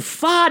 him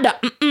father,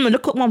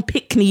 look at one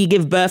picnic you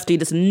give birth to,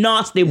 this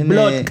nasty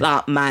blood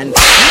clot, man.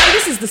 No,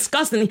 this is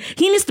disgusting.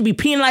 He needs to be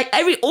peeing like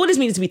all this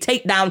needs to be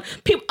taken down.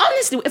 People,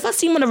 honestly, if I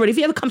see him on the road, if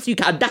he ever comes to you,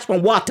 I'll dash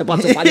one water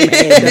bottle on him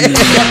head.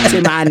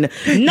 Dirty man.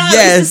 No,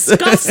 it's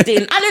disgusting.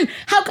 And then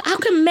how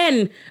can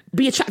men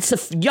be attracted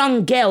to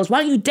young girls?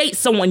 Why don't you date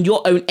someone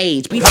your own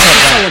age? Be attracted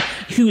to someone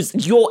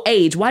who's your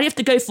age. Why do you have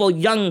to go for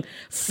young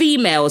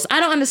females? I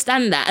don't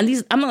understand that.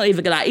 And I'm not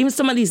even gonna lie, even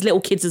some of these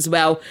little kids as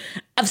well.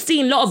 I've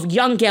seen a lot of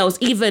young girls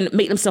even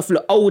make themselves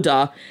look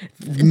older.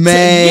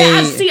 Man. Yeah,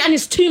 I've seen, and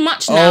it's too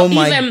much now. Oh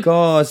my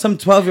God. Some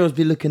 12-year-olds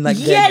be looking like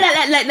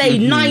like they're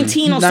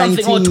 19 or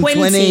something, or 20.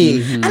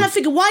 20. And I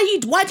figure, why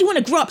do you want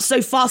to grow up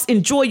so fast,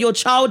 enjoy your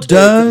childhood?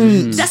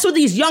 Don't. That's what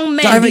these young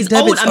men, Direct these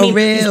debits are these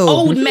real.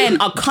 old men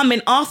are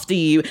coming after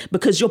you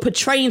because you're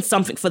portraying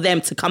something for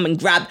them to come and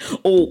grab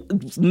or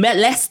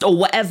molest or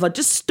whatever.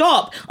 Just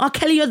stop. R.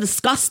 Kelly, you're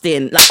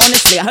disgusting. Like,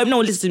 honestly, I hope no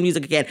one listens to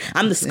music again.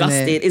 I'm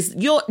disgusted.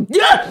 You're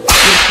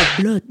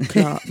a blood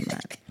clot,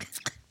 man.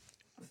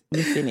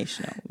 We're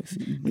finished now.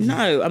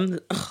 No, I'm...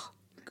 Oh,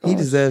 He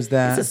deserves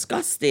that. It's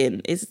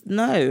disgusting. It's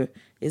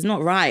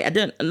not right. I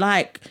don't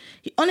like...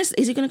 Honestly,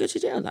 is he going to go to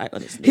jail? Like,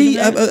 honestly. He,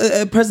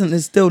 at present,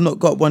 has still not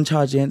got one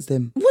charge against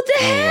him. What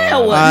the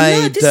hell?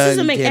 No, this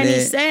doesn't make any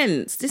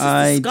sense. This is disgusting.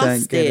 I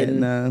don't get it,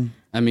 no.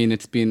 I mean,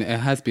 it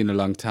has been a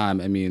long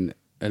time. I mean,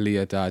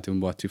 Aaliyah died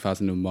in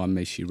 2001.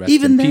 May she rest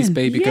Even in then. peace,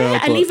 baby girl.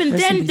 And even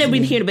then, they've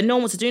been peace. hearing, but no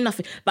one wants to do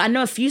nothing. But I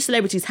know a few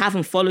celebrities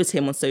haven't followed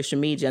him on social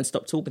media and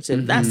stopped talking to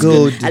him. That's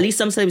good. At least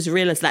some celebrities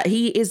realize that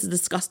he is a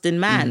disgusting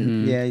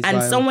man. Yeah, he's and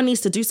vile. someone needs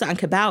to do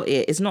something about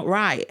it. It's not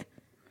right.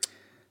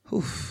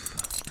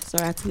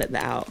 Sorry, I had to let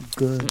that out.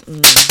 Good.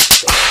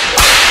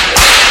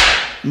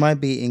 My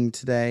beating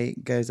today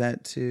goes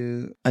out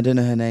to, I don't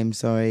know her name,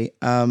 sorry.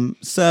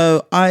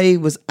 So I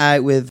was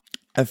out with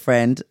a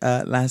friend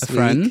last week.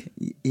 Friend?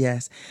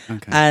 Yes.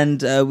 Okay.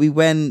 And we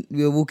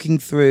were walking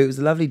through, it was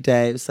a lovely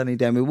day, it was a sunny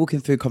day, and we were walking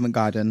through Covent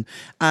Garden,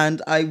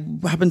 and I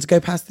happened to go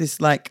past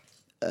this, like,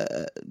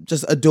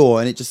 just a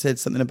door, and it just said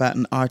something about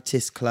an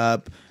artist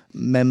club,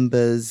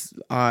 members,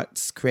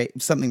 arts,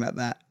 create something like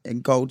that. A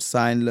gold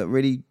sign, looked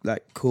really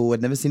like cool.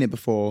 I'd never seen it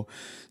before.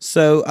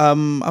 So I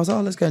was like,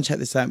 oh, let's go and check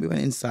this out. We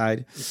went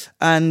inside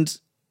and,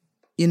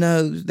 you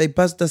know, they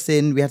buzzed us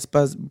in. We had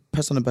to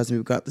press on a buzzer.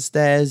 We got up the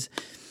stairs.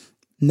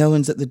 No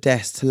one's at the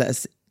desk to let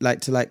us,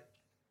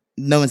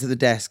 no one's at the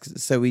desk.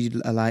 So we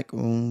are like,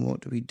 oh,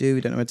 what do?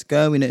 We don't know where to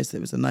go. We noticed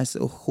there was a nice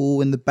little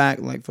hall in the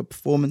back, like for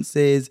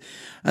performances.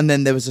 And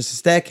then there was just a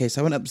staircase.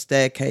 I went up the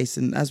staircase,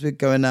 and as we're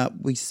going up,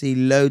 we see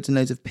loads and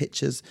loads of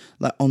pictures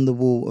like on the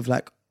wall of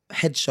like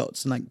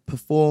headshots and like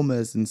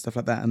performers and stuff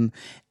like that. And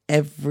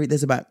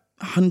there's about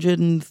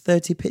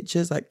 130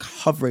 pictures like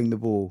covering the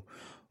wall.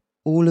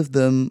 All of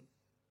them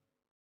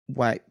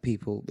white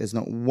people. There's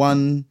not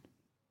one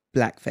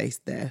black face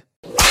there.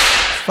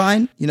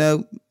 Fine, you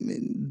know,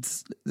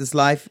 this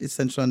life is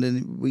Central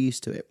London. We're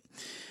used to it.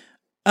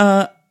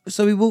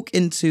 So we walk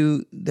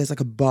into, there's like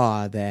a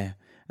bar there,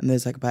 and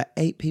there's like about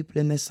 8 people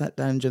in there sat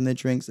down enjoying their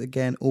drinks,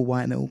 again, all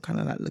white, and they're all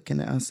kind of like looking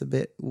at us a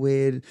bit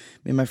weird.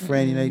 Me and my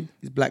friend, you know,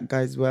 these black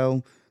guys as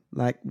well,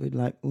 like, we're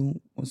like, oh,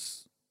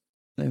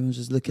 everyone's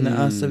just looking at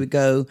us. So we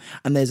go,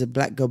 and there's a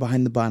black girl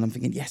behind the bar, and I'm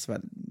thinking, yes,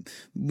 but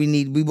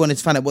we wanted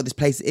to find out what this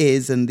place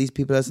is, and these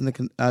people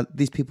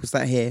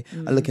sat here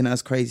are looking at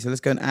us crazy. So let's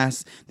go and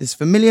ask this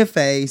familiar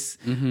face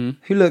who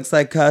looks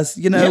like us.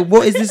 You know,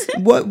 what is this?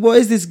 What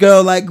is this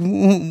girl like?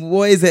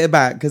 What is it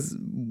about? Because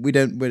we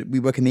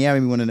work in the area,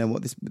 and we want to know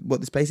what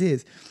this place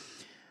is.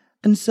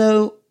 And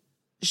so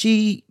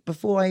she,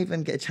 before I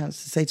even get a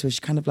chance to say to her,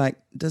 she kind of like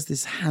does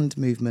this hand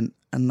movement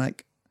and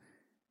like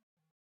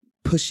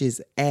pushes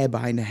air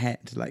behind her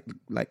head,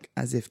 like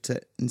as if to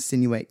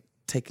insinuate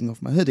taking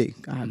off my hoodie.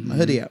 I had my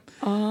hoodie up.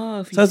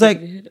 Oh, so I was like,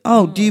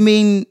 do you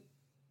mean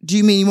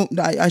you want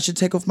I should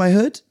take off my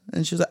hood?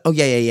 And she was like, oh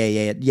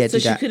yeah. So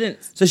she couldn't.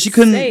 So she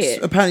couldn't. Say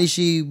it. Apparently,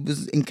 she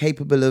was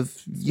incapable of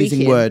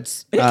using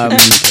words. Yeah.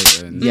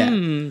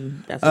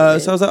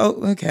 That's so I was like,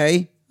 oh,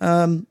 okay.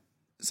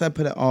 So I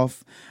put it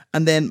off,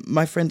 and then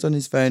my friend's on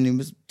his phone and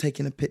was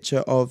taking a picture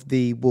of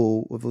the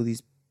wall with all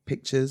these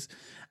pictures.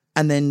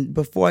 And then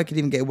before I could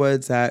even get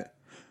words out,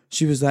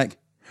 she was like,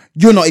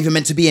 you're not even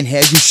meant to be in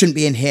here. You shouldn't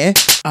be in here.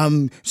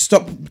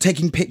 Stop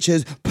taking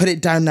pictures. Put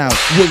it down now.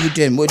 What are you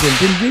doing?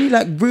 Been really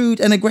like rude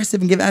and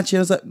aggressive and give attitude.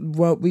 I was like,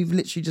 well,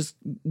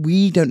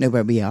 we don't know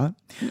where we are.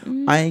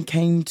 I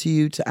came to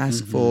you to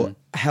ask for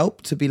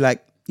help, to be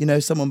like, you know,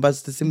 someone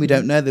buzzed us in. We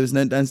don't know. There was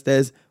no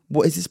downstairs.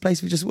 What is this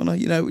place? We just want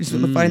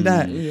to, find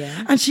out.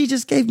 Yeah. And she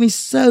just gave me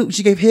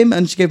she gave him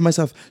and she gave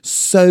myself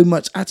so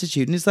much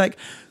attitude. And it's like,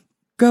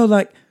 girl,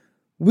 like,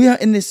 we are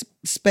in this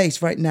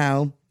space right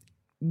now.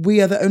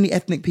 We are the only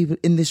ethnic people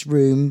in this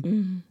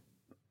room.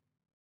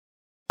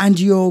 And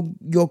you're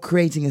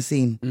creating a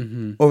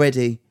scene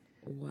already.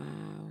 Wow.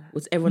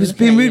 Was everyone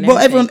being rude? Well,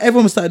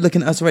 everyone started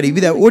looking at us already.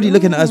 They were already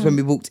looking at us when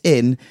we walked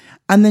in.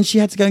 And then she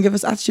had to go and give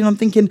us attitude. I'm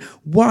thinking,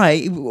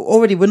 why?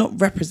 Already we're not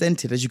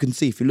represented. As you can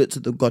see, if you looked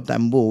at the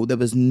goddamn wall, there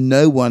was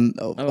no one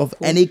of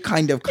any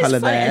kind of colour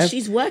there.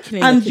 She's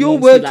working and you're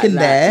working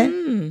there.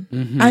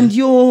 And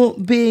you're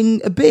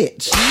being a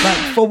bitch.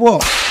 Like, for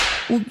what?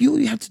 All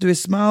you have to do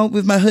is smile.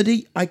 With my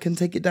hoodie, I can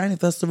take it down if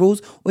that's the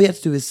rules. All you have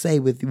to do is say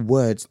with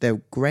words.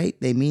 They're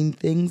great. They mean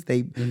things.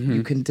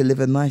 You can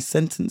deliver nice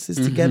sentences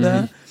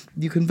together.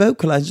 You can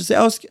vocalize. Just say,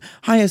 oh,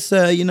 hiya,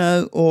 sir, you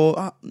know,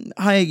 or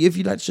hi, if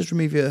you'd like to just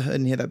remove your hood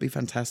in here, that'd be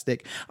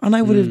fantastic. And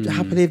I would have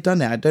happily have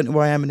done it. I don't know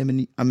where I am.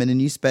 I'm in a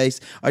new space.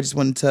 I just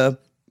wanted to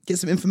get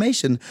some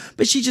information.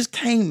 But she just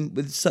came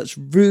with such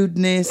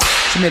rudeness.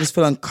 She made us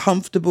feel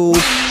uncomfortable.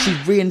 She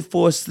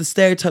reinforced the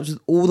stereotypes with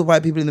all the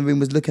white people in the room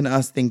was looking at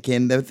us they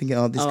were thinking,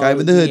 oh, this guy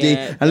with the hoodie.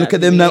 And look at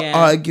them now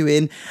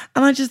arguing.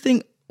 And I just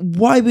think,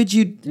 why would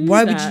you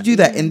do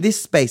that in this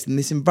space, in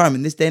this environment,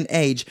 in this day and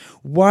age?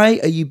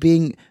 Why are you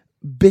being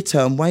bitter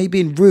and why are you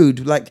being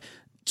rude? Like,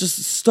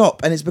 just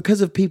stop. And it's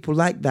because of people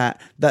like that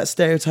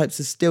stereotypes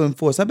are still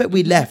enforced. I bet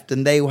we left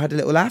and they all had a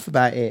little laugh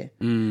about it.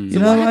 You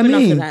know what I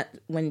mean?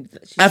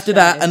 After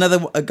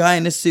that, a guy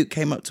in a suit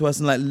came up to us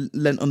and like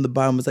leant on the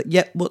bar and was like,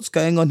 "Yep, what's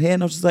going on here?"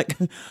 And I was just like,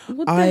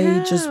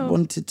 "I just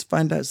wanted to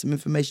find out some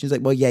information." He's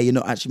like, "Well, yeah, you're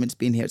not actually meant to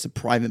be in here. It's a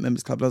private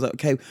members club." And I was like,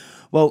 "Okay,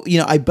 well, you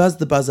know, I buzzed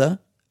the buzzer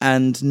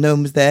and no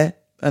one was there,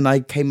 and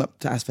I came up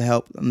to ask for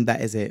help, and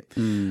that is it."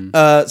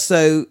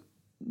 So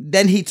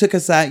then he took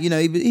us out, you know,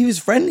 he was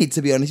friendly,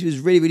 to be honest. He was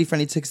really, really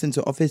friendly. He took us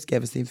into office,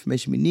 gave us the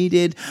information we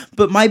needed.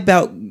 But my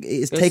belt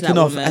is taken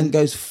off and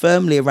goes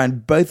firmly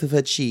around both of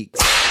her cheeks.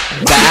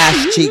 The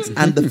ass cheeks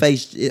and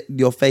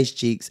your face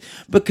cheeks.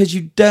 Because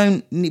you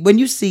don't need, when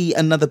you see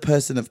another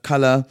person of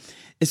colour,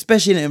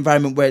 especially in an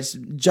environment where it's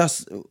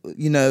just,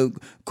 you know,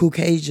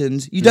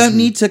 Caucasians, you don't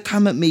need to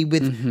come at me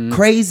with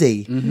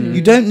crazy.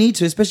 You don't need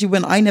to, especially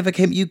when I never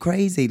came at you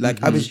crazy.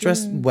 Like, I was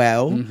dressed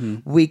well.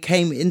 We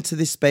came into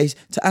this space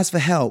to ask for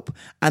help.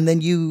 And then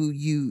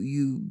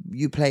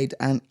you played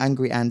an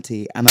angry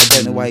auntie. And I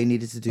don't know why you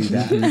needed to do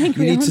that.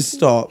 You need to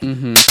stop.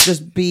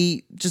 Just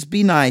be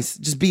nice.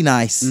 Just be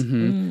nice.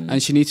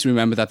 And she needs to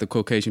remember that the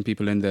Caucasian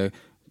people in there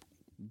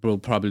will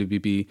probably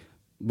be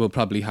will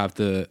probably have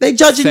the They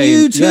judging same,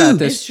 you too. Yeah,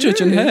 they're It's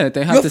judging true. her.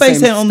 They have Your the face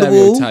same ain't on the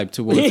wall. stereotype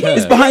towards her.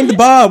 It's behind the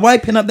bar,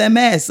 wiping up their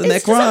mess and their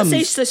It's just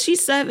crumbs. so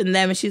she's serving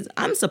them, and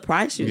I'm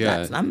surprised she's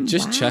Yeah, that. I'm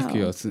just wow. check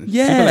yours.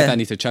 Yeah. People like that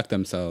need to check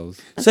themselves.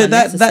 So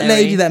that unnecessary.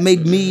 lady that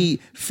made me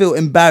feel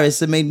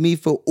embarrassed and made me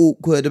feel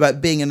awkward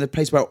about being in a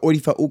place where I already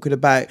felt awkward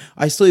about.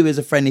 I saw you as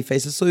a friendly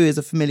face. I saw you as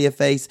a familiar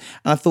face,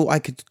 and I thought I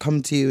could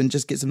come to you and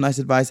just get some nice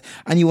advice.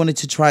 And you wanted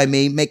to try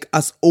me, make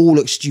us all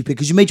look stupid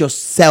because you made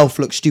yourself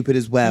look stupid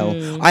as well.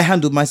 I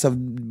handled myself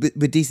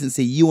with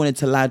decency. You wanted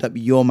to loud up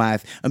your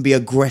mouth and be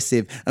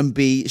aggressive and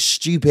be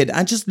stupid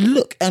and just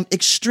look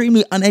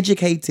extremely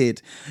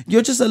uneducated.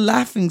 You're just a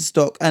laughing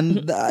stock,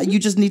 and you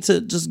just need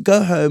to just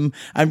go home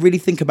and really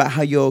think about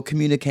how you're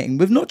communicating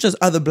with not just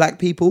other black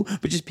people,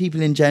 but just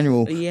people in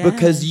general. Yeah.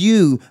 Because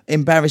you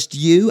embarrassed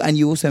you, and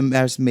you also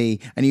embarrassed me,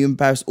 and you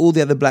embarrassed all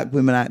the other black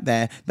women out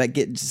there that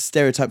get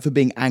stereotyped for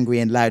being angry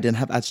and loud and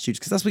have attitudes,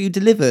 because that's what you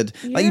delivered.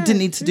 Like, you didn't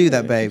need to do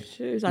that, babe.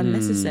 True. It's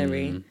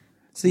unnecessary.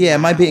 So yeah,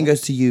 my beating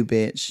goes to you,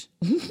 bitch.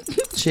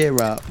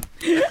 Cheer up.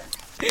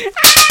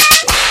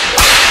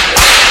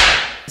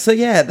 So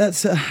yeah,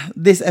 that's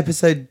this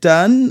episode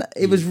done.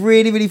 It was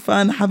really, really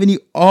fun having you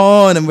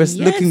on, and we're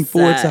looking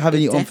forward to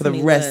having you on for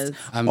the rest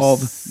of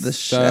the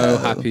show. I'm so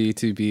happy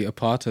to be a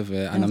part of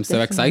it, and I'm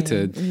so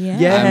excited.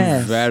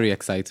 Yes. I'm very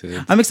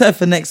excited. I'm excited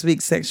for next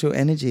week's Sexual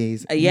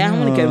Energies. I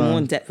want to go more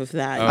in depth with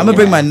that. I'm gonna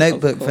bring my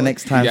notebook for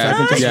next time, so I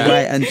can just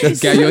write and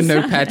just get your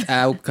notepad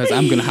out, because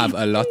I'm gonna have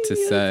a lot to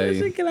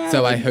say.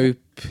 So I hope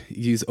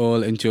you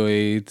all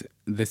enjoyed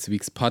this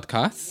week's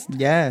podcast.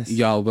 Yes.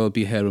 Y'all will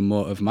be hearing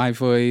more of my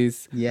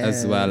voice, Yes.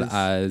 as well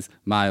as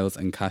Miles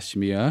and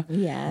Kashmir.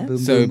 Yeah. Boom,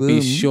 So boom, be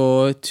boom.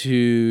 sure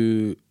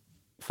to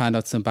find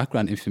out some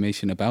background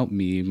information about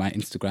me. My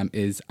Instagram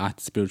is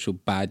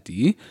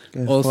 @spiritualbaddie.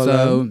 Also,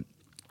 follow.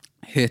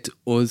 hit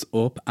us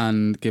up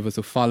and give us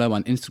a follow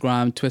on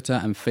Instagram,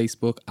 Twitter, and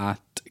Facebook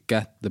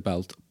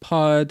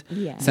 @GetTheBeltPod.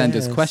 Yes. Send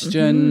us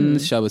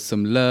questions, show us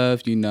some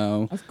love,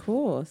 Of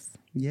course.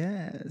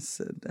 Yes,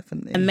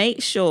 definitely. And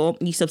make sure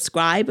you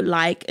subscribe,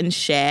 like, and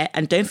share.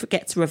 And don't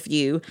forget to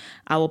review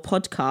our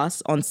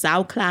podcast on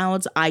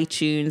SoundCloud,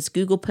 iTunes,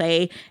 Google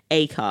Play,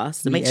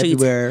 Acast. So make sure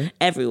you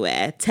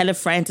everywhere. Tell a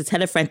friend to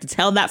tell a friend to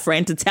tell that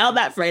friend to tell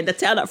that friend to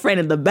tell that friend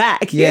in the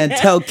back. Yeah, and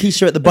tell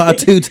Keisha at the bar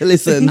too to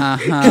listen.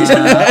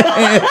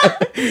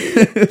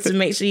 So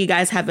make sure you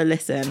guys have a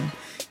listen.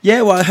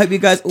 Yeah, well, I hope you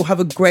guys all have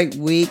a great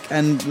week.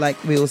 And like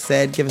we all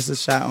said, give us a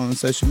shout on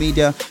social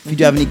media. If you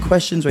do have any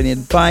questions or any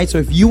advice, or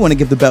if you want to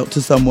give the belt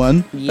to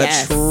someone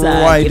that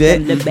tried give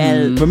it, them the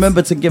belt.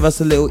 remember to give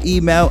us a little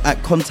email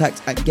at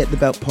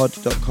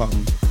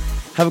contact@getthebeltpod.com.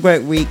 Have a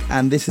great week.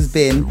 And this has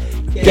been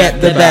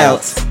Get the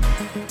Belt.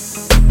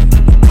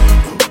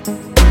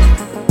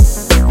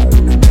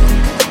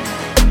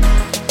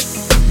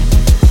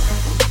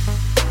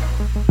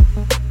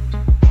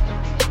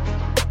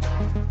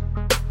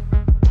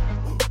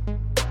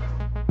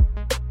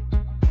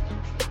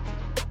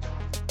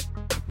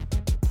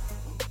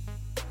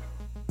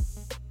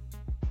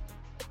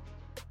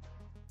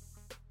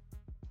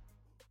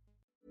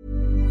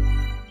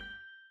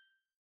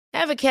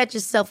 Ever catch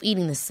yourself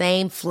eating the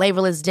same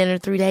flavorless dinner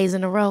 3 days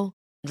in a row?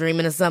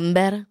 Dreaming of something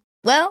better?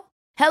 Well,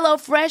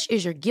 HelloFresh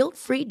is your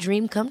guilt-free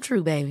dream come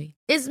true, baby.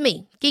 It's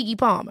me, Keke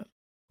Palmer.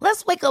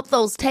 Let's wake up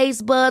those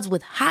taste buds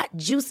with hot,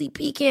 juicy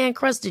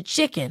pecan-crusted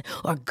chicken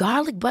or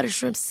garlic butter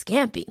shrimp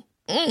scampi.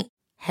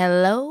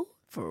 Hello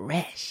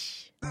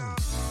Fresh.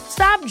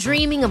 Stop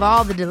dreaming of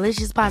all the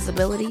delicious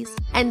possibilities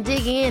and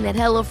dig in at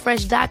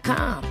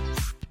HelloFresh.com.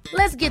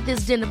 Let's get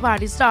this dinner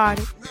party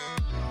started.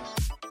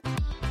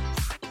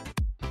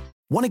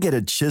 Want to get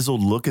a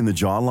chiseled look in the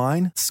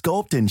jawline?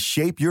 Sculpt and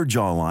shape your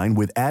jawline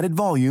with added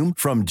volume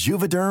from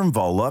Juvederm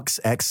Volux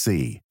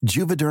XC.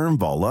 Juvederm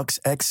Volux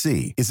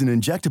XC is an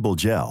injectable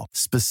gel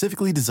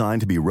specifically designed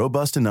to be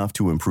robust enough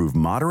to improve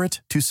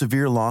moderate to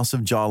severe loss of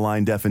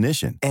jawline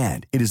definition.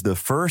 And it is the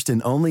first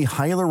and only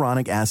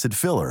hyaluronic acid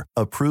filler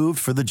approved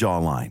for the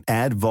jawline.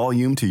 Add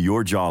volume to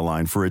your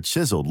jawline for a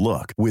chiseled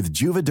look with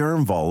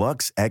Juvederm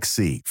Volux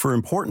XC. For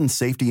important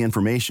safety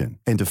information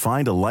and to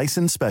find a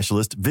licensed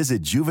specialist,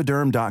 visit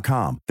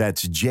Juvederm.com.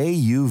 That's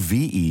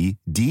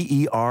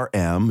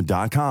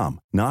Juvederm.com.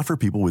 Not for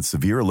people with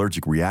severe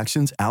allergic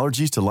reactions,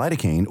 allergies to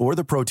lidocaine, or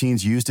the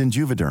proteins used in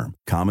Juvederm.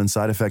 Common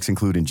side effects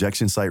include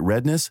injection site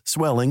redness,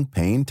 swelling,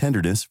 pain,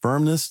 tenderness,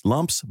 firmness,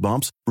 lumps,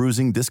 bumps,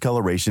 bruising,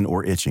 discoloration,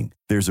 or itching.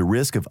 There's a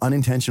risk of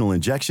unintentional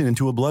injection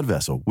into a blood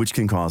vessel, which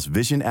can cause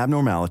vision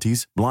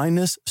abnormalities,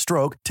 blindness,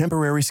 stroke,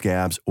 temporary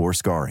scabs, or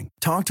scarring.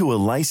 Talk to a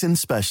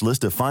licensed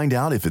specialist to find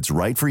out if it's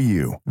right for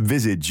you.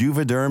 Visit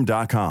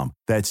Juvederm.com.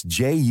 That's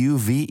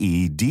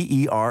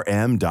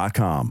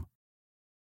Juvederm.com.